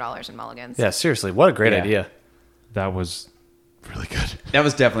 $400 in Mulligans. Yeah, seriously, what a great Yeah. idea. That was really good. That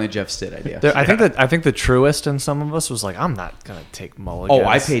was definitely a Jeff Stitt idea. I think the truest in some of us was like, I'm not gonna take mulligans. Oh,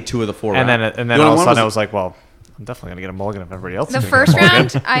 I paid 2 of the 4 and then rounds. and The then only all of a one sudden I was- was like, well, I'm definitely gonna get a mulligan if everybody else. The is gonna get a first mulligan.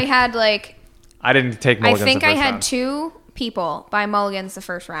 round, I had like, I didn't take I mulligans. think the I first had round. 2 people buy Mulligans the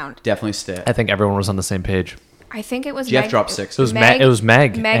first round. Definitely Stitt. I think everyone was on the same page. I think it was Jeff Meg, dropped 6. It was Meg. It was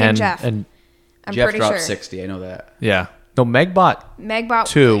Meg. Meg and Jeff. And I'm Jeff pretty dropped sure. 60. I know that. yeah, no, Meg bought. Meg bought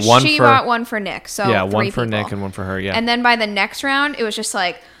 2, one She for- bought one for Nick. So yeah, 3 one for people. Nick and one for her. Yeah, And then by the next round, it was just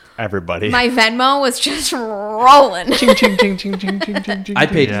like everybody. my Venmo was just rolling. ching, ching, ching, ching, ching, ching, ching, ching. I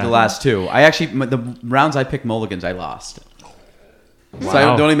paid Yeah. the last 2. I actually the rounds I picked mulligans, I lost. So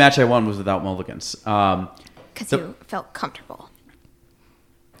Wow. the only match I won was without mulligans. Because you felt comfortable.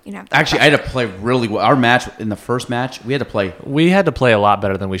 You know. Actually, I had to play really well. Our match in the first match, we had to play. We had to play a lot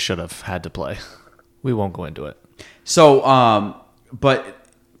better than we should have had to play. We won't go into it. So, but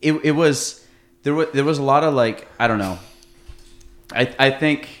it was there was a lot of like, I don't know. I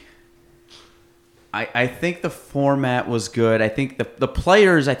think the format was good. I think the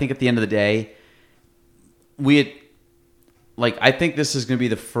players. I think at the end of the day, we had like, I think this is going to be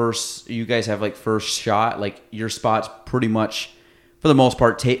the first. You guys have like first shot. Like your spot's pretty much for the most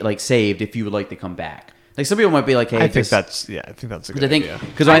part like saved if you would like to come back. Like some people might be like, hey, I think that's a good I think idea.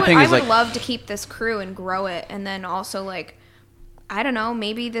 because I my would, thing I is would like love to keep this crew and grow it, and then also like, I don't know,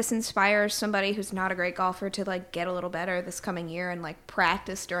 maybe this inspires somebody who's not a great golfer to like get a little better this coming year and like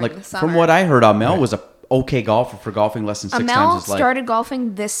practice during like the summer. from what I heard, Amel was a okay golfer for golfing less than 6 Amel times his life. started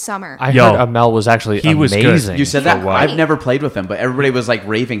golfing this summer. I Yo, heard Amel was actually he was good. amazing. You said for that? what- I've never played with him, but everybody was like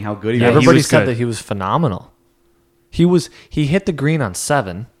raving how good he Yeah, was. Everybody was said good. that he was phenomenal. He hit the green on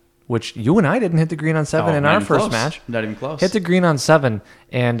 7, which you and I didn't hit the green on 7 Oh, in not our even first close. match. Not even close. Hit the green on 7,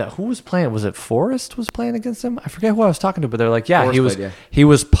 and who was playing? Was it Forrest was playing against him? I forget who I was talking to, but they're like, yeah, Forrest he was played, yeah. he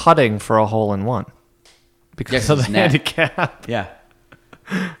was putting for a hole in one because Yeah, of the 'cause his net. handicap. Yeah,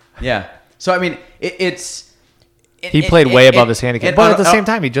 yeah. So I mean, it's He played way above his handicap, but at the same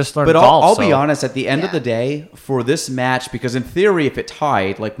time, he just learned But golf. I'll be so- honest. At the end of Yeah. the day, for this match, because in theory, if it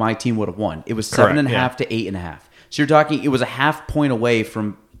tied, like my team would have won. It was 7.5 yeah. to 8.5. So you're talking, it was a half point away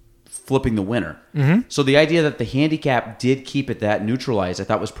from flipping the winner. Mm-hmm. So the idea that the handicap did keep it that neutralized, I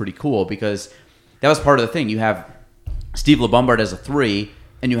thought was pretty cool because that was part of the thing. You have Steve LeBombard as a 3,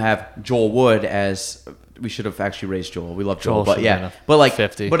 and you have Joel Wood as. We should have actually raised Joel. We love Joel, Joel but should have yeah, been a but like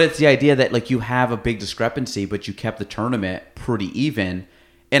 50. But it's the idea that like you have a big discrepancy, but you kept the tournament pretty even.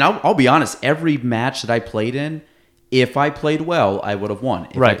 And I'll be honest, every match that I played in, if I played well, I would have won.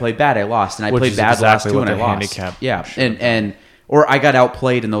 If I Right. played bad, I lost, and I Which played is bad the last exactly 2 what and I the lost. handicap Yeah, should and or I got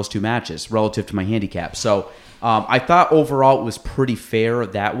outplayed in those 2 matches relative to my handicap. So I thought overall it was pretty fair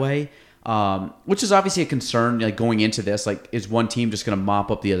that way. Which is obviously a concern, like going into this. Like, is one team just going to mop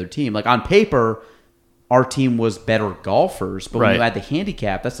up the other team? Like on paper, our team was better golfers, but when Right. you add the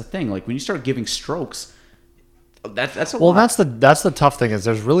handicap, that's the thing. Like when you start giving strokes, that's a Well, lot. that's the tough thing is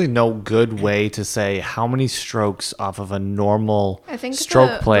there's really no good way to say how many strokes off of a normal I think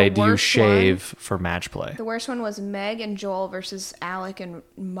stroke the play do you worst shave for match play. The worst one was Meg and Joel versus Alec and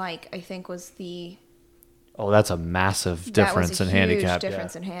Mike. I think was the Oh, that's a massive that difference was a in huge handicap.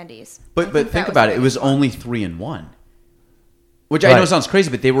 difference in handies. I But think that about the it. It was biggest one. only 3-1, which I know Right. sounds crazy,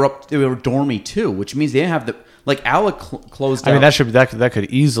 but they were dormy too, which means they didn't have the like Alec closed. I mean, out. that could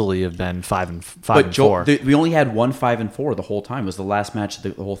easily have been 5 and 4. We only had 1 5-4 the whole time. It was the last match of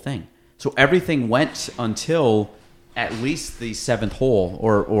the whole thing. So everything went until at least the 7th hole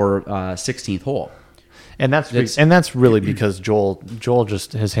or 16th hole. And that's really because Joel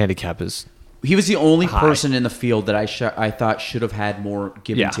just his handicap is He was the only high. person in the field that I thought should have had more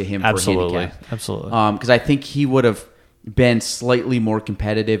given to him absolutely, for handicap. absolutely. Because I think he would have been slightly more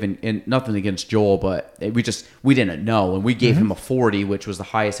competitive, and nothing against Joel, but we didn't know, and we gave him a 40, which was the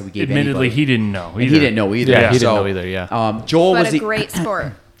highest that we gave. Admittedly, anybody. he didn't know. And he didn't know either. Yeah, he didn't So, know either, yeah. Joel But was a great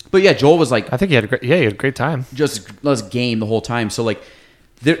sport. but yeah, Joel was like I think he had a great time. just game the whole time. So like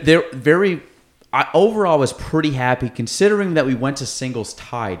they're very. I overall was pretty happy considering that we went to singles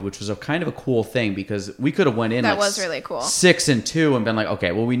tied, which was a kind of a cool thing because we could have went in That like was really cool. 6-2 and been like,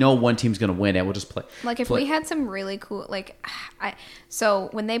 okay, well we know one team's gonna win it. We'll just play. Like if we had some really cool so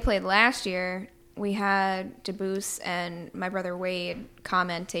when they played last year, we had Debus and my brother Wade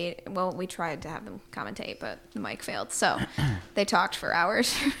commentate. Well, we tried to have them commentate, but the mic failed, so they talked for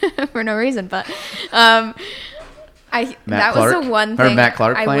hours for no reason. But that was the one thing Matt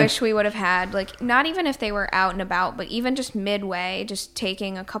Clark I playing? wish we would have had. Like not even if they were out and about, but even just midway, just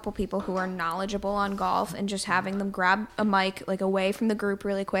taking a couple people who are knowledgeable on golf and just having them grab a mic like away from the group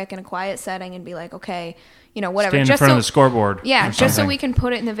really quick in a quiet setting and be like, okay, whatever. Stand in just front so, of the scoreboard. yeah, or just so something. we can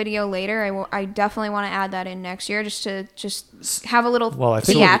put it in the video later. I definitely want to add that in next year, just to have a little Well, I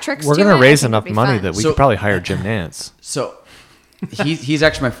think theatrics. we're going gonna to raise enough money that we So- could probably hire Jim Nance. So he's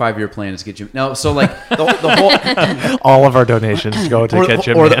actually my 5-year plan is to get Jim. No, so like the whole All of our donations go to get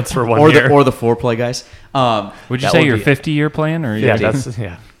Jim Nance for 1 or year. or the foreplay guys. Would you that say would your be- 50-year plan or yeah,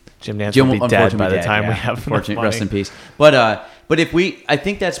 your- Jim Nance Jim will be dead unfortunately by the dead, time yeah. we have enough Unfortunately, money. rest in peace. But if I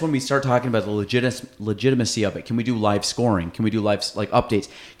think that's when we start talking about the legitimacy of it. Can we do live scoring? Can we do live like updates?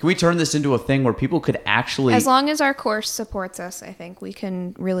 Can we turn this into a thing where people could actually? As long as our course supports us, I think we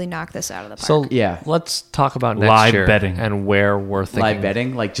can really knock this out of the park. So Yeah. let's talk about next Live year betting. and where we're thinking. live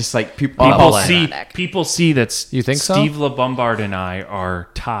betting, like just like people. People see that You think so? Steve LeBombard and I are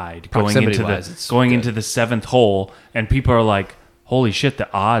tied going into Proximity-wise, it's going good. into the 7th hole, and people are like, "Holy shit, the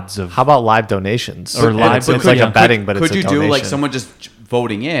odds of How about live donations? Or live- it's, but it's could like you- a betting, but it's could a you donation. do like someone just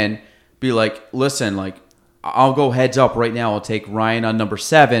voting in? Be like, listen, like I'll go heads up right now. I'll take Ryan on number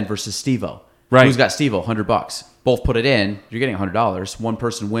 7 versus Steve-O. Right. Who's got Steve-O? $100. Both put it in. You're getting $100. One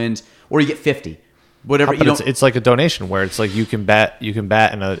person wins, or you get 50. Whatever. But it's like a donation where it's like you can bet and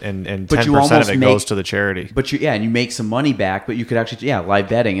 10% But you of almost it make- goes to the charity. But and you make some money back. But you could actually live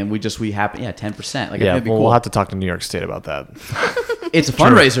betting, and we happen 10%. Like Yeah, it'd be well, cool. we'll have to talk to New York State about that. It's a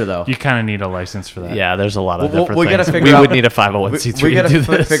fundraiser though. you kind of need a license for that. Yeah, there's a lot of Well, different we gotta things. figure We out- would need a 501c3 We got to do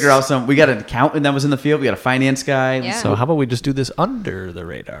to this. figure out some. We got an accountant that was in the field. We got a finance guy. Yeah. So how about we just do this under the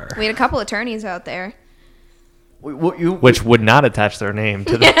radar, we had a couple attorneys out there. which would not attach their name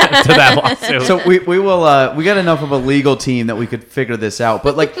to, to that lawsuit. So we will. We got enough of a legal team that we could figure this out.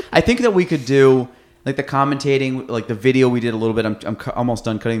 But like, I think that we could do like the commentating, like the video we did a little bit. I'm almost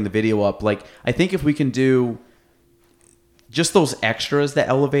done cutting the video up. Like, I think if we can do just those extras that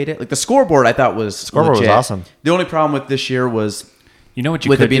elevate it, like the scoreboard, I thought was Scoreboard was legit. awesome. The only problem with this year was You know what you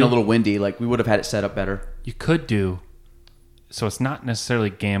with could it being do? a little windy. Like, we would have had it set up better. You could do. So it's not necessarily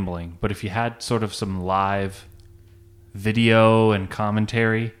gambling, but if you had sort of some live video and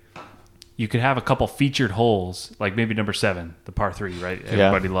commentary, you could have a couple featured holes, like maybe number 7, the par 3, right?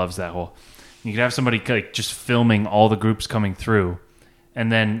 Everybody loves that hole. You could have somebody like just filming all the groups coming through,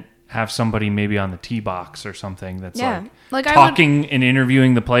 and then have somebody maybe on the tee box or something that's Yeah. Like, I talking and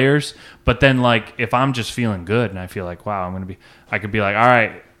interviewing the players. But then like if I'm just feeling good and I feel like, wow, I could be like, all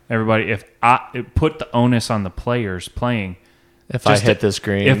right, everybody, if I put the onus on the players playing. if I hit this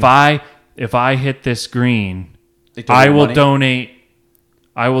green, If I hit this green, They donate money?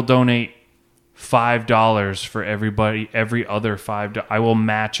 I will donate $5 for every other $5. I will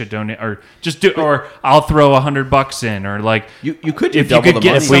match a donate or I'll throw $100 in, or like You could do if you double could the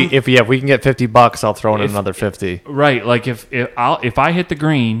get money. if we can get $50, I'll throw in another 50. right, like if I hit the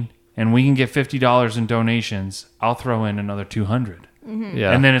green and we can get $50 in donations, I'll throw in another 200.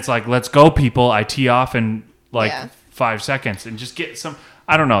 Yeah, And then it's like, let's go, people. I tee off in like Yeah. 5 seconds and just get some.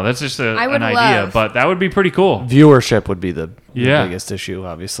 I don't know. That's just I would an idea, love- but that would be pretty cool. Viewership would be the Yeah. biggest issue,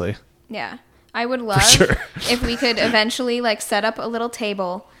 obviously. Yeah. I would love sure. if we could eventually like set up a little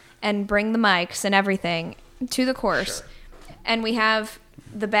table and bring the mics and everything to the course. And we have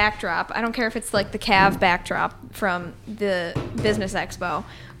the backdrop. I don't care if it's like the Cav backdrop from the Business Expo,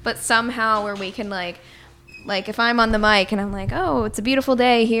 but somehow where we can like if I'm on the mic and I'm like, oh, it's a beautiful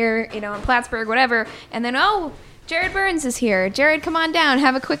day here, in Plattsburgh, whatever. And then, oh, Jared Burns is here. Jared, come on down.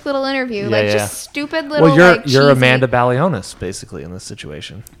 Have a quick little interview. Just stupid little Well, you're cheesy, Amanda Balionis, basically, in this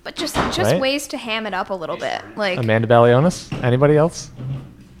situation. But just Right? ways to ham it up a little bit. Like, Amanda Balionis? Anybody else?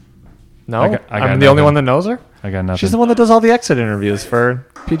 No? I got I'm the only nothing. one that knows her? I got nothing. She's the one that does all the exit interviews for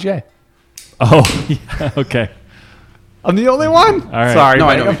PGA. Oh, yeah, okay. I'm the only one? All right. Sorry, No,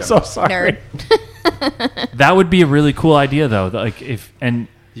 I Meg, know I'm you so sorry. nerd. That would be a really cool idea, though. Like if and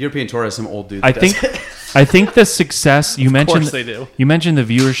The European Tour has some old dudes. I that does think it. I think the success you mentioned. course they do. You mentioned the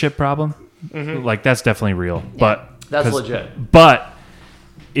viewership problem. Like that's definitely real, but That's 'cause- legit. But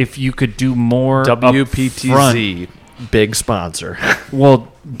if you could do more upfront- WPTZ, big sponsor.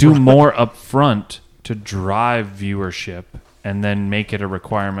 well, do more upfront to drive viewership, and then make it a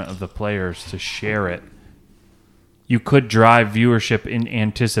requirement of the players to share it. You could drive viewership in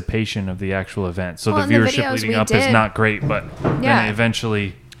anticipation of the actual event. So Well, the and the viewership videos leading we up is did- not great, but then Yeah. it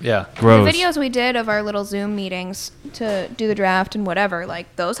eventually Yeah. grows. The videos we did of our little Zoom meetings to do the draft and whatever,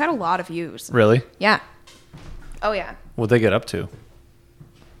 like those had a lot of views. Really? Yeah. Oh yeah. What'd they get up to?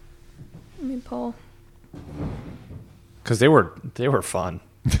 Let me pull. Because they were fun.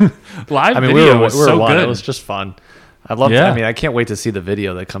 Live I mean, video we were was so one. good. It was just fun. I love. Yeah. I mean, I can't wait to see the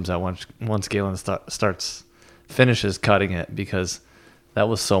video that comes out once Galen finishes cutting it, because that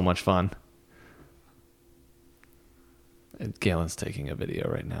was so much fun. And Galen's taking a video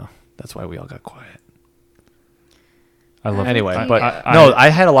right now. That's why we all got quiet. I love Anyway, it. but I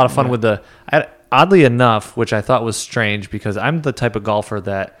had a lot of fun with oddly enough, which I thought was strange, because I'm the type of golfer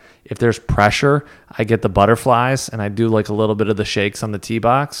that if there's pressure, I get the butterflies and I do like a little bit of the shakes on the tee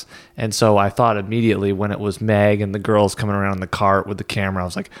box. And so I thought immediately when it was Meg and the girls coming around in the cart with the camera, I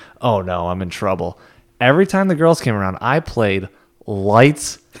was like, oh no, I'm in trouble. Every time the girls came around, I played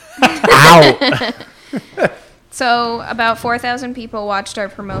lights out. So about 4,000 people watched our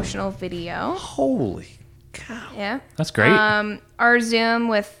promotional video. Holy cow. Yeah. That's great. Our Zoom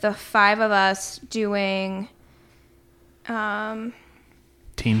with the 5 of us doing, Team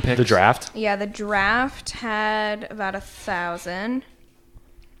picks. The draft? the draft had about 1,000.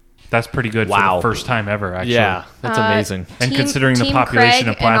 That's pretty good for Wow. the first time ever, actually. Yeah, that's amazing. And considering the population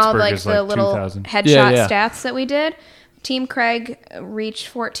of and all, Plattsburgh is the like little 2,000. headshot Yeah. stats that we did, Team Craig reached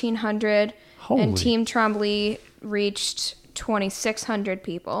 1,400, Holy. and Team Trombley reached 2,600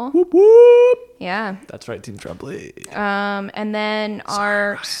 people. Whoop, whoop. Yeah. That's right, Team Tremblay. And then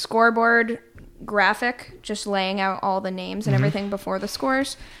our scoreboard graphic, just laying out all the names and everything before the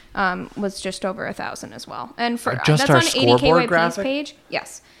scores, was just over 1,000 as well. And for Just that's our on scoreboard 80KYP's graphic? page.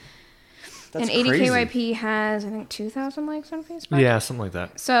 Yes. That's and crazy. 80KYP has, I think, 2,000 likes on Facebook. Yeah, something like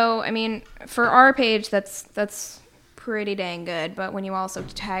that. So, I mean, for our page, that's pretty dang good. But when you also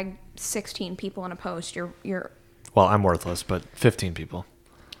tag 16 people in a post, you're Well, I'm worthless, but 15 people.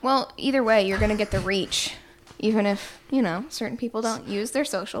 well, either way, you're gonna get the reach, even if certain people don't use their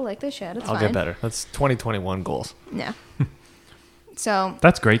social like they should. It's I'll fine. get better. That's 2021 goals. Yeah. So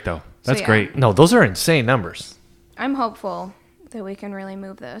That's great, though. That's yeah. great. No, those are insane numbers. I'm hopeful that we can really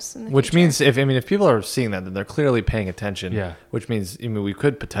move this in the Which future. means if people are seeing that, then they're clearly paying attention. Yeah. Which means we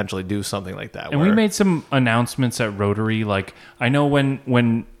could potentially do something like that. And we made some announcements at Rotary. Like, I know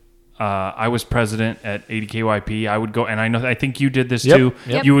when I was president at 80KYP, I would go, and I think you did this Yep, too.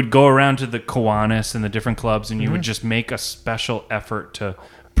 yep. You would go around to the Kiwanis and the different clubs, and you Mm-hmm. would just make a special effort to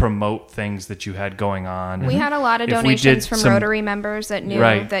promote things that you had going on. we had a lot of If we did donations from some Rotary members that knew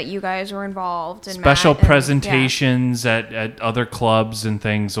Right. that you guys were involved and special Matt, and- presentations at other clubs and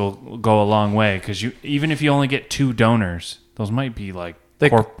things will go a long way, because even if you only get 2 donors, those might be like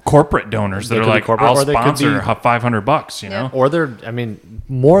corporate donors They that are could be like, corporate, I'll or they could sponsor be- $500, you Yeah. know? Or they're,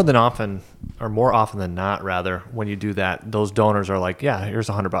 more often than not, rather, when you do that, those donors are like, yeah, here's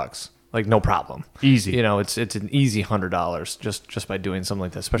 $100. Like, no problem. Easy. It's an easy $100 just by doing something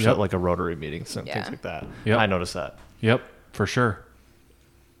like that, especially Yep. at like a Rotary meeting, things Yeah. like that. Yep. I noticed that. Yep, for sure.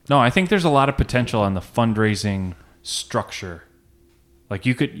 No, I think there's a lot of potential on the fundraising structure. Like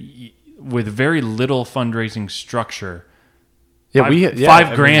you could, with very little fundraising structure, Yeah,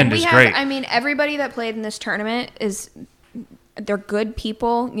 $5 grand We is have, great. I mean, everybody that played in this tournament they're good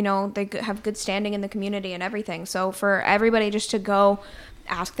people. They have good standing in the community and everything. So for everybody just to go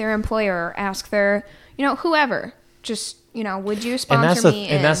ask their employer, ask their, whoever, just, would you And sponsor me?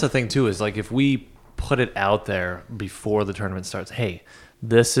 and that's the thing too, is like if we put it out there before the tournament starts, hey,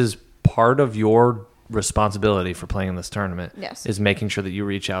 this is part of your responsibility for playing in this tournament. Yes. Is making sure that you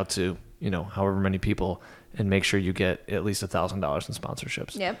reach out to, however many people and make sure you get at least $1,000 in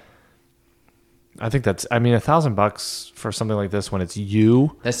sponsorships. Yep. I think $1,000 for something like this when it's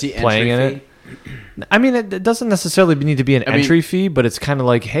you That's the playing in entry it. I mean, it doesn't necessarily need to be an entry fee, but it's kind of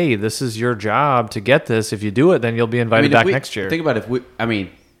like, hey, this is your job to get this. If you do it, then you'll be invited back next year. Think about if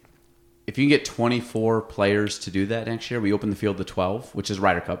you can get 24 players to do that next year, we open the field to 12, which is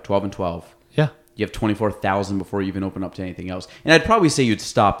Ryder Cup, 12 and 12. Yeah. You have 24,000 before you even open up to anything else. And I'd probably say you'd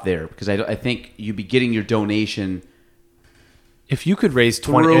stop there because I think you'd be getting your donation. If you could raise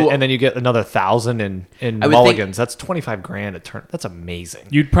 20 and then you get another 1,000 in mulligans, that's $25,000 a turn. That's amazing.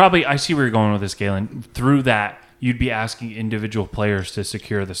 You'd probably, I see where you're going with this, Galen. Through that, you'd be asking individual players to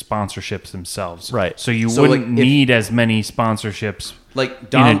secure the sponsorships themselves. Right. So you wouldn't need as many sponsorships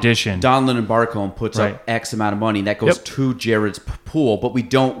in addition. Donlan and Barcomb puts up X amount of money. And that goes to Jared's pool, but we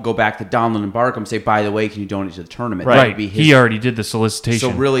don't go back to Donlan and Barcomb and say, by the way, can you donate to the tournament? Right. That would be He already did the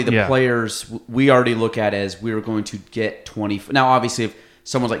solicitation. So really the players, we already look at as we were going to get 20. Now, obviously, if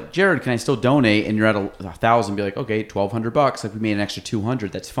someone's like, Jared, can I still donate? And you're at 1,000, be like, okay, $1,200. Like we made an extra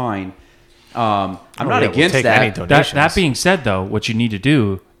 200. That's fine. I'm not against we'll take that. That being said, though, what you need to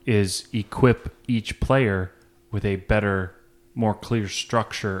do is equip each player with a better, more clear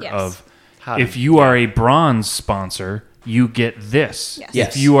structure of if you are a bronze sponsor, you get this.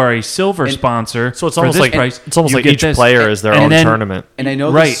 Yes. If you are a silver sponsor, so it's for almost this like price, it's almost you like get each this. player is their own tournament. And I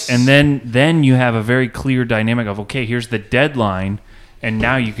know and then you have a very clear dynamic of okay, here's the deadline, and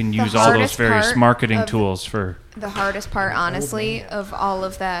now you can use all those various marketing tools for. The hardest part, honestly, of all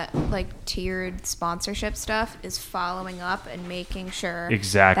of that like tiered sponsorship stuff is following up and making sure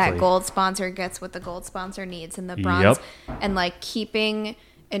that gold sponsor gets what the gold sponsor needs and the bronze, and like keeping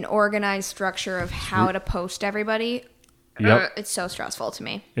an organized structure of how to post everybody. It's so stressful to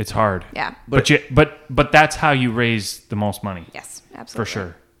me. It's hard. Yeah. But that's how you raise the most money. Yes, absolutely. For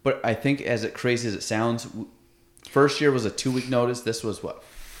sure. But I think as crazy as it sounds, first year was a 2-week notice. This was what?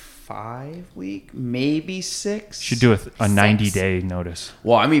 5-week, maybe 6. Should do a 90-day notice.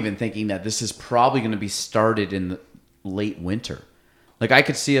 Well, I'm even thinking that this is probably going to be started in the late winter. Like I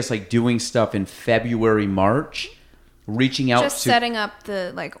could see us like doing stuff in February, March, reaching out just setting up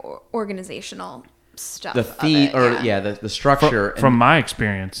the like organizational stuff. The theme the structure. From my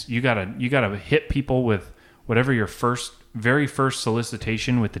experience, you gotta hit people with whatever your very first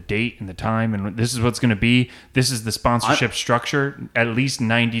solicitation with the date and the time, and this is what's going to be. This is the sponsorship structure at least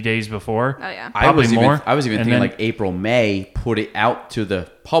 90 days before. Oh yeah, probably more. I was even thinking like April, May, put it out to the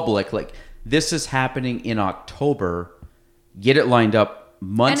public. Like this is happening in October. Get it lined up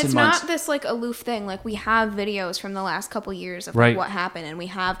months and months. And it's not this like aloof thing. Like we have videos from the last couple years of like, what happened, and we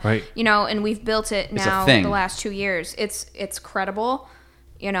have and we've built it now the last 2 years. It's credible,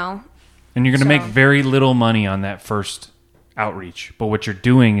 And you're going to make very little money on that first outreach, but what you're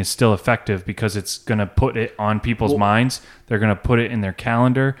doing is still effective because it's going to put it on people's minds. They're going to put it in their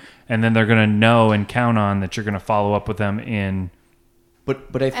calendar, and then they're going to know and count on that you're going to follow up with them in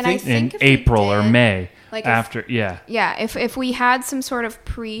I think in April or May. Like after if we had some sort of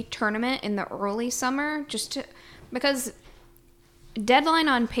pre-tournament in the early summer, because deadline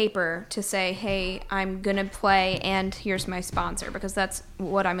on paper to say, hey, I'm gonna play and here's my sponsor, because that's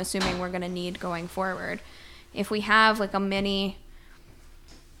what I'm assuming we're gonna need going forward. If we have like a mini,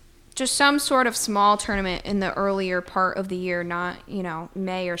 just some sort of small tournament in the earlier part of the year, not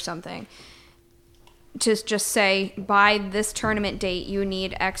May or something, to just say by this tournament date you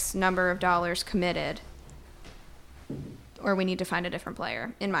need X number of dollars committed, or we need to find a different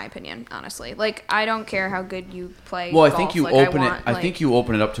player, in my opinion, honestly. Like, I don't care how good you play. Well, golf. I think you think you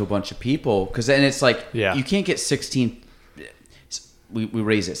open it up to a bunch of people, because then it's like you can't get 16. We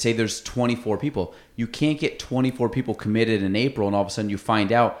raise it. Say there's 24 people. You can't get 24 people committed in April, and all of a sudden you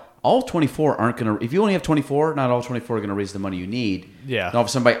find out all 24 aren't going to. If you only have 24, not all 24 are going to raise the money you need. Yeah. And all of a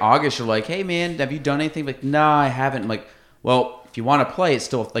sudden by August you're like, hey man, have you done anything? Like, nah, I haven't. I'm like, well, if you want to play, it's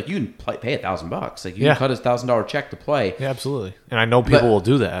still like you can pay $1,000. Like you can cut a $1,000 check to play. Yeah, absolutely. And I know people will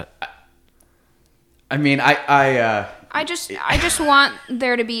do that. I mean, I just want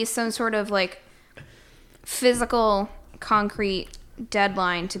there to be some sort of like physical, concrete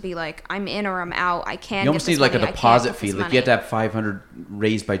deadline to be like, I'm in or I'm out. I can't. You almost need like a deposit fee. Like you have to have 500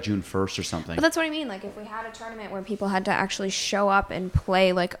 raised by June 1st or something. But that's what I mean. Like if we had a tournament where people had to actually show up and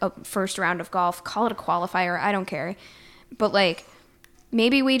play like a first round of golf, call it a qualifier. I don't care. But like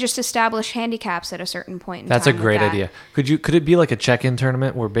Maybe we just establish handicaps at a certain point in That's a time with great that. idea. Could it be like a check-in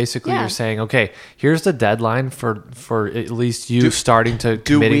tournament where basically Yeah. you're saying, okay, here's the deadline for at least you starting to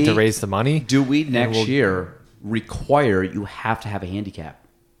committing to raise the money? Do we next year require you have to have a handicap?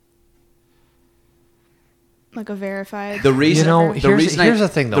 Like a verified. The reason, here's the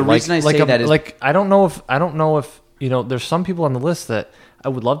thing though. The reason I say that is like I don't know if there's some people on the list that I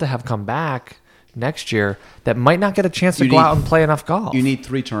would love to have come back next year that might not get a chance to go out and play enough golf. You need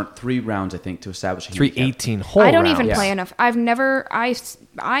three rounds, I think, to establish a three handicap. 18-hole. I don't even rounds. play enough.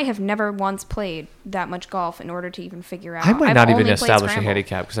 I have never once played that much golf in order to even figure out. I might I've not even only played establish a scramble.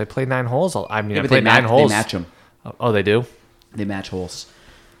 handicap because I played 9 holes. I Yeah, but played 9 holes. They match them. Oh, they do? They match holes.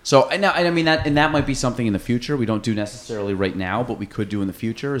 So, and I mean that might be something in the future. We don't do necessarily right now, but we could do in the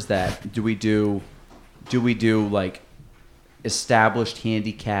future. Is that do we do like established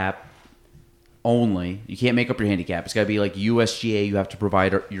handicap only? You can't make up your handicap. It's got to be like USGA. You have to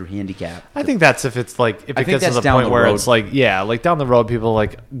provide your handicap. I think that's if it gets to the point where it's like down the road, people are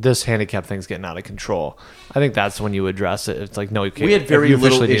like this handicap thing's getting out of control. I think that's when you address it. It's like no, you can't. We had very you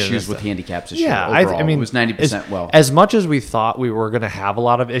little officially need issues this with thing. handicaps this year. Yeah, Overall. I mean, it was 90% as much as we thought we were going to have a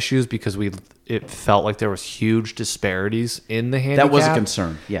lot of issues because it felt like there was huge disparities in the handicap. That was a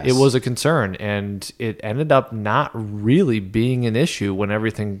concern. Yes, it was a concern, and it ended up not really being an issue when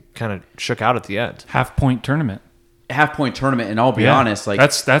everything kind of shook out at the end. Half-point tournament. Half-point tournament, and I'll be honest, like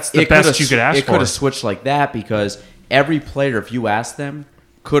that's the best you could ask for. It could have switched like that because every player, if you asked them,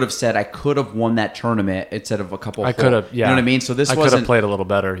 could have said, "I could have won that tournament instead of a couple." I could have, yeah. You know what I mean? So I could have played a little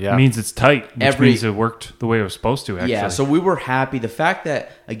better. Yeah, It means it's tight, which means it worked the way it was supposed to. Actually, Yeah. So we were happy. The fact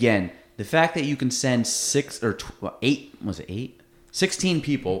that you can send 6 or 8, was it 8? 16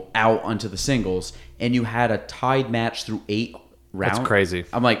 people out onto the singles, and you had a tied match through 8 rounds. That's crazy.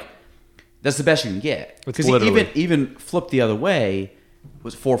 I'm like, that's the best you can get. It's Because literally- even flip the other way,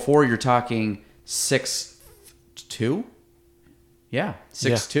 was 4-4. You're talking 6-2. Yeah,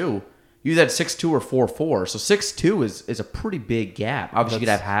 6-2. You had 6-2 or 4-4. So 6-2 is a pretty big gap. Obviously, you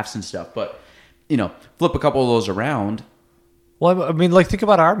could have halves and stuff, but flip a couple of those around. Well, I mean, like think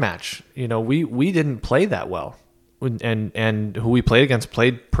about our match. We didn't play that well, and who we played against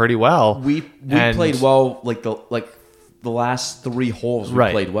played pretty well. We played well, like the last 3 holes we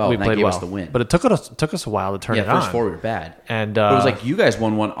played well, and that gave us the win. But it took us a while to turn it on. First 4 we were bad, and but it was like you guys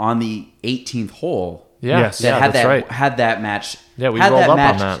won one on the 18th hole. Yeah, Yes. yeah, Had that's right. Had that match. Yeah, we had rolled that up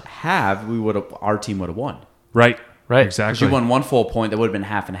match on that. our team would have won. right, Right. exactly. If you won 1 full point, that would have been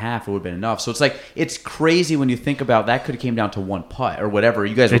half and half. It would have been enough. So it's crazy when you think about that. Could have came down to 1 putt or whatever.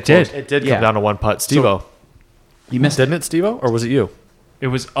 You guys were It did. close. It did Yeah. come down to 1 putt. Steve-O. You missed Didn't it, Steve-O? Or was it you? It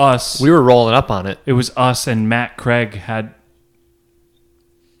was us. We were rolling up on it. It was us and Matt Craig had.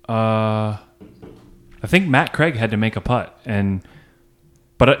 I think Matt Craig had to make a putt,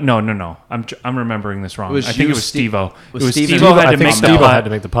 but no. I'm remembering this wrong. It was I think you, it was Steve-O. was It was Steve-O Steve-O had I to think make the Steve-O putt. had to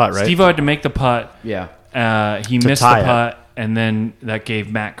make the putt, right? Steve-O had to make the putt. Yeah. He missed the tie it. putt, and then that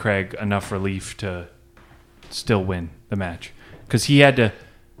gave Matt Craig enough relief to still win the match because he had to.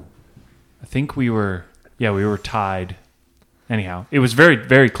 I think we were tied. Anyhow, it was very,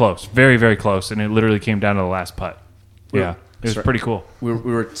 very close, very, very close, and it literally came down to the last putt. Yeah, it was pretty cool. We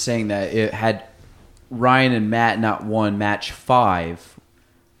were saying that it had Ryan and Matt not won match 5.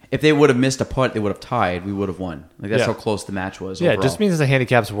 If they would have missed a putt, they would have tied. We would have won. Like that's Yeah. how close the match was. Yeah, it overall. just means the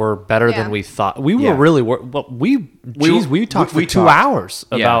handicaps were better Yeah. than we thought. We were Yeah. really but we talked we for 2 talked. hours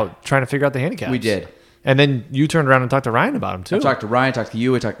Yeah. about trying to figure out the handicaps. We did. And then you turned around and talked to Ryan about them too. I talked to Ryan, I talked to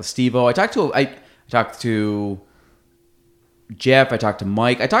you, I talked to Steve-O, I talked to Jeff, I talked to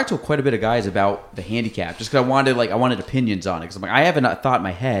Mike, I talked to quite a bit of guys about the handicap, just because I wanted opinions on it. Because I'm like, I have a thought in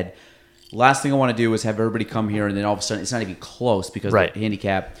my head. Last thing I want to do is have everybody come here and then all of a sudden it's not even close because of the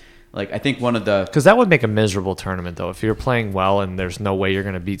handicap. Like I think one of the Because that would make a miserable tournament, though. If you're playing well and there's no way you're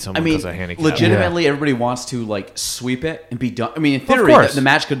going to beat someone because of handicap. legitimately, everybody wants to like sweep it and be done. I mean, in Well, of theory, course. the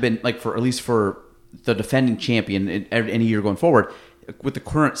match could have been like at least for the defending champion in any year going forward. With the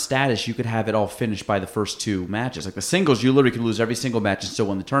current status, you could have it all finished by the first 2 matches. Like the singles, you literally could lose every single match and still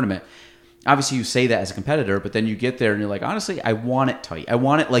win the tournament. Obviously, you say that as a competitor, but then you get there and you're like, honestly, I want it tight. I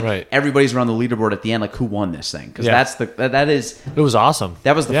want it like everybody's around the leaderboard at the end, like who won this thing? Because it was awesome.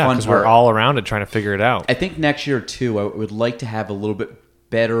 That was the fun because part. we're all around it trying to figure it out. I think next year too, I would like to have a little bit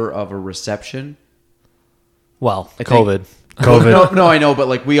better of a reception. Well, I think- COVID. No, I know, but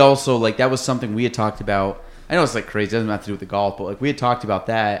like we also like that was something we had talked about. I know it's like crazy; it doesn't have to do with the golf, but like we had talked about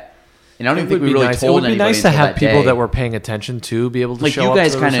that, and I don't even think we really nice. told It would be anybody nice to until have that people day. that were paying attention to be able to Like show you up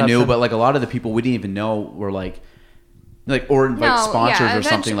guys to the kind of knew, reception. but like a lot of the people we didn't even know were like, Like, or invite sponsors or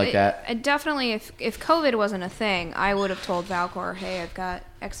something like eventually- that. Definitely, if COVID wasn't a thing, I would have told Valcor, hey, I've got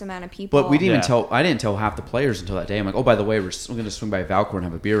X amount of people. But we didn't Yeah. I didn't tell half the players until that day. I'm like, oh, by the way, we're going to swing by Valcor and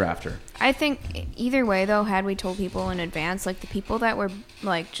have a beer after. I think either way, though, had we told people in advance, like the people that were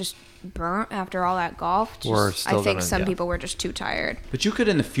like just burnt after all that golf, We're still I think gonna- some yeah. people were just too tired. But you could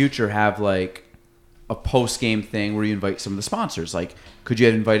in the future have like a post-game thing where you invite some of the sponsors. Like, could you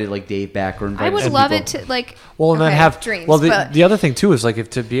have invited like Dave back or invited I would some love people? it to like. Well, and then okay, have dreams. well. but The other thing too is like if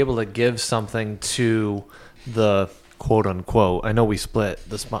to be able to give something to the quote unquote. I know we split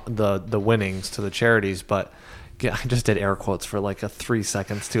the winnings to the charities, but I just did air quotes for like 3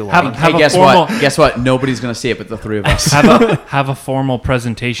 seconds too long. Have Hey, a guess formal- what? Guess what? Nobody's going to see it but the three of us. have a formal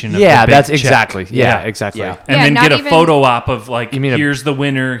presentation. Of Yeah, the big that's check. exactly. Yeah, exactly. Yeah. And Yeah, then not get a even- photo op of like, You mean here's the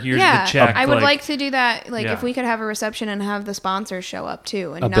winner, here's yeah, the check. I would like to do that. Like Yeah. if we could have a reception and have the sponsors show up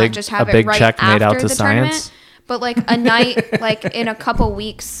too, and A not big- just have a it big right check after made out to the tournament, science? but like a night, like in a couple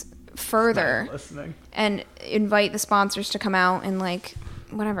weeks further, and invite the sponsors to come out and like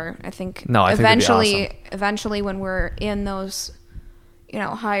whatever. I think No, I think that'd be eventually when we're in those,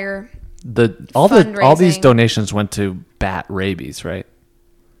 higher. All these Fundraising. donations went to bat rabies, right?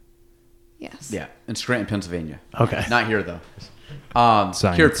 Yes. Yeah, in Scranton, Pennsylvania. Okay. Not here though.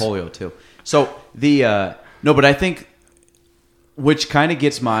 Science. Cured polio too. So the no, but I think which kind of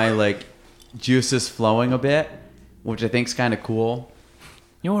gets my like juices flowing a bit, which I think is kind of cool.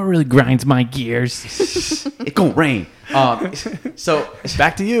 You know what really grinds my gears? It gonna rain. So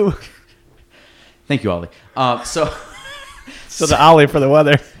Back to you. thank you, Ollie. So the Ollie for the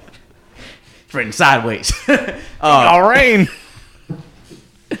weather. It's raining sideways. All rain.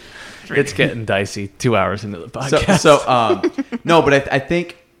 It's getting dicey. 2 hours into the podcast. No, but I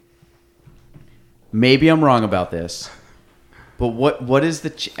think maybe I'm wrong about this. But what is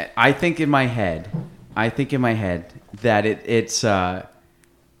the? I think in my head that it's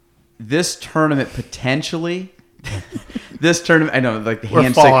this tournament potentially. This tournament, I know, like the We're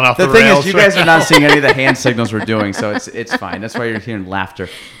hand falling off The the thing rails is, you right guys are not seeing any of the hand signals we're doing, so it's fine. That's why you're hearing laughter.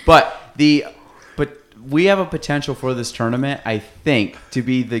 But we have a potential for this tournament, I think, to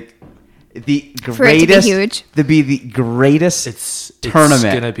be the greatest. For it to be huge. To be the greatest tournament.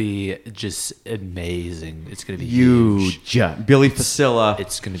 It's gonna be just amazing. It's gonna be huge. Billy Facilla.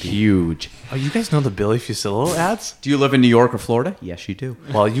 It's gonna be huge. Oh, you guys know the Billy Fusillo ads? Do you live in New York or Florida? Yes, you do.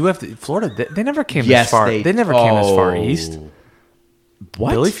 Well, you have Florida. They never came Yes, this far. They never came this far east.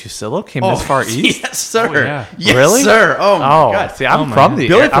 What? Billy Fusillo came this far east. Yes, sir. Oh, yeah. Yes, Really? sir. Oh my God. See, I'm Oh, my from God. the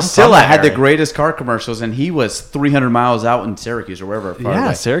Billy I'm from Facilla that had the area. greatest car commercials, and he was 300 miles out in Syracuse or wherever. Far Yeah,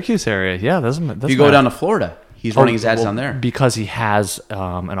 away. Syracuse area. Yeah, that's If you go down to Florida, he's running his ads down there. because he has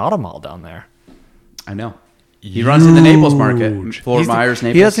an auto mall down there. I know. He runs in the Naples market, Fort He's the- Myers,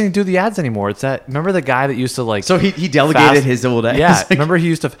 Naples. He doesn't even do the ads anymore. It's that. Remember the guy that used to like. So he delegated his old ads. Yeah, remember he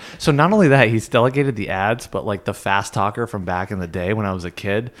used to. So not only that, he's delegated the ads, but like the fast talker from back in the day when I was a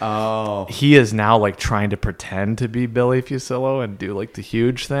kid. Oh. He is now like trying to pretend to be Billy Fusillo and do like the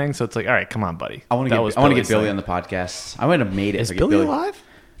huge thing. So it's like, all right, come on, buddy. I want to get Billy's Billy thing. on the podcast. I would have made it. Is if I get Billy alive?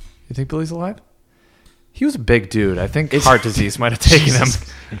 You think Billy's alive? He was a big dude. I think heart disease might have taken him.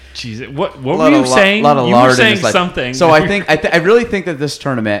 Jesus, what were you saying? Lot of You lard were in saying his life. something. So I really think that this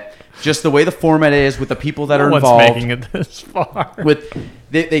tournament, just the way the format is, with the people that No are one's involved, making it this far. with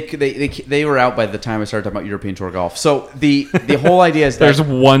they were out by the time I started talking about European Tour golf. So the whole idea is that There's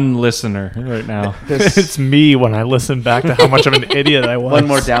one listener right now. It's me when I listen back to how much of an idiot I was. one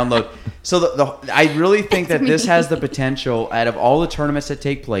more download. So I really think that this has the potential out of all the tournaments that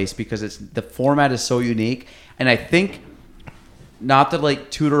take place, because the format is so unique, and I think, not to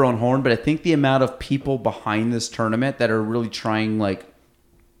like toot our own horn, but I think the amount of people behind this tournament that are really trying like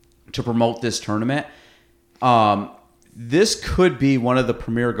to promote this tournament, this could be one of the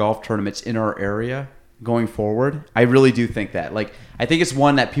premier golf tournaments in our area going forward. I really do think that. Like, I think it's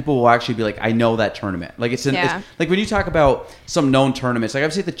one that people will actually be like, I know that tournament. Like, it's like when you talk about some known tournaments, like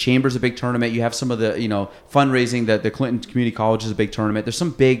obviously the Chamber's a big tournament. You have some of the, fundraising, the Clinton Community College is a big tournament. There's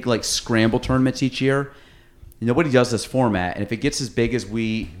some big like scramble tournaments each year. Nobody does this format. And if it gets as big as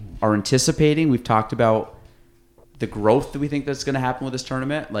we are anticipating, we've talked about the growth that we think that's going to happen with this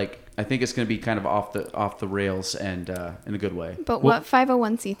tournament. Like, I think it's going to be kind of off the rails and in a good way. But what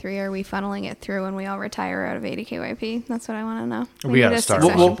 501c3 are we funneling it through when we all retire out of 80 KYP? That's what I want to know. We need gotta a start.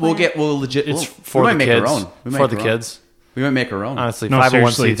 succession We'll plan. legit. It's we for might the make kids. our own. We might For make the our own. kids. We might make our own. Honestly, No, 501c3s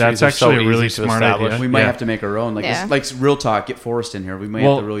seriously, that's are so actually a really easy to smart establish. idea. We might Yeah. have to make our own. Like, Yeah. like real talk. Get Forrest in here. We might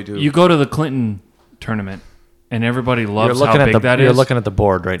have to really do. You go to the Clinton tournament, and everybody loves how big that is. You're looking at the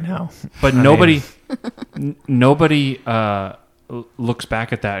board right now. But nobody looks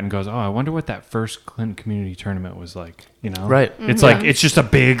back at that and goes, "Oh, I wonder what that first Clinton community tournament was like." You know, Right. It's like it's just a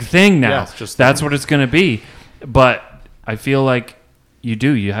big thing now. Yeah, it's just that's what it's going to be. But I feel like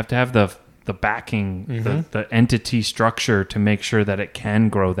you have to have the backing, the entity structure to make sure that it can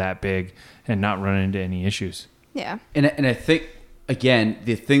grow that big and not run into any issues. Yeah. And I think, again,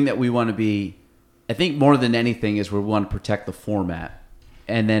 the thing that we want to be, I think more than anything is we want to protect the format.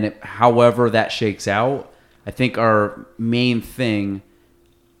 And then however that shakes out, I think our main thing,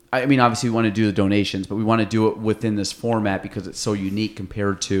 I mean, obviously we want to do the donations, but we want to do it within this format because it's so unique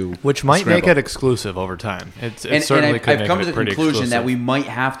compared to Which might make Scrabble. it exclusive over time. It And certainly could I've make come it to the pretty conclusion that exclusive. we might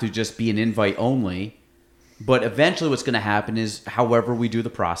have to just be an invite only. But eventually what's going to happen is however we do the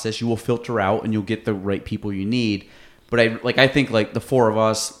process, you will filter out and you'll get the right people you need. But I think the four of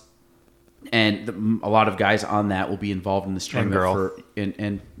us and a lot of guys on that will be involved in this tournament.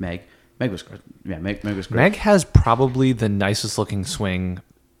 And Meg. Meg was great. Yeah, Meg was great. Meg has probably the nicest looking swing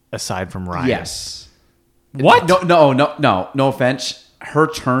aside from Ryan. Yes. What? No offense. Her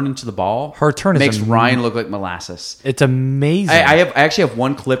turn into the ball. Her turn makes is Ryan look like molasses. It's amazing. I actually have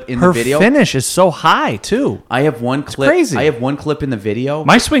one clip in Her the video. finish is so high too. I have one clip. crazy. I have one clip in the video.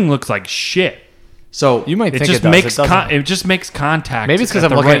 My swing looks like shit. So You might It think just it does. makes It doesn't. it just makes contact. Maybe it's 'cause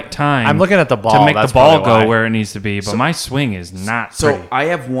at I'm the looking right at- time. I'm looking at the ball. to make That's the ball probably go why. where it needs to be. But my swing is not So pretty. I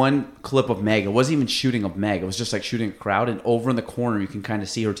have one clip of Meg. It wasn't even shooting of Meg. It was just like shooting a crowd. And over in the corner, you can kind of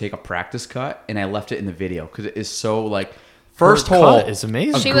see her take a practice cut. And I left it in the video because it is so first Her hole cut is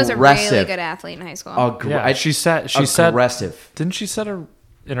amazing. She was a really aggressive. good athlete in high school. Yeah, she said aggressive. Didn't she set her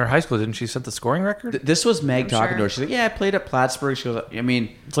in her high school? Didn't she set the scoring record? This was Meg talking sure. to her. She's like, "Yeah, I played at Plattsburgh." She goes, "I mean,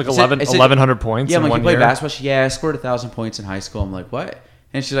 It's like I said- 1,100 points Yeah, in I'm like, one "You played year?" basketball?" She, "Yeah, I scored 1,000 points in high school." I'm like, "What?"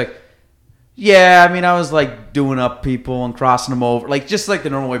 And she's like, "Yeah, I mean, I was like doing up people and crossing them over, just like the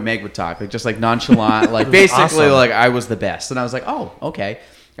normal way Meg would talk, just like nonchalant, basically awesome. like I was the best." And I was like, "Oh, okay."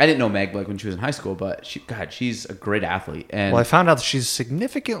 I didn't know Meg when she was in high school, but she's a great athlete. And Well, I found out that she's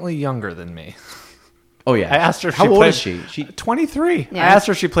significantly younger than me. oh yeah, I asked her if how she old played, is she? 23. Yeah. I asked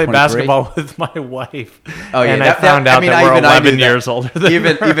her if she played 23? basketball with my wife. Oh yeah, and I found out that we're 11 years older than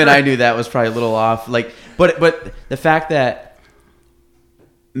even her. even I knew that was probably a little off. But the fact that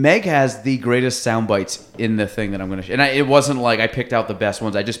Meg has the greatest sound bites in the thing that I'm going to. And it wasn't like I picked out the best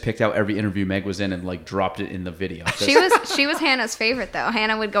ones. I just picked out every interview Meg was in and dropped it in the video. She was Hannah's favorite though.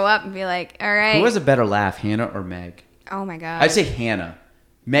 Hannah would go up and be like, "All right." Who has a better laugh, Hannah or Meg? Oh my god. I'd say Hannah.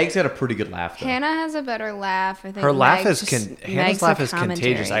 Meg's got a pretty good laugh though. Hannah has a better laugh. I think Her laugh Meg's is just- Hannah's Meg's laugh the is contagious.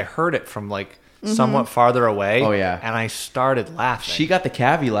 commentary. I heard it from somewhat farther away. Oh, yeah. And I started laughing. She got the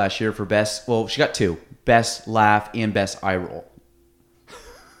Cavi last year for best. Well, she got two: best laugh and best eye roll.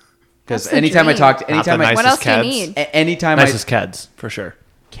 Because That's the anytime I dream. talked, Not the What else do you Keds. need? anytime Nicest Keds for sure.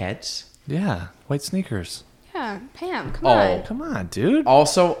 Keds. Yeah, white sneakers. Yeah, Pam, come Oh. on. Come on, dude.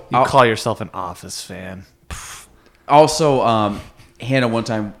 Also, You call yourself an Office fan. Also, Hannah, one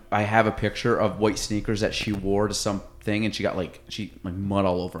time I have a picture of white sneakers that she wore to something, and she got mud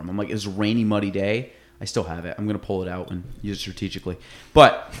all over them. I'm like, it was a rainy, muddy day. I still have it. I'm gonna pull it out and use it strategically.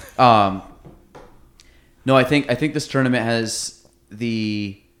 But no, I think this tournament has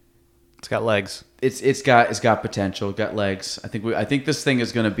It's got legs. it's got potential. It's got legs. I think this thing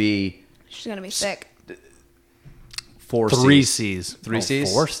is gonna be She's gonna be sick. 4 Three C's. C's. 3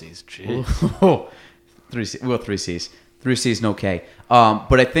 C's? 4 C's. Gee. 3 C's. Well, 3 C's. 3 C's and okay.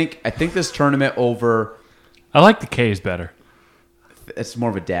 But I think this tournament over. I like the K's better. It's more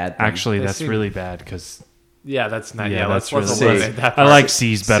of a dad thing. Actually, They that's seem- really bad because Yeah, that's not. yeah, Yeah, that's let's really. eliminate that I part. like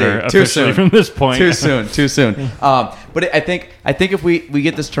C's better Too officially soon. from this point. Too soon. But I think if we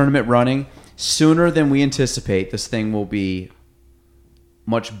get this tournament running sooner than we anticipate, this thing will be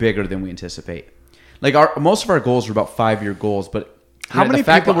much bigger than we anticipate. Most of our goals are about 5-year goals, but How many the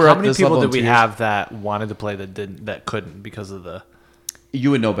fact people? that we're How at many this people level did in we 2 years- have that wanted to play that couldn't because of the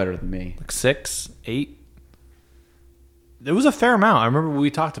You would know better than me. 6, 8? It was a fair amount. I remember we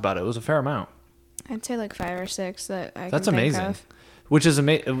talked about it. It was a fair amount. I'd say 5 or 6 that I That's can think amazing. of.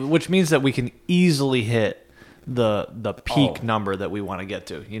 Which means that we can easily hit the peak Oh. number that we want to get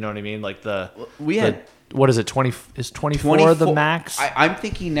to. You know what I mean? Like We had what is it? 20 is 24 the max? I'm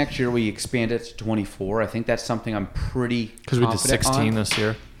thinking next year we expand it to 24. I think that's something I'm pretty Because we did confident 16 on. this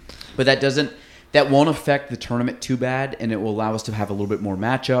year. But that won't affect the tournament too bad, and it will allow us to have a little bit more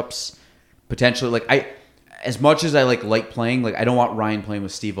matchups. Potentially, as much as I like playing, I don't want Ryan playing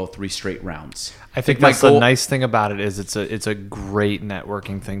with Steve-O 3 straight rounds. I think my that's the goal- nice thing about it is it's a great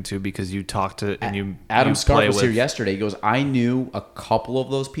networking thing too because you talk to and Adam you Scarf play was here with- yesterday. He goes, I knew a couple of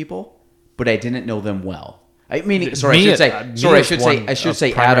those people, but I didn't know them well. I mean, I should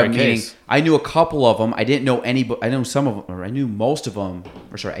say Adam. Meaning, I knew a couple of them. I didn't know any, but I know some of them, or I knew most of them.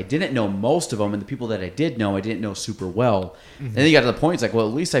 I didn't know most of them, and the people that I did know, I didn't know super well. And then you got to the point, it's like, well,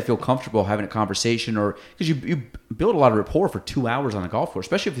 at least I feel comfortable having a conversation, or because you build a lot of rapport for 2 hours on a golf course,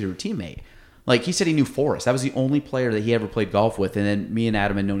 especially if you're a teammate. Like he said, he knew Forrest. That was the only player that he ever played golf with, and then me and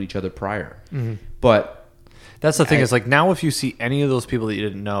Adam had known each other prior. But that's the thing is like now, if you see any of those people that you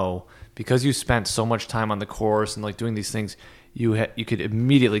didn't know, because you spent so much time on the course and like doing these things, you could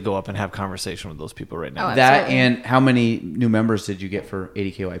immediately go up and have conversation with those people right now. Oh, that absolutely. and how many new members did you get for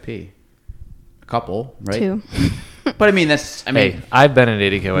 80KYP? A couple, right? 2. But I mean, Hey, I've been at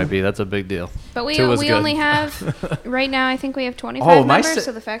 80KYP. That's a big deal. But we 2 was good. only have right now. I think we have 25 Oh, my members. si-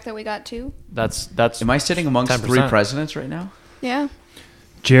 So the fact that we got 2, That's am I sitting amongst 10%. 3 presidents right now? yeah.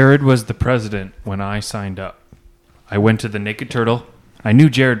 Jared was the president when I signed up. I went to the Naked Turtle. I knew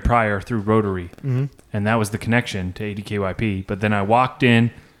Jared Pryor through Rotary, and that was the connection to 80KYP. But then I walked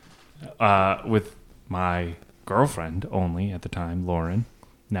in with my girlfriend only at the time, Lauren,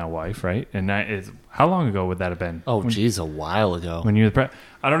 now wife, right? And that is, how long ago would that have been? Oh, geez, a while ago. When you were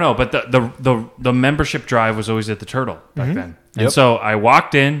I don't know, but the membership drive was always at the Turtle back then. And Yep. so I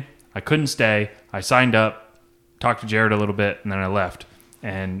walked in, I couldn't stay, I signed up, talked to Jared a little bit, and then I left.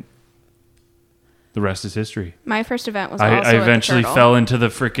 And the rest is history. My first event was also I eventually at the Turtle. fell into the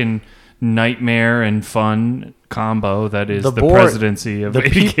freaking nightmare and fun combo that is the board- presidency of the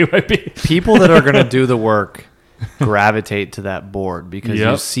 80KYP. People that are going to do the work gravitate to that board because you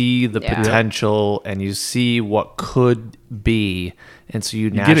Yep. see the Yeah. potential and you see what could be, and so you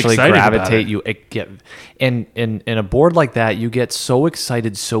get naturally excited about gravitate. it. You get and in a board like that, you get so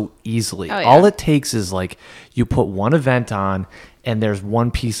excited so easily. Oh, yeah. All it takes is like you put one event on, and there's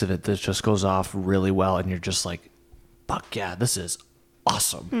one piece of it that just goes off really well, and you're just like, "Fuck yeah, this is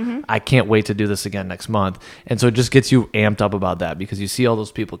awesome! I can't wait to do this again next month." And so it just gets you amped up about that because you see all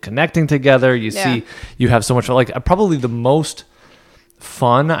those people connecting together. You Yeah. see, you have so much fun. Like probably the most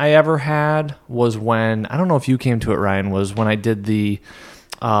fun I ever had was when, I don't know if you came to it, Ryan, was when I did the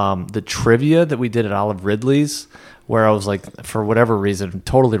trivia that we did at Olive Ridley's, where I was like, for whatever reason,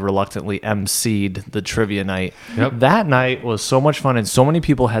 totally reluctantly emceed the trivia night. Yep. That night was so much fun, and so many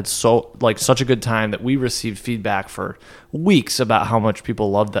people had such a good time that we received feedback for weeks about how much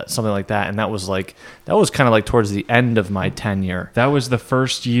people loved that, something like that. And that was kind of like towards the end of my tenure. That was the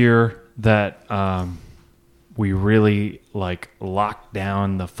first year that we really like locked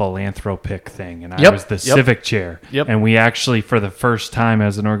down the philanthropic thing, and I Yep, was the yep. civic chair. Yep. And we actually, for the first time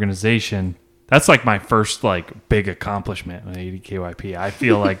as an organization, that's like my first like big accomplishment with 80KYP. I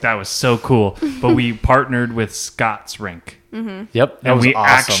feel like that was so cool. But we partnered with Scott's Rink, Yep. That and was we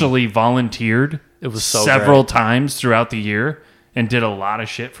awesome. actually volunteered. It was so several great. times throughout the year and did a lot of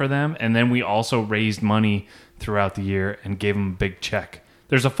shit for them. And then we also raised money throughout the year and gave them a big check.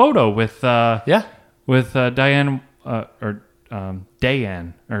 There's a photo with Yeah. Diane or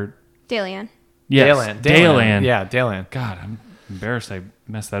Dayan or Dalian. yes, Daylan. Daylan. Yeah, Daylan. God, I'm embarrassed I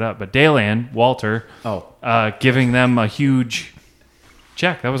messed that up. But Daylan, Walter, Oh. giving them a huge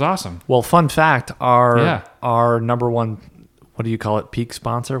check. That was awesome. Well, fun fact, Yeah. our number one, what do you call it, peak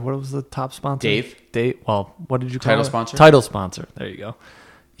sponsor? What was the top sponsor? Dave. Well, what did you call Title it? sponsor? Title sponsor. There you go.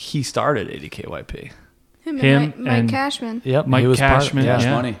 He started 80KYP. Him Him and Mike and- Cashman. Yep. Mike he was part- Cashman, yeah. That's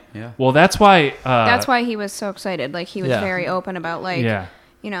Yeah. money. Yeah. Well, that's why. That's why he was so excited. Like he was Yeah. very open about like, Yeah.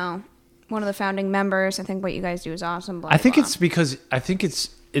 you know, one of the founding members. I think what you guys do is awesome. Blah, I think blah. it's because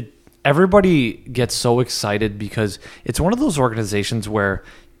everybody gets so excited because it's one of those organizations where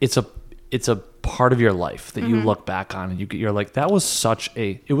it's a part of your life that you look back on and you're like, that was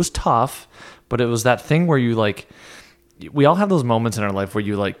it was tough, but it was that thing where you like, we all have those moments in our life where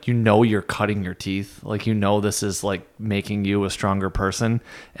you like, you're cutting your teeth, like, this is like making you a stronger person.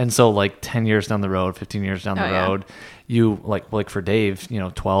 And so like 10 years down the road, 15 years down the Oh, yeah. road, you like for Dave,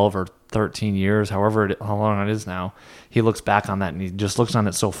 12 or 13 years, how long it is now, he looks back on that and he just looks on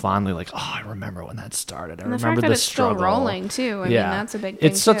it so fondly, like, oh, I rember when that started. I And the remember fact that the it's struggle. still rolling too. I mean, that's a big thing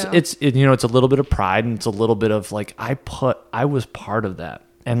It's too. it's a little bit of pride and it's a little bit of like, I was part of that.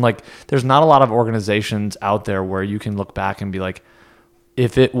 And like, there's not a lot of organizations out there where you can look back and be like,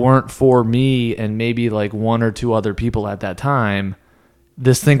 if it weren't for me and maybe like one or two other people at that time,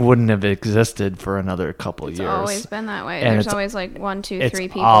 this thing wouldn't have existed for another couple of It's years. always been that way. And There's it's- always like 1, 2, It's 3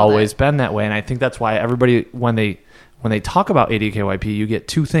 people. always been that way. And I think that's why everybody, when they talk about 80KYP, you get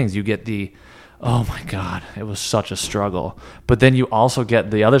two things. You get the, oh my God, it was such a struggle. But then you also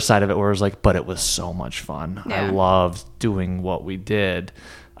get the other side of it where it's like, but it was so much fun. I Yeah. loved doing what we did.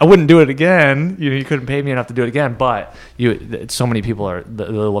 I wouldn't do it again. You couldn't pay me enough to do it again. But so many people they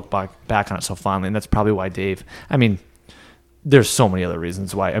look back on it so fondly, and that's probably why Dave. I mean, there's so many other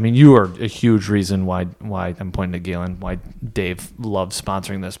reasons why. I mean, you are a huge reason why I'm pointing to Galen, why Dave loves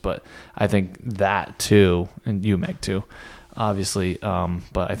sponsoring this. But I think that too, and you, Meg, too, obviously.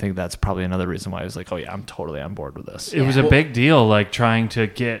 But I think that's probably another reason why I was like, oh yeah, I'm totally on board with this. It was a big deal, like trying to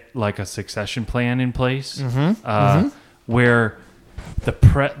get like a succession plan in place, where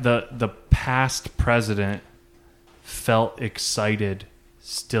the past president felt excited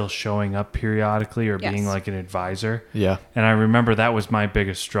still showing up periodically or being like an advisor. Yeah. And I remember that was my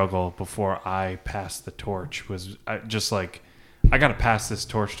biggest struggle before I passed the torch, was I got to pass this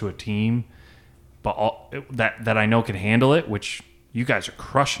torch to a team, but that I know can handle it, which you guys are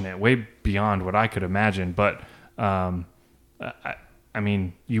crushing it way beyond what I could imagine. But I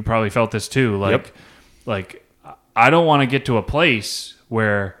mean, you probably felt this too. Like I don't want to get to a place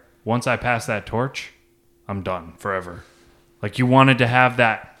where once I pass that torch, I'm done forever. Like, you wanted to have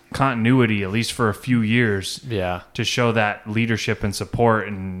that continuity, at least for a few years, to show that leadership and support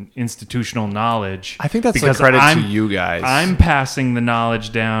and institutional knowledge. I think that's a credit to you guys. I'm passing the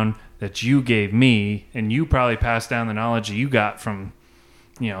knowledge down that you gave me, and you probably passed down the knowledge that you got from,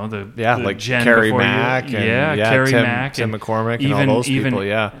 the like Jen Carrie before Mack, you. and Carrie Mack, Tim and McCormick, and all those people.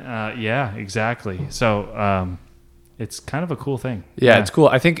 Yeah, exactly. So it's kind of a cool thing. Yeah, it's cool.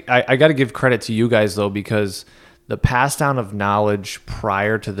 I think I got to give credit to you guys though, because the pass down of knowledge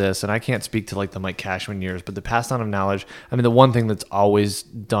prior to this, and I can't speak to like the Mike Cashman years, but the pass down of knowledge, I mean, the one thing that's always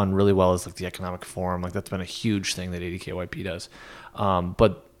done really well is like the economic forum. Like, that's been a huge thing that ADKYP does.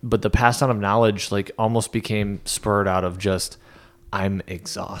 But the pass down of knowledge like almost became spurred out of just, I'm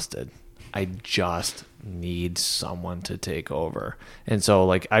exhausted. I just need someone to take over. And so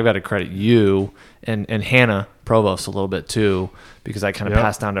like, I've got to credit you and Hannah Provost a little bit too, because I kind of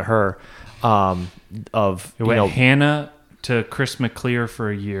passed down to her. Hannah to Chris McClear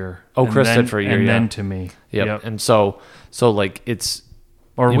for a year. Oh, Chris did for a year, and then to me. Yep. And so like it's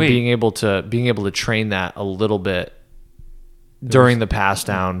being able to train that a little bit during the pass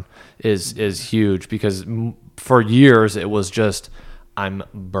down is huge, because for years it was just, I'm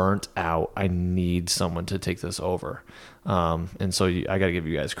burnt out. I need someone to take this over. And so I got to give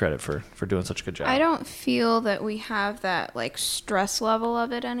you guys credit for doing such a good job. I don't feel that we have that like stress level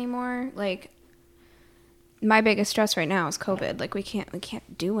of it anymore. Like, my biggest stress right now is COVID. Like, we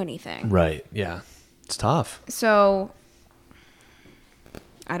can't do anything. Right. Yeah. It's tough. So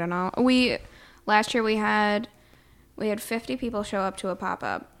I don't know. Last year we had 50 people show up to a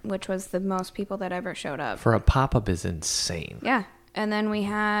pop-up, which was the most people that ever showed up. For a pop-up is insane. Yeah. And then we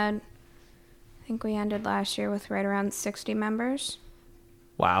ended last year with right around 60 members.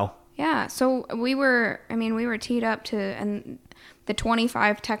 Wow. Yeah. So we were teed up to, and the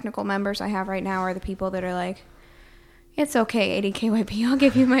 25 technical members I have right now are the people that are like, it's okay, ADKYP, I'll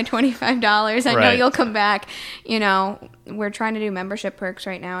give you my $25. I know you'll come back. We're trying to do membership perks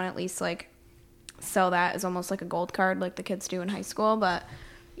right now and at least like sell that as almost like a gold card like the kids do in high school. But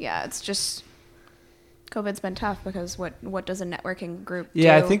yeah, it's just, COVID's been tough, because what does a networking group do?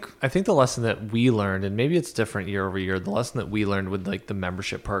 Yeah, I think the lesson that we learned, and maybe it's different year over year, the lesson that we learned with like the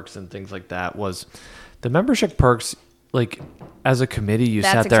membership perks and things like that was the membership perks, like as a committee, you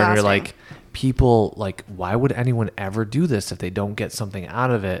sat there and you're like, people, like, why would anyone ever do this if they don't get something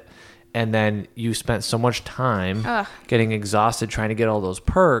out of it? And then you spent so much time getting exhausted trying to get all those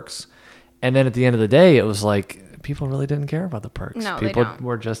perks. And then at the end of the day, it was like, people really didn't care about the perks. No, people they don't.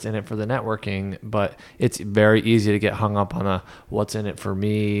 were just in it for the networking, but it's very easy to get hung up on the what's in it for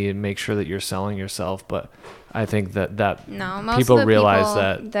me and make sure that you're selling yourself. But I think that most people of the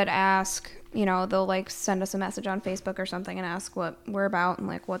realize people that ask, they'll like send us a message on Facebook or something and ask what we're about and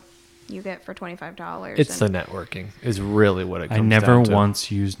like what you get for $25. It's the networking is really what it comes down to. I never once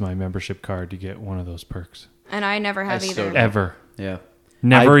used my membership card to get one of those perks. And I never have either. Ever. Yeah.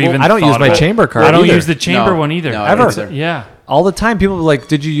 Never even. I don't use my chamber card. I don't either. use the chamber one either. No, ever. Yeah. All the time, people are like,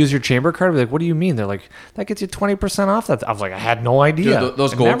 "Did you use your chamber card?" I'm like, "What do you mean?" They're like, "That gets you 20% off." That I was like, "I had no idea." Dude,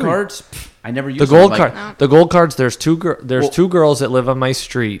 those gold cards, I never used the gold them. card. No. The gold cards. There's two girls that live on my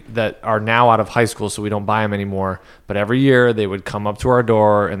street that are now out of high school, so we don't buy them anymore. But every year they would come up to our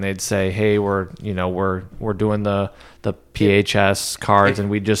door and they'd say, "Hey, we're doing the PHS cards,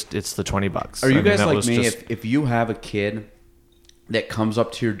 and it's the $20." Are you guys like me? If you have a kid that comes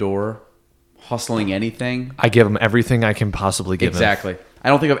up to your door hustling anything, I give them everything I can possibly give them. Exactly. I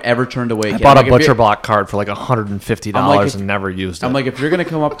don't think I've ever turned away a kid. I bought a Butcher Block card for like $150 and never used it. I'm like, if you're going to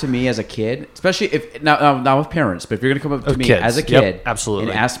come up to me as a kid, especially if now with parents, but if you're going to come up to me kids. as a kid, absolutely,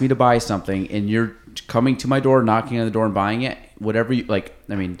 and ask me to buy something, and you're coming to my door, knocking on the door and buying it, whatever you like.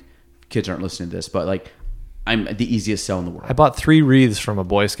 I mean, kids aren't listening to this, but like, I'm the easiest sell in the world. I bought 3 wreaths from a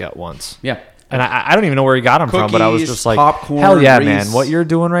Boy Scout once. Yeah. And I don't even know where he got them from, but I was Cookies, just like, popcorn, hell yeah, wreaths. man. What you're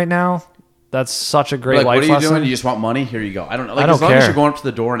doing right now, that's such a great Like, life what are you lesson. doing? You just want money? Here you go. I don't know. Like, I don't as long as care. you're going up to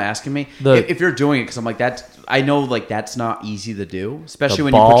the door and asking me, if you're doing it, because I'm like, I know like that's not easy to do, especially the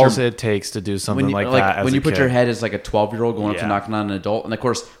when balls you put your it takes to do something when you, like that as when a you put kid. your head as like a 12-year-old going up to Yeah. knocking on an adult, and of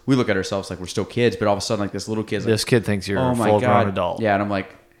course we look at ourselves like we're still kids, but all of a sudden like this little kid's like, This kid thinks you're oh a my full-grown God. adult. Yeah, and I'm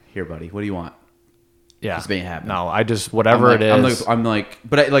like, here, buddy, what do you want? Yeah. Just make it happen. No, I just, whatever I'm like, it is. I'm like,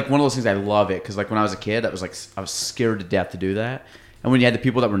 but I, like one of those things I love it because like when I was a kid, I was scared to death to do that, and when you had the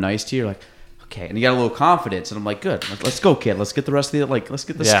people that were nice to you, you're like, okay, and you got a little confidence, and I'm like, good, let's go, kid, let's get the rest of the let's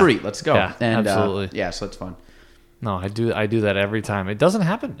get the street, let's go, Yeah, and absolutely. yeah, so that's fun. No, I do that every time. It doesn't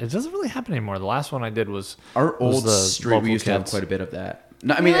happen. It doesn't really happen anymore. The last one I did was Our old the street, local we used to have kids. quite a bit of that.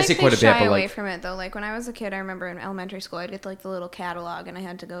 No, I mean, I say quite a bit, shy but away like, from it though. Like when I was a kid, I remember in elementary school, I'd get like the little catalog, and I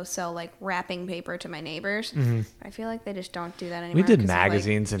had to go sell like wrapping paper to my neighbors. I feel like they just don't do that anymore. We did 'cause of, like,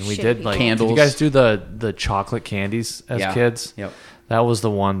 magazines and we shitty did like people. Candles. Did you guys do the chocolate candies as Yeah. kids? Yep. That was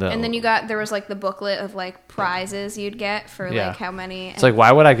the one that. And then there was like the booklet of like prizes you'd get for Yeah. like how many. It's like,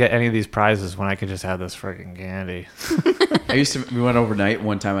 why would I get any of these prizes when I could just have this freaking candy? we went overnight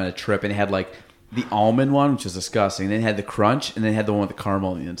one time on a trip, and it had like the almond one, which was disgusting. Then it had the crunch, and then it had the one with the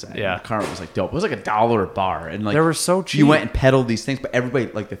caramel on the inside. Yeah. And the caramel was like dope. It was like $1 a bar, and like They were so cheap. You went and peddled these things, but everybody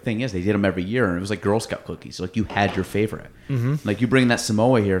like the thing is they did them every year, and it was like Girl Scout cookies. Like you had your favorite. Mm-hmm. Like you bring that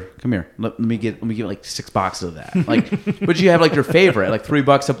Samoa here. Come here. Let me get like 6 boxes of that. Like, but you have like your favorite, like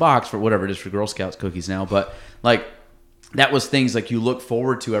 $3 a box for whatever it is for Girl Scouts cookies now. But like that was things like you look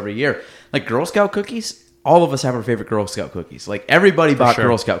forward to every year. Like Girl Scout cookies. All of us have our favorite Girl Scout cookies. Like everybody bought sure.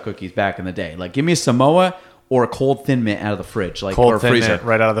 Girl Scout cookies back in the day. Like give me a Samoa or a cold Thin Mint out of the fridge, like Cold or a Thin freezer. Mint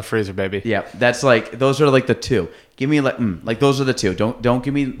right out of the freezer, baby. Yeah, that's like those are like the two. Give me like those are the two. Don't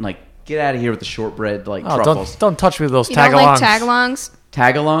give me like get out of here with the shortbread like Oh, truffles. don't touch me with those you don't like tagalongs. tagalongs?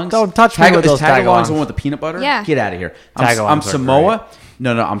 Tagalongs. Don't touch me with is those tagalongs. tagalongs. The one with the peanut butter. Yeah. Get out of here. Tagalongs I'm are Samoa.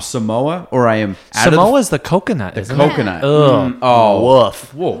 No, I'm Samoa or I am out of Samoa's the coconut, isn't it? coconut. Ugh. Oh,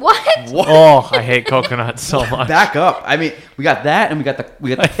 Woof. Whoa. What? Oh, I hate coconut so much. Back up. I mean, we got that, and we got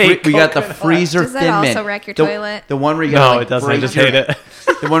the I hate coconut. freezer Does that Thin also Mint. wreck your The- toilet? The one where you No, gotta, like, it doesn't. I break just your- hate it.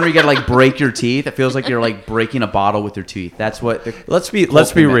 The one where you gotta like break your teeth. It feels like you're like breaking a bottle with your teeth. That's what. Let's be Thin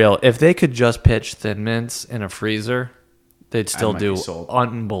Mint. real. If they could just pitch Thin Mints in a freezer, they'd still might do be sold.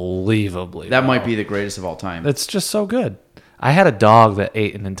 unbelievably. That well. might be the greatest of all time. It's just so good. I had a dog that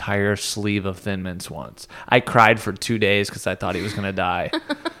ate an entire sleeve of Thin Mints once. I cried for 2 days because I thought he was gonna die.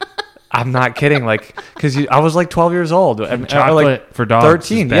 I'm not kidding. Like, because I was like 12 years old. Chocolate for dogs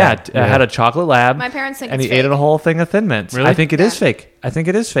 13. is Yeah, bad. I had a chocolate lab. My parents think and it's he ate fake. a whole thing of Thin Mints. Really? I think it is Yeah. fake. I think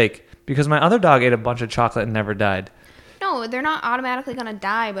it is fake because my other dog ate a bunch of chocolate and never died. No, they're not automatically gonna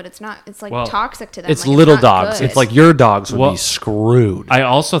die, but it's not. It's like Well, toxic to them. It's like, little not dogs. good. It's like your dogs would Well, be screwed. I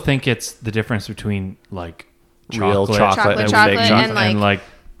also think it's the difference between like Real chocolate, chocolate and fake fake chocolate chocolate. and like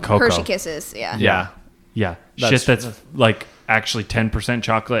cocoa. Hershey Kisses. Yeah. yeah. Yeah, That's- shit that's like actually 10%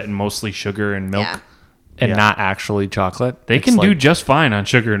 chocolate and mostly sugar and milk. Yeah. And Yeah. not actually chocolate. They It's can do like- just fine on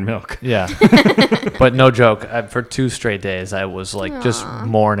sugar and milk. Yeah. But no joke. For 2 straight days, I was like just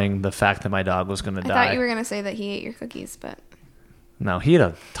mourning the fact that my dog was going to I die. thought you were gonna say that he ate your cookies, but No, he had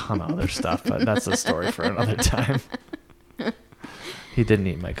a ton of other stuff, but that's a story for another time. He didn't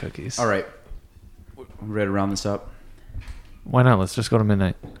eat my cookies. All right. We ready to round this up? Why not? Let's just go to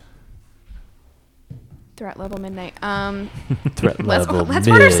midnight. threat level midnight. Threat Let's level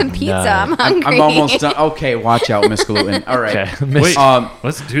order some pizza. I'm midnight. hungry. I'm almost done. Okay, watch out, Miss Gluten. All right. Okay. Wait, Um,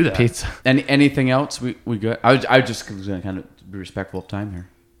 let's do that. Pizza. anything else? We good? I just gonna kind of be respectful of time here.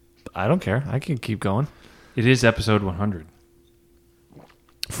 I don't care. I can keep going. It is episode 100.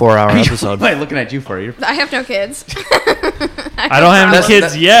 4-hour episode. What am I looking at you for? I have no kids. I don't have any That's-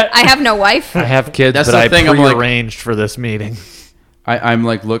 kids yet. I have no wife. I have kids, That's but the I thing, I'm like- prearranged for this meeting. I'm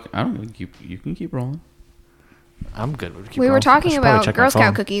like, look, I don't know. You can keep rolling. I'm good. Keep We were going. I talking should probably about check my Girl Scout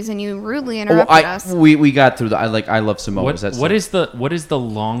phone. cookies, and you rudely Oh, interrupted us. we got through the. I love Samoas. What is the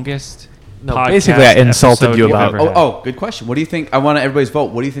longest? No, podcast basically, I insulted episode you you've about- ever had? Oh, good question. What do you think? I want everybody's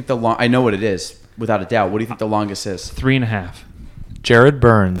vote. What do you think the long? I know what it is without a doubt. What do you think the longest is? 3.5. Jared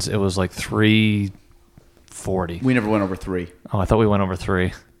Burns, it was like 3:40. We never went over 3. Oh, I thought we went over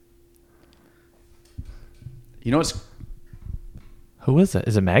 3. You know what's Who is it?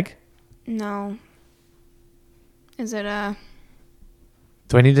 Is it Meg? No. Is it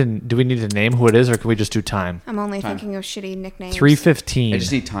Do we need to name who it is, or can we just do time? I'm only Time. thinking of shitty nicknames. 3:15. I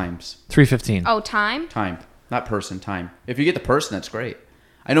just need times. 3:15. Oh, time? Time, not person. Time. If you get the person, that's great.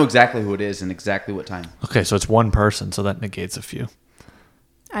 I know exactly who it is and exactly what time. Okay, so it's one person, so that negates a few.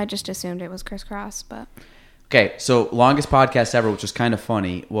 I just assumed it was crisscross, but Okay, so longest podcast ever, which was kind of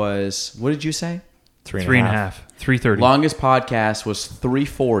funny, was, what did you say? 3.5. 3:30. Longest podcast was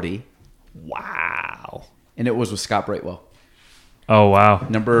 3:40, Wow. and it was with Scott Brightwell. Oh wow.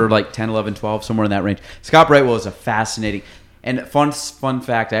 Number like 10, 11, 12, somewhere in that range. Scott Brightwell is a fascinating, and fun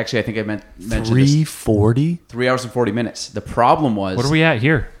fact, actually, I think I mentioned 340? this. 3 hours and 40 minutes. The problem was... What are we at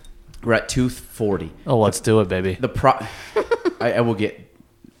here? We're at 2:40. Oh, let's do it, baby. I will get...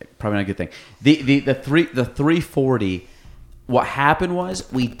 Probably not a good thing. The 3:40... What happened was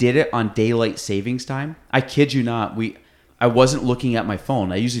we did it on daylight savings time. I kid you not. I wasn't looking at my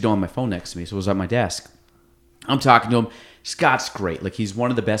phone. I usually don't have my phone next to me, so it was at my desk. I'm talking to him. Scott's great. Like, he's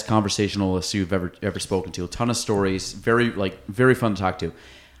one of the best conversationalists you've ever spoken to. A ton of stories. Very fun to talk to.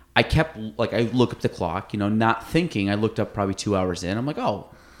 I kept I look up the clock, not thinking. I looked up probably 2 hours in. I'm like, oh,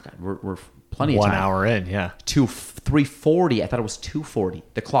 God, we're plenty of time. 1 hour in, yeah. 3:40. I thought it was 2:40.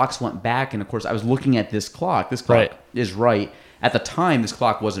 The clocks went back, and of course, I was looking at this clock. This clock Right. is right. At the time, this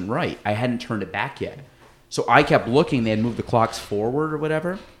clock wasn't right. I hadn't turned it back yet. So I kept looking. They had moved the clocks forward or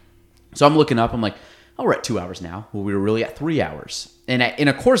whatever. So I'm looking up. I'm like, oh, we're at 2 hours now. Well, we were really at 3 hours. And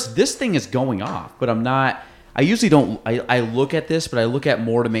of course, this thing is going off. But I'm not. I usually don't. I look at this, but I look at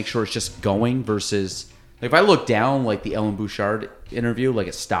more to make sure it's just going versus. Like, if I look down, like the Ellen Bouchard interview, like,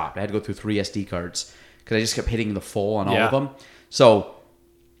 it stopped. I had to go through 3 SD cards because I just kept hitting the full on all of them. So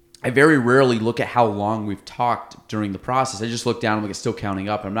I very rarely look at how long we've talked during the process. I just look down and it's still counting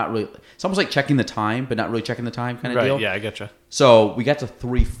up. I'm not really. It's almost like checking the time, but not really checking the time kind of deal. Yeah, I getcha. So we got to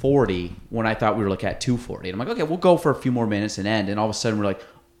 3:40 when I thought we were like at 2:40. And I'm like, okay, we'll go for a few more minutes and end. And all of a sudden we're like,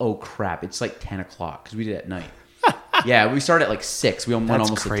 oh crap, it's like 10 o'clock because we did it at night. Yeah, we started at like 6. We went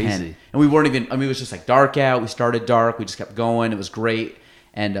almost crazy. at 10. And we weren't even, it was just like dark out. We started dark. We just kept going. It was great.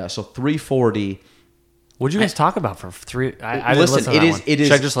 And so 3:40. What did you guys talk about for 3? I Listen, didn't listen to that one. it is.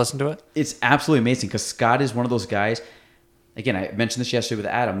 Should I just listen to it? It's absolutely amazing because Scott is one of those guys. Again, I mentioned this yesterday with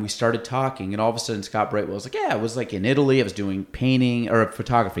Adam. We started talking, and all of a sudden, Scott Brightwell was like, "Yeah, I was like in Italy. I was doing painting or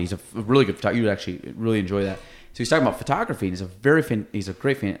photography. He's a really good photographer. You would actually really enjoy that." So he's talking about photography. And he's a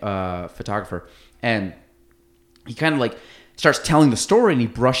great photographer, and he kind of like starts telling the story, and he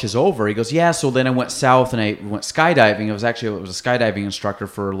brushes over. He goes, "Yeah, so then I went south and I went skydiving. It was a skydiving instructor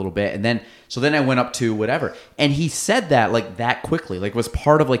for a little bit, and then I went up to whatever." And he said that like that quickly, like it was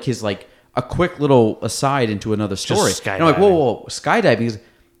part of like his like a quick little aside into another story. And I'm like, whoa, skydiving. He's like,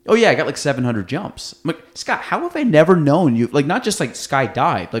 oh yeah, I got like 700 jumps. I'm like, Scott, how have I never known you? Like, not just like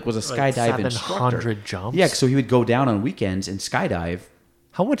skydive, like was a skydive instructor. 700 jumps? Yeah, so he would go down on weekends and skydive.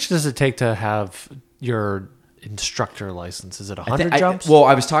 How much does it take to have your instructor license? Is it 100 jumps? Well,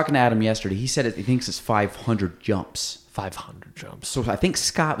 I was talking to Adam yesterday. He said he thinks it's 500 jumps. 500 jumps. So I think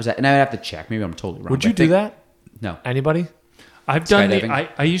Scott was at, and I would have to check. Maybe I'm totally wrong. Would you do that? No. Anybody? I've done Skydiving?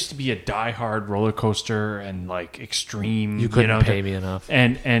 I used to be a diehard roller coaster and like extreme. You couldn't pay me enough.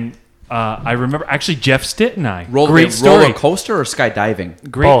 And I remember actually Jeff Stitt and I. Roller coaster or skydiving?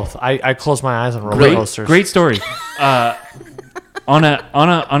 Great. Both. I close my eyes on roller coasters. Great story. On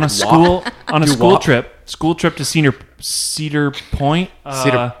a school trip to Cedar Point.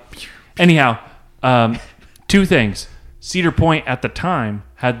 Anyhow, 2 things. Cedar Point at the time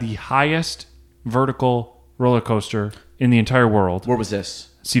had the highest vertical roller coaster in the entire world. Where was this?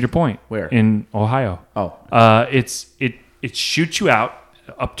 Cedar Point. Where? In Ohio. Oh. It shoots you out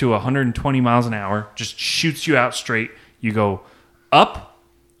up to 120 miles an hour. Just shoots you out straight. You go up,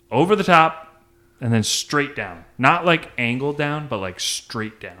 over the top, and then straight down. Not like angled down, but like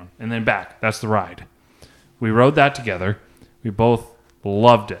straight down. And then back. That's the ride. We rode that together. We both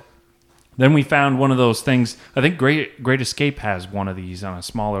loved it. Then we found one of those things. I think Great Escape has one of these on a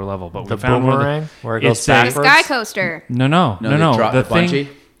smaller level, but The we found boomerang, where it goes backwards? Sky coaster. No. The bungee?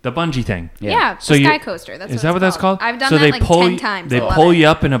 The bungee thing. Yeah, So the you- Sky coaster. That's Is that what that's called? I've done so that they like pull 10 you, times. They I love pull it. you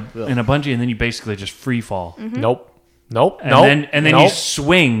up in a bungee, and then you basically just free fall. Nope. And then you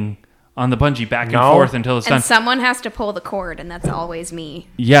swing on the bungee back and forth until it's done. And someone has to pull the cord, and that's always me.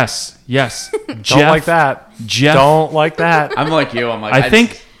 Yes. Don't like that. Jeff. Don't like that. I'm like you. I'm like,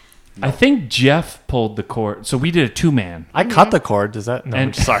 I think Jeff pulled the cord. So we did a 2-man. I cut the cord. Does that? No,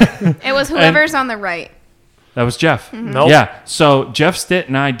 And- sorry. It was whoever's on the right. That was Jeff. Nope. Yeah. So Jeff Stitt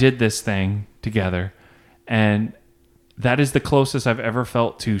and I did this thing together, and that is the closest I've ever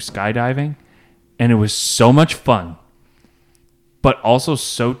felt to skydiving, and it was so much fun, but also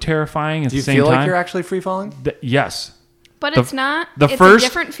so terrifying at Do you the same feel time. like you're actually free falling? Yes. But The- it's not. the It's first- a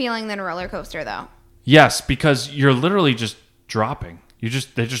different feeling than a roller coaster, though. Yes, because you're literally just dropping.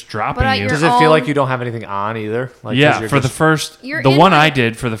 They're just dropping But you. Does it feel like you don't have anything on either? Like, 'cause Yeah, you're for the just first, You're the in, one I like-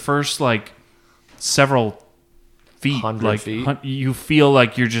 did for the first like several feet, 100 like feet? you feel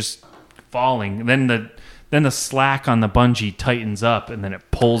like you're just falling. Then the slack on the bungee tightens up, and then it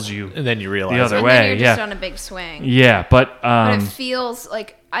pulls you and then you realize the other And way. then you're just Yeah, on a big swing. yeah, but But it feels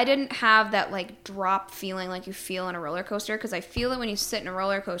like I didn't have that like drop feeling like you feel in a roller coaster, because I feel it when you sit in a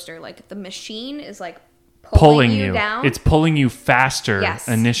roller coaster. Like the machine is like pulling you down. It's pulling you faster Yes.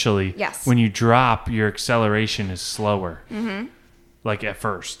 initially. Yes. When you drop, your acceleration is slower. Mm-hmm. Like at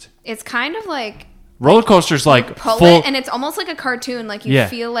first, It's kind of like roller coasters like pull full. it, and it's almost like a cartoon. Like you Yeah.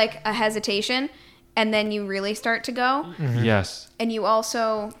 feel like a hesitation, and then you really start to go. Yes. And you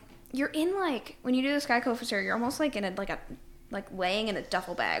also you're in like when you do the sky coaster, you're almost like in a like laying in a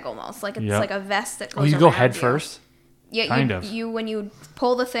duffel bag almost. Like it's Yep. like a vest that goes. Oh, you go around head you. first? Yeah, Kind you, of. you when you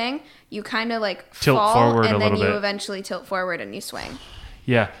pull the thing, you kind of like Tilt fall, forward and a then little you bit. eventually tilt forward and you swing.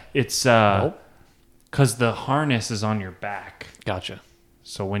 Yeah, it's Nope. because the harness is on your back. Gotcha.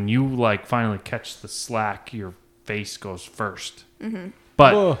 So when you like finally catch the slack, your face goes 1st. Mm-hmm.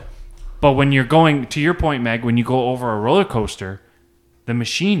 But when you're going, to your point, Meg, when you go over a roller coaster, the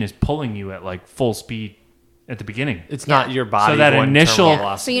machine is pulling you at like full speed at the beginning. It's not your body. So that going initial- terminal So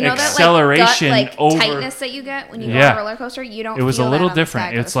velocity. you know Acceleration that like gut, over- like tightness that you get when you go Yeah. on a roller coaster. You don't. It was a feel little that on the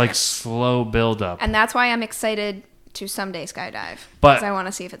different. sky It's like coaster. slow build up. And that's why I'm excited to someday skydive. But- because I want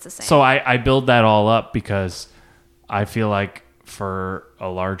to see if it's the same. So I build that all up because I feel like for a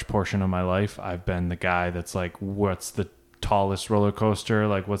large portion of my life, I've been the guy that's like, what's the tallest roller coaster?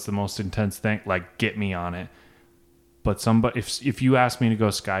 Like, what's the most intense thing? Like, get me on it. But somebody, if you asked me to go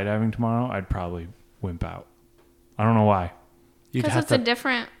skydiving tomorrow, I'd probably wimp out. I don't know why. You'd because have it's a to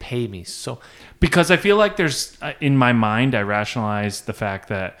different. pay me so. Because I feel like there's, in my mind, I rationalize the fact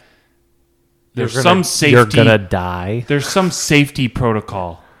that there's You're some gonna- safety. You're gonna die. There's some safety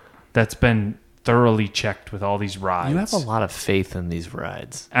protocol that's been thoroughly checked with all these rides. You have a lot of faith in these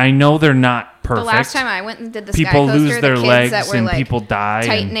rides. I know they're not perfect. The last time I went and did the People sky coaster, lose the their kids legs that were and like people die. and-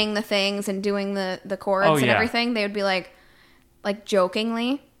 tightening the things and doing the cords Oh, and yeah. everything, they would be like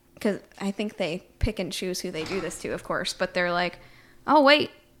jokingly, because I think they pick and choose who they do this to, of course, but they're like, oh wait,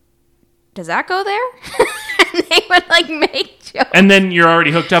 does that go there? And they would like make jokes. And then you're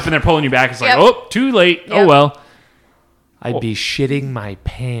already hooked up and they're pulling you back. It's like, Yep. oh, too late. Oh, Yep. well. I'd be shitting my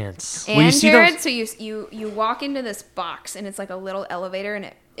pants. And Well, you see Jared, those- so you walk into this box and it's like a little elevator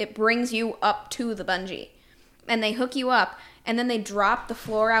and it brings you up to the bungee, and they hook you up and then they drop the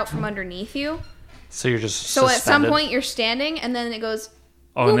floor out from underneath you. So you're just So at some suspended. point you're standing and then it goes.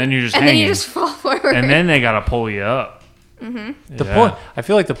 Oh, and then you're just and hanging. then you just fall forward. And then they got to pull you up. The pull, I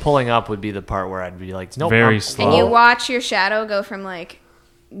feel like the pulling up would be the part where I'd be like, nope. Very I'm slow. and you low. watch your shadow go from like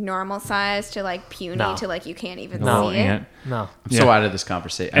normal size to like puny No. to like you can't even No, see it. Ant. No. I'm so Yeah. out of this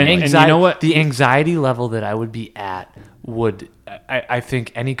conversation. And- I'm like, you know what? The anxiety level that I would be at would, I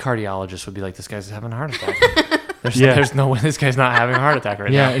think any cardiologist would be like, this guy's having a heart attack. There's no way this guy's not having a heart attack right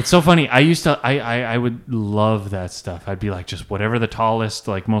Yeah, now. it's so funny. I used to, I would love that stuff. I'd be like, just whatever the tallest,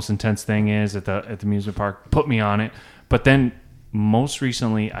 like most intense thing is at the amusement park, put me on it. But then most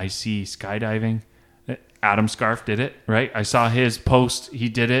recently, I see skydiving. Adam Scarf did it, right? I saw his post. He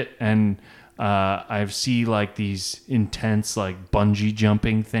did it, and I see like these intense like bungee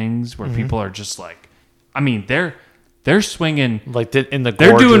jumping things where people are just like, I mean, they're swinging. Like in the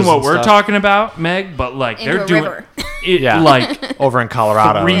They're gorges doing what and we're stuff. talking about, Meg, but like Into they're a doing river. it Yeah. like over in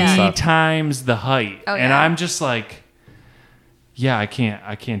Colorado. three and stuff. times the height. Oh, And yeah. I'm just like, yeah, I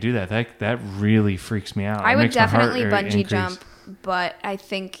can't do that. That really freaks me out. I It would makes my heart definitely rate bungee increase. jump, but I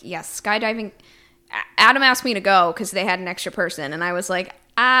think yes, skydiving. Adam asked me to go because they had an extra person, and I was like,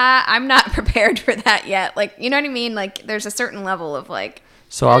 I'm not prepared for that yet. Like, you know what I mean? Like, there's a certain level of like.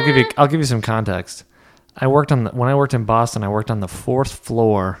 So I'll give you some context. When I worked in Boston, I worked on the 4th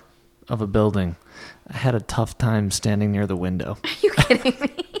floor of a building. I had a tough time standing near the window. Are you kidding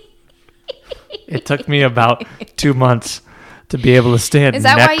me? It took me about 2 months to be able to stand Is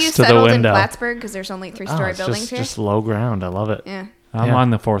that next why you to the settled in window. Plattsburgh? Because there's only 3-story it's buildings here. just low ground. I love it. Yeah, I'm Yeah. on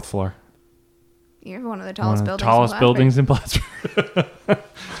the 4th floor. you're one of the One tallest of the buildings. tallest in buildings in Plattsburgh.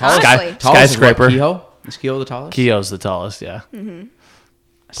 Honestly. tallest is what, skyscraper. Kehoe? Is Kehoe the tallest? Keogh's the tallest, yeah. Mm-hmm.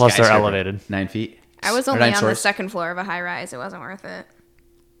 Plus they're Skyscraper, elevated. 9 feet. I was Or only 9 on stories. the second floor of a high rise. It wasn't worth it.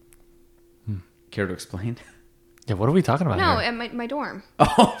 Care to explain? Yeah, what are we talking about No, here? at my dorm.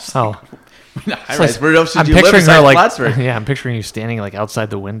 Oh, Oh, high rise. Where else I'm did you live picturing her besides like, Plattsburgh? yeah, I'm picturing you standing like outside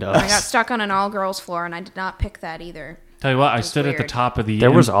the window. I got stuck on an all girls floor, and I did not pick that either. Tell you what, I was stood at the weird. top of the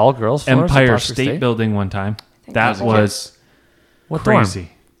There was all girls floors at Empire Plattsburgh State Building one time. think That that was What dorm?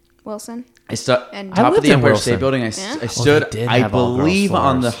 crazy. Wilson. I stood And- top I of lived the in Empire Wilson. State Building. Yeah? I stood, did I have all-girl believe,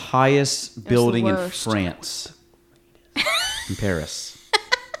 on the floors. highest building in worst. France, in Paris.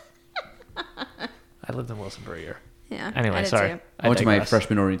 I lived in Wilson for a year. Yeah. Anyway, I did sorry. too. I went to my digress.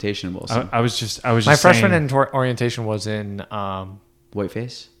 freshman orientation in Wilson. I was just My saying, freshman orientation was in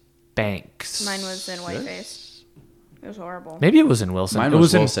Whiteface. Banks. Mine was in Whiteface. It was horrible. Maybe it was in Wilson. Mine it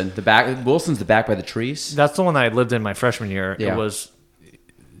was in Wilson. The back. Wilson's the back by the trees. That's the one that I lived in my freshman year. Yeah. It was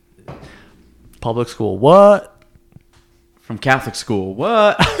public school. What? From Catholic school.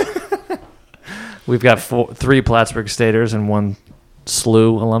 What? We've got 3 Plattsburgh Staters and 1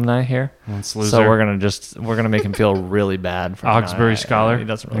 SLU alumni here. One So Sluicer. we're gonna make him feel really bad. For Augsburg Scholar. He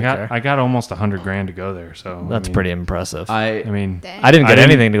doesn't really I got care. I got almost $100,000 to go there, so That's pretty impressive. I I mean, Dang. I didn't get I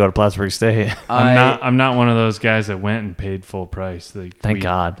didn't- anything to go to Plattsburgh State. I'm not one of those guys that went and paid full price. Like Thank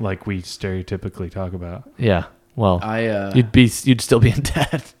God. Like we stereotypically talk about. Yeah. Well, I you'd still be in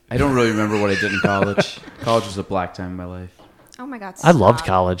debt. I don't really remember what I did in college. College was a black time in my life. Oh my god. I loved stop.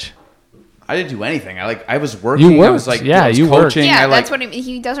 college. I didn't do anything. I was working. You I was worked. like, Yeah, I was you worked. coaching. Yeah, I that's what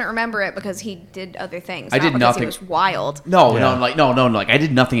he doesn't remember it because he did other things. I not did because nothing. He was wild. No, Yeah. like I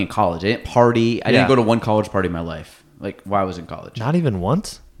did nothing in college. I didn't party. I Yeah. didn't go to one college party in my life. Like while I was in college. Not even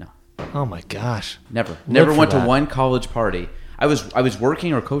once. No, Oh my gosh. never for went to that. one college party. I was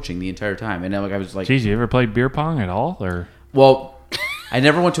working or coaching the entire time, and then I was like, Geez, you ever played beer pong at all? Or well, I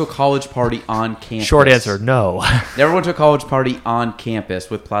never went to a college party on campus. Short answer: no. Never went to a college party on campus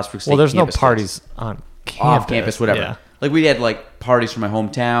with Plattsburgh State. Well, there's no campus parties kids. on campus. Off campus, whatever. Yeah. Like we had like parties from my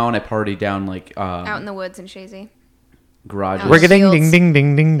hometown. I partied down like Out in the woods in Shazy. garages, We're Ring a ding ding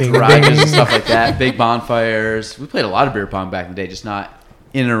ding ding ding garages and ding. stuff like that. Big bonfires. We played a lot of beer pong back in the day, just not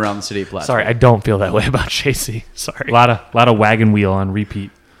in and around the city of Plattsburgh. Sorry, I don't feel that way about Chasey. Sorry. a lot of wagon wheel on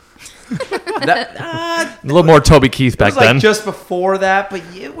repeat. That, A little more Toby Keith it back was like then. just before that, but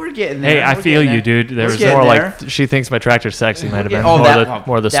yeah, we're getting there. Hey, I We're feel getting you, there. dude. There We're was getting more there. like she thinks my tractor's sexy. Might have been Oh, more, that,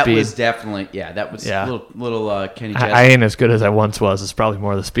 more the that speed. was definitely that was Yeah. little Kenny I Chesney. ain't as good as I once was. It's probably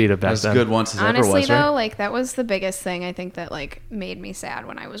more the speed of back As then. good once as Honestly, ever was, though, right? like that was the biggest thing I think that like made me sad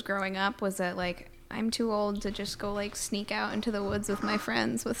when I was growing up was that like I'm too old to just go like sneak out into the woods with my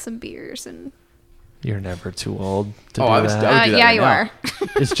friends with some beers and. You're never too old to Oh, do I was- that. I would do that Yeah, right you now. are.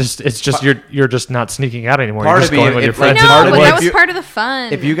 It's just you're just not sneaking out anymore. Part You're of just me, going with your if, like, friends. No, part of but me, that if was you- part of the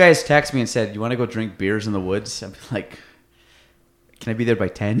fun. If you guys text me and said, you want to go drink beers in the woods? I'm like, can I be there by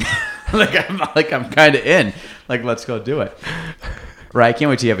 10? I'm kind of in. Like, let's go do it. Right, I can't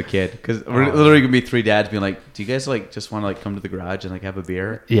wait till you have a kid. Because we're literally going to be 3 dads being like, do you guys like just want to like come to the garage and like have a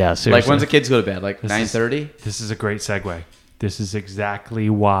beer? Yeah, seriously. Like, when's the kids go to bed? Like This is- 9:30? This is a great segue. This is exactly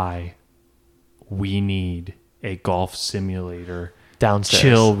why we need a golf simulator Downstairs.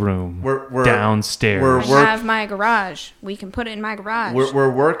 chill room We're- downstairs. we're- I have my garage. We can put it in my garage. We're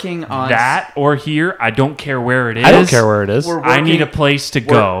working on that or here, I don't care where it is. I don't care where it is. We're I need a working- place to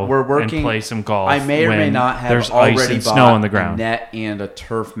go We're working and play some golf. I may or may when not have there's already ice and bought snow on the a ground. net and a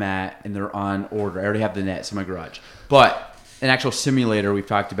turf mat, and they're on order. I already have the nets in my garage, but an actual simulator we've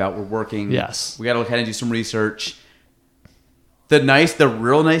talked about. We're working. Yes. we got to kind of do some research. The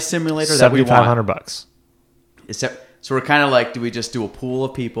real nice simulator that we want $7,500. is so we're kind of like, do we just do a pool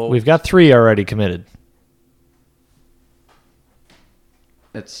of people? We've got 3 already committed.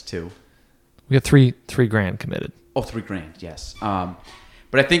 That's 2. We got three grand committed. Oh, $3,000. Yes.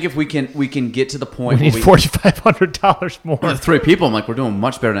 But I think if we can get to the We point need where $4,500 more. the 3 people, I'm like, we're doing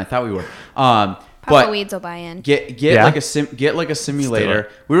much better than I thought we were. Papa But Weeds will buy in. Get Yeah. like a simulator.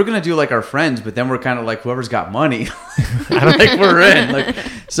 it. We were gonna do like our friends, but then we're kind of like whoever's got money, like we're in. Like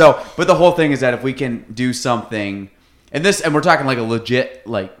so, but the whole thing is that if we can do something, and we're talking like a legit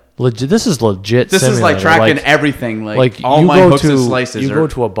like This is legit. this is like simulator. tracking everything, like all you my go hooks to and slices. you are, go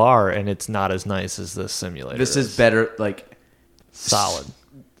to a bar and it's not as nice as this simulator. this is better. Like solid.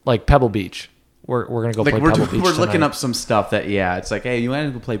 Like Pebble Beach. We're gonna go play we're Pebble Beach. we're looking tonight. up some stuff that it's like, hey, you want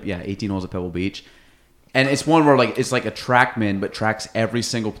to go play 18 holes at Pebble Beach. And it's one where like it's like a TrackMan, but tracks every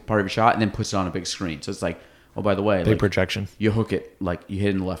single part of your shot and then puts it on a big screen. So it's like, oh, by the way, big like, projection. you hook it like you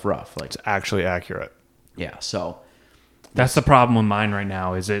hit in the left rough, like It's actually accurate. yeah. So That's the problem with mine right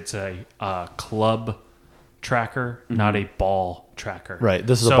now. Is it's a club tracker, not a ball tracker. Right.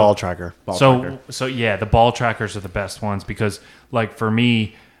 This is a ball tracker. Ball so tracker. yeah, the ball trackers are the best ones because like for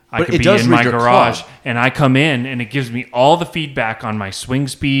me, I But could it be does in my read your garage club. and I come in and it gives me all the feedback on my swing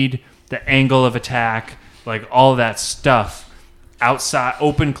speed, the angle of attack, like all that stuff outside,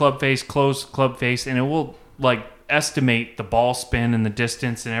 open club face, closed club face, and it will like estimate the ball spin and the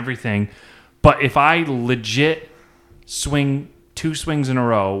distance and everything. But if I legit swing 2 swings in a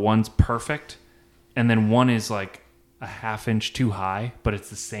row, one's perfect and then one is like a half inch too high, but it's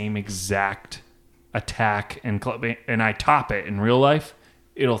the same exact attack and I top it in real life,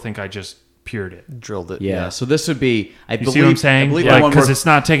 it'll think I just pured it. Drilled it. Yeah. So this would be. I You believe, see what I'm saying? I believe Yeah, the one because we're- it's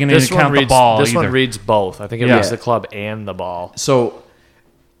not taking into This one account reads the ball This either. one reads both. I think it Yeah. reads the club and the ball. So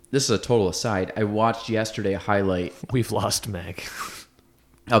this is a total aside. I watched yesterday a highlight We've lost Meg.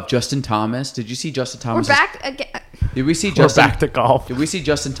 of Justin Thomas. Did you see Justin We're Thomas? back again. Did we see We're Justin? back to golf. Did we see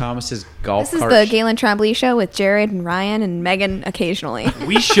Justin Thomas's golf This is cart? the Galen Trombley show with Jared and Ryan and Megan occasionally.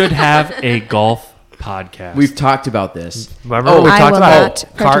 We should have a golf podcast. We've talked about this. Remember Oh, we I talked will about not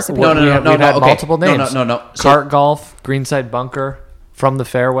cart. participate. No, no, no, we no, had no, okay. multiple No, names. no. So- Cart golf, greenside bunker, from the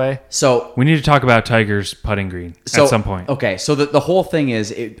fairway. So We need to talk about Tiger's putting green at some point. Okay, so the whole thing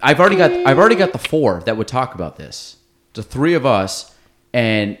is, I've already got the 4 that would talk about this. The 3 of us,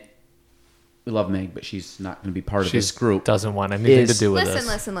 and we love Meg, but she's not going to be part of this group. Doesn't want anything to Is- do with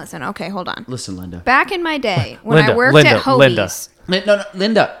this. Listen. Okay, hold on. Listen, Linda. Back in my day, when Linda, I worked Linda, at Hobie's, Linda.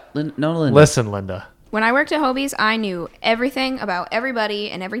 Linda. Listen, Linda. when I worked at Hobie's, I knew everything about everybody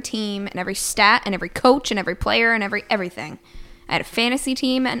and every team and every stat and every coach and every player and everything. I had a fantasy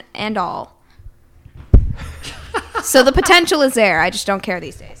team and all. So the potential is there. I just don't care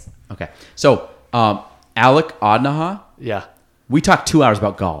these days. Okay, so Alec Odnaha, Yeah. we talked 2 hours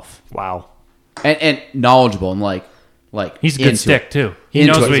about golf, Wow. and knowledgeable and like He's a good into stick it. too. He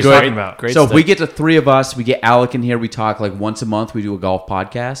Into knows it. what he's Good. talking about. Great So if stick. we get the 3 of us, we get Alec in here. We talk like once a month. We do a golf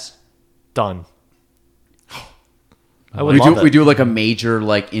podcast. Done. I would love it. We do like a major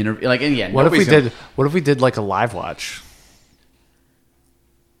like interview. Like, and yeah, What if we nobody's gonna- did? What if we did like a live watch?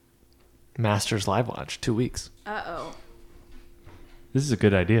 Masters live watch, 2 weeks. Uh-oh. This is a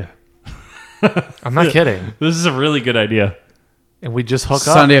good idea. I'm not kidding. This is a really good idea. And we just hook up.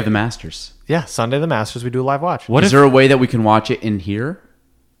 Sunday of the Masters? Yeah, Sunday the Masters. We do a live watch. What Is if there a way that we can watch it in here?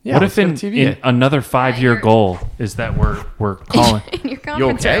 Yeah, what let's if go in, to TV? in another 5-year goal is that we're calling In your You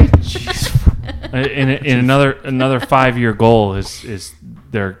conference okay? room. in another 5-year goal is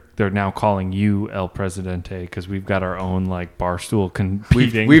they're now calling you El Presidente because we've got our own like barstool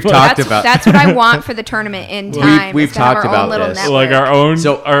competing. We've talked about That's what I want for the tournament in time. we've is to have talked our about own little this. network. like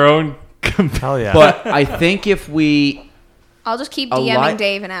So- our own. Hell yeah. But I think if we I'll just keep a DMing li-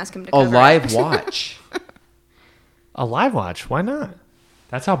 Dave and ask him to a cover it. live watch, a live watch. Why not?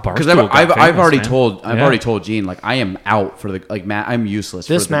 That's how barstool. because got I've famous, already man. told Yeah. already told Gene, like, I am out for the like I'm useless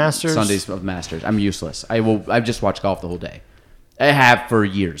This for the Masters- Sundays of Masters. I'm useless. I've just watched golf the whole day. I have for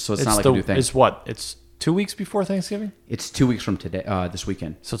years, so it's not like a new thing. It's what? It's 2 weeks before Thanksgiving. It's 2 weeks from today, this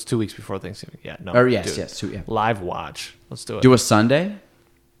weekend. So it's 2 weeks before Thanksgiving. Yeah. No. Or yes, dude. yes, yeah. Live watch. Let's do it. Do a Sunday.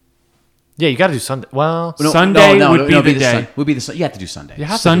 Yeah, you got to do Sunday. Well, Sunday would be the day. Would be the you have to do Sunday. you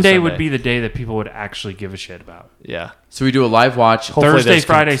have to do Sunday would be the day that people would actually give a shit about. Yeah. So we do a live watch. Hopefully Thursday, there's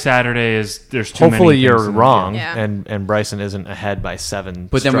Friday, Saturday is there's too Hopefully many you're things in the wrong, day. Yeah. and Bryson isn't ahead by 7.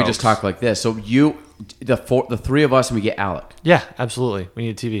 But then we just strokes. talk like this. So the 3 of us, and we get Alec. Yeah, absolutely. We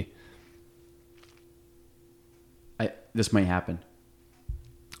need a TV. This might happen.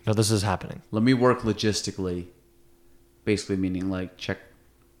 No, this is happening. Let me work logistically. Basically, meaning like check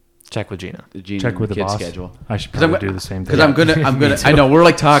Check with Gina. the Gene Check and with the kid's boss. schedule. I should 'Cause probably I'm- do the same thing. Because I'm gonna. I know we're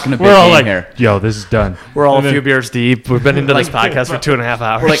like talking a big We're all game like, here. yo, this is done. We're all And a then few beers deep. We've been into this podcast for 2.5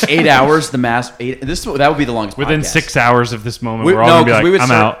 hours. We're like 8 hours. That would be the longest. Within podcast. 6 hours of this moment, We, we're all no, gonna be 'cause like, we would I'm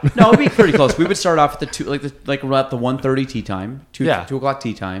start, out. No, it'd be pretty close. We would start off at like around the 1:30 tea time, 2 o'clock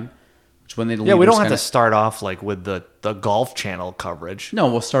tea time, which when they yeah, we don't have to start off like with the Golf Channel coverage. No,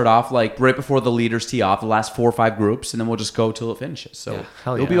 we'll start off like right before the leaders tee off, the last 4 or 5 groups, and then we'll just go till it finishes. So Yeah,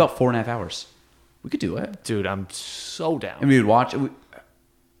 hell it'll be yeah. about 4.5 hours. We could do it. Dude, I'm so down. And we would watch.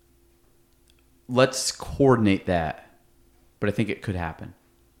 Let's coordinate that, but I think it could happen.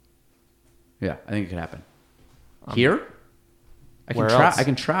 Yeah, I think it could happen. Here, where else? I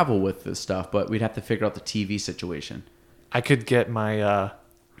can travel with this stuff, but we'd have to figure out the TV situation. I could get my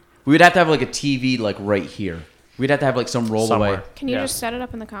We would have to have like a TV like right here. We'd have to have like some roll somewhere. away. Can you Yeah. just set it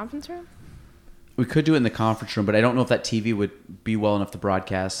up in the conference room? We could do it in the conference room, but I don't know if that TV would be well enough to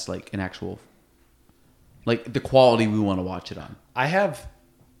broadcast like an actual, like the quality we want to watch it on. I have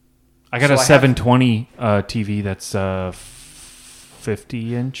I got So a I have- 720 TV that's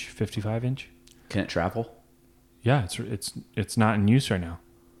 50 inch, 55 inch. Can it travel? Yeah, it's not in use right now.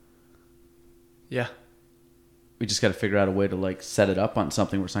 yeah. We just got to figure out a way to like set it up on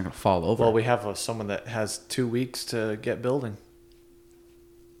something where it's not going to fall over. Well, we have someone that has 2 weeks to get building.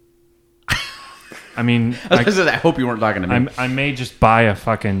 I mean, I hope you weren't talking to me. I may just buy a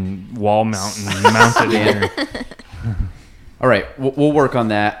fucking wall mount and mount it in here. All right, we'll work on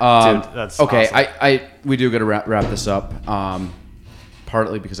that. Dude, that's okay. awesome. We do got to wrap this up.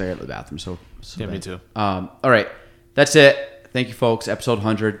 Partly because I got to the bathroom. So Yeah, me too. All right. That's it. Thank you, folks. Episode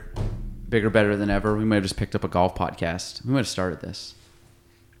 100. Bigger, better than ever. We might have just picked up a golf podcast. We might have started this.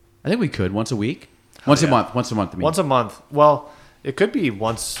 I think we could once a week. Once a month. Once a month. I mean. Once a month. Well, it could be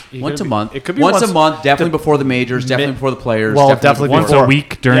once a month. It could be once a month. Definitely before the majors. Definitely before the players. Well, definitely Once before. a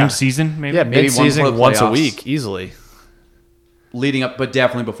week during Yeah. season, maybe. Yeah, Maybe mid-season, one before the once a playoffs. week, easily. Leading up, but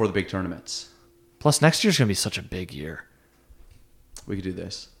definitely before the big tournaments. Plus, next year's gonna be such a big year. We could do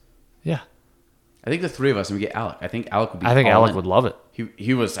this. Yeah, I think the three of us, and we get Alec. I think Alec would be. I think all Alec in. would love it.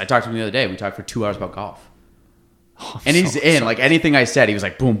 He was. I talked to him the other day. We talked for 2 hours about golf. And he's in. Like anything I said, he was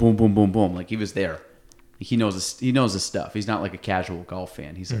like boom, boom, boom, boom, boom. Like he was there. He knows his. He knows his stuff. He's not like a casual golf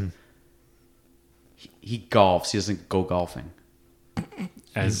fan. He's like he golfs. He doesn't go golfing.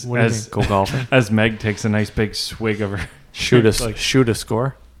 As What do you think? Go golfing. as Meg takes a nice big swig of her Shoot a like, shoot a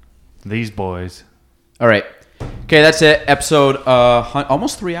score. these boys. All right. Okay, that's it. Episode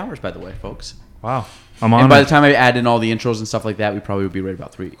almost 3 hours, by the way, folks. Wow, I'm on. And by it. the time I add in all the intros and stuff like that, we probably would be right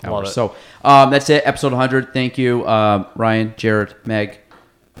about 3 Love hours. it. So that's it. Episode 100. Thank you, Ryan, Jared, Meg,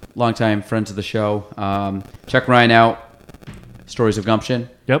 longtime friends of the show. Check Ryan out. Stories of Gumption.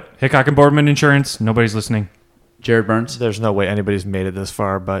 Yep, Hickok and Boardman Insurance. Nobody's listening. Jared Burns. There's no way anybody's made it this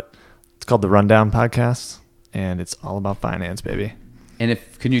far, but it's called the Rundown Podcast, and it's all about finance, baby. And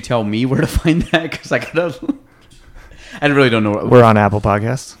can you tell me where to find that? Because I really don't know. We're on Apple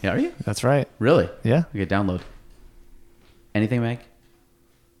Podcasts. Yeah, are you? That's right. Really? Yeah. Okay, download. Anything, Meg?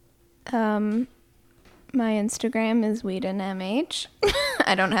 My Instagram is WeedenMH.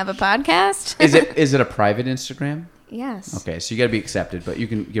 I don't have a podcast. Is it a private Instagram? Yes. Okay, so you got to be accepted, but you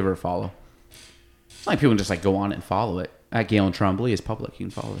can give her a follow. It's not like people can just like go on it and follow it. At Galen Trombley is public. You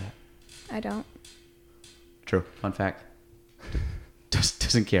can follow that. I don't. True. Fun fact.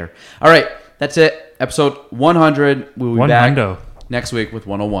 Doesn't care. All right, that's it. Episode 100. We'll be One back hundo. next week with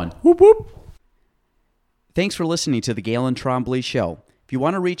 101. Whoop whoop. Thanks for listening to the Galen Trombley Show. If you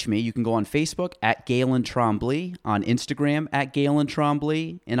want to reach me, you can go on Facebook at Galen Trombley, on Instagram at Galen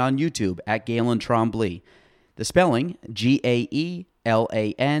Trombley, and on YouTube at Galen Trombley. The spelling, GaelanTrombley.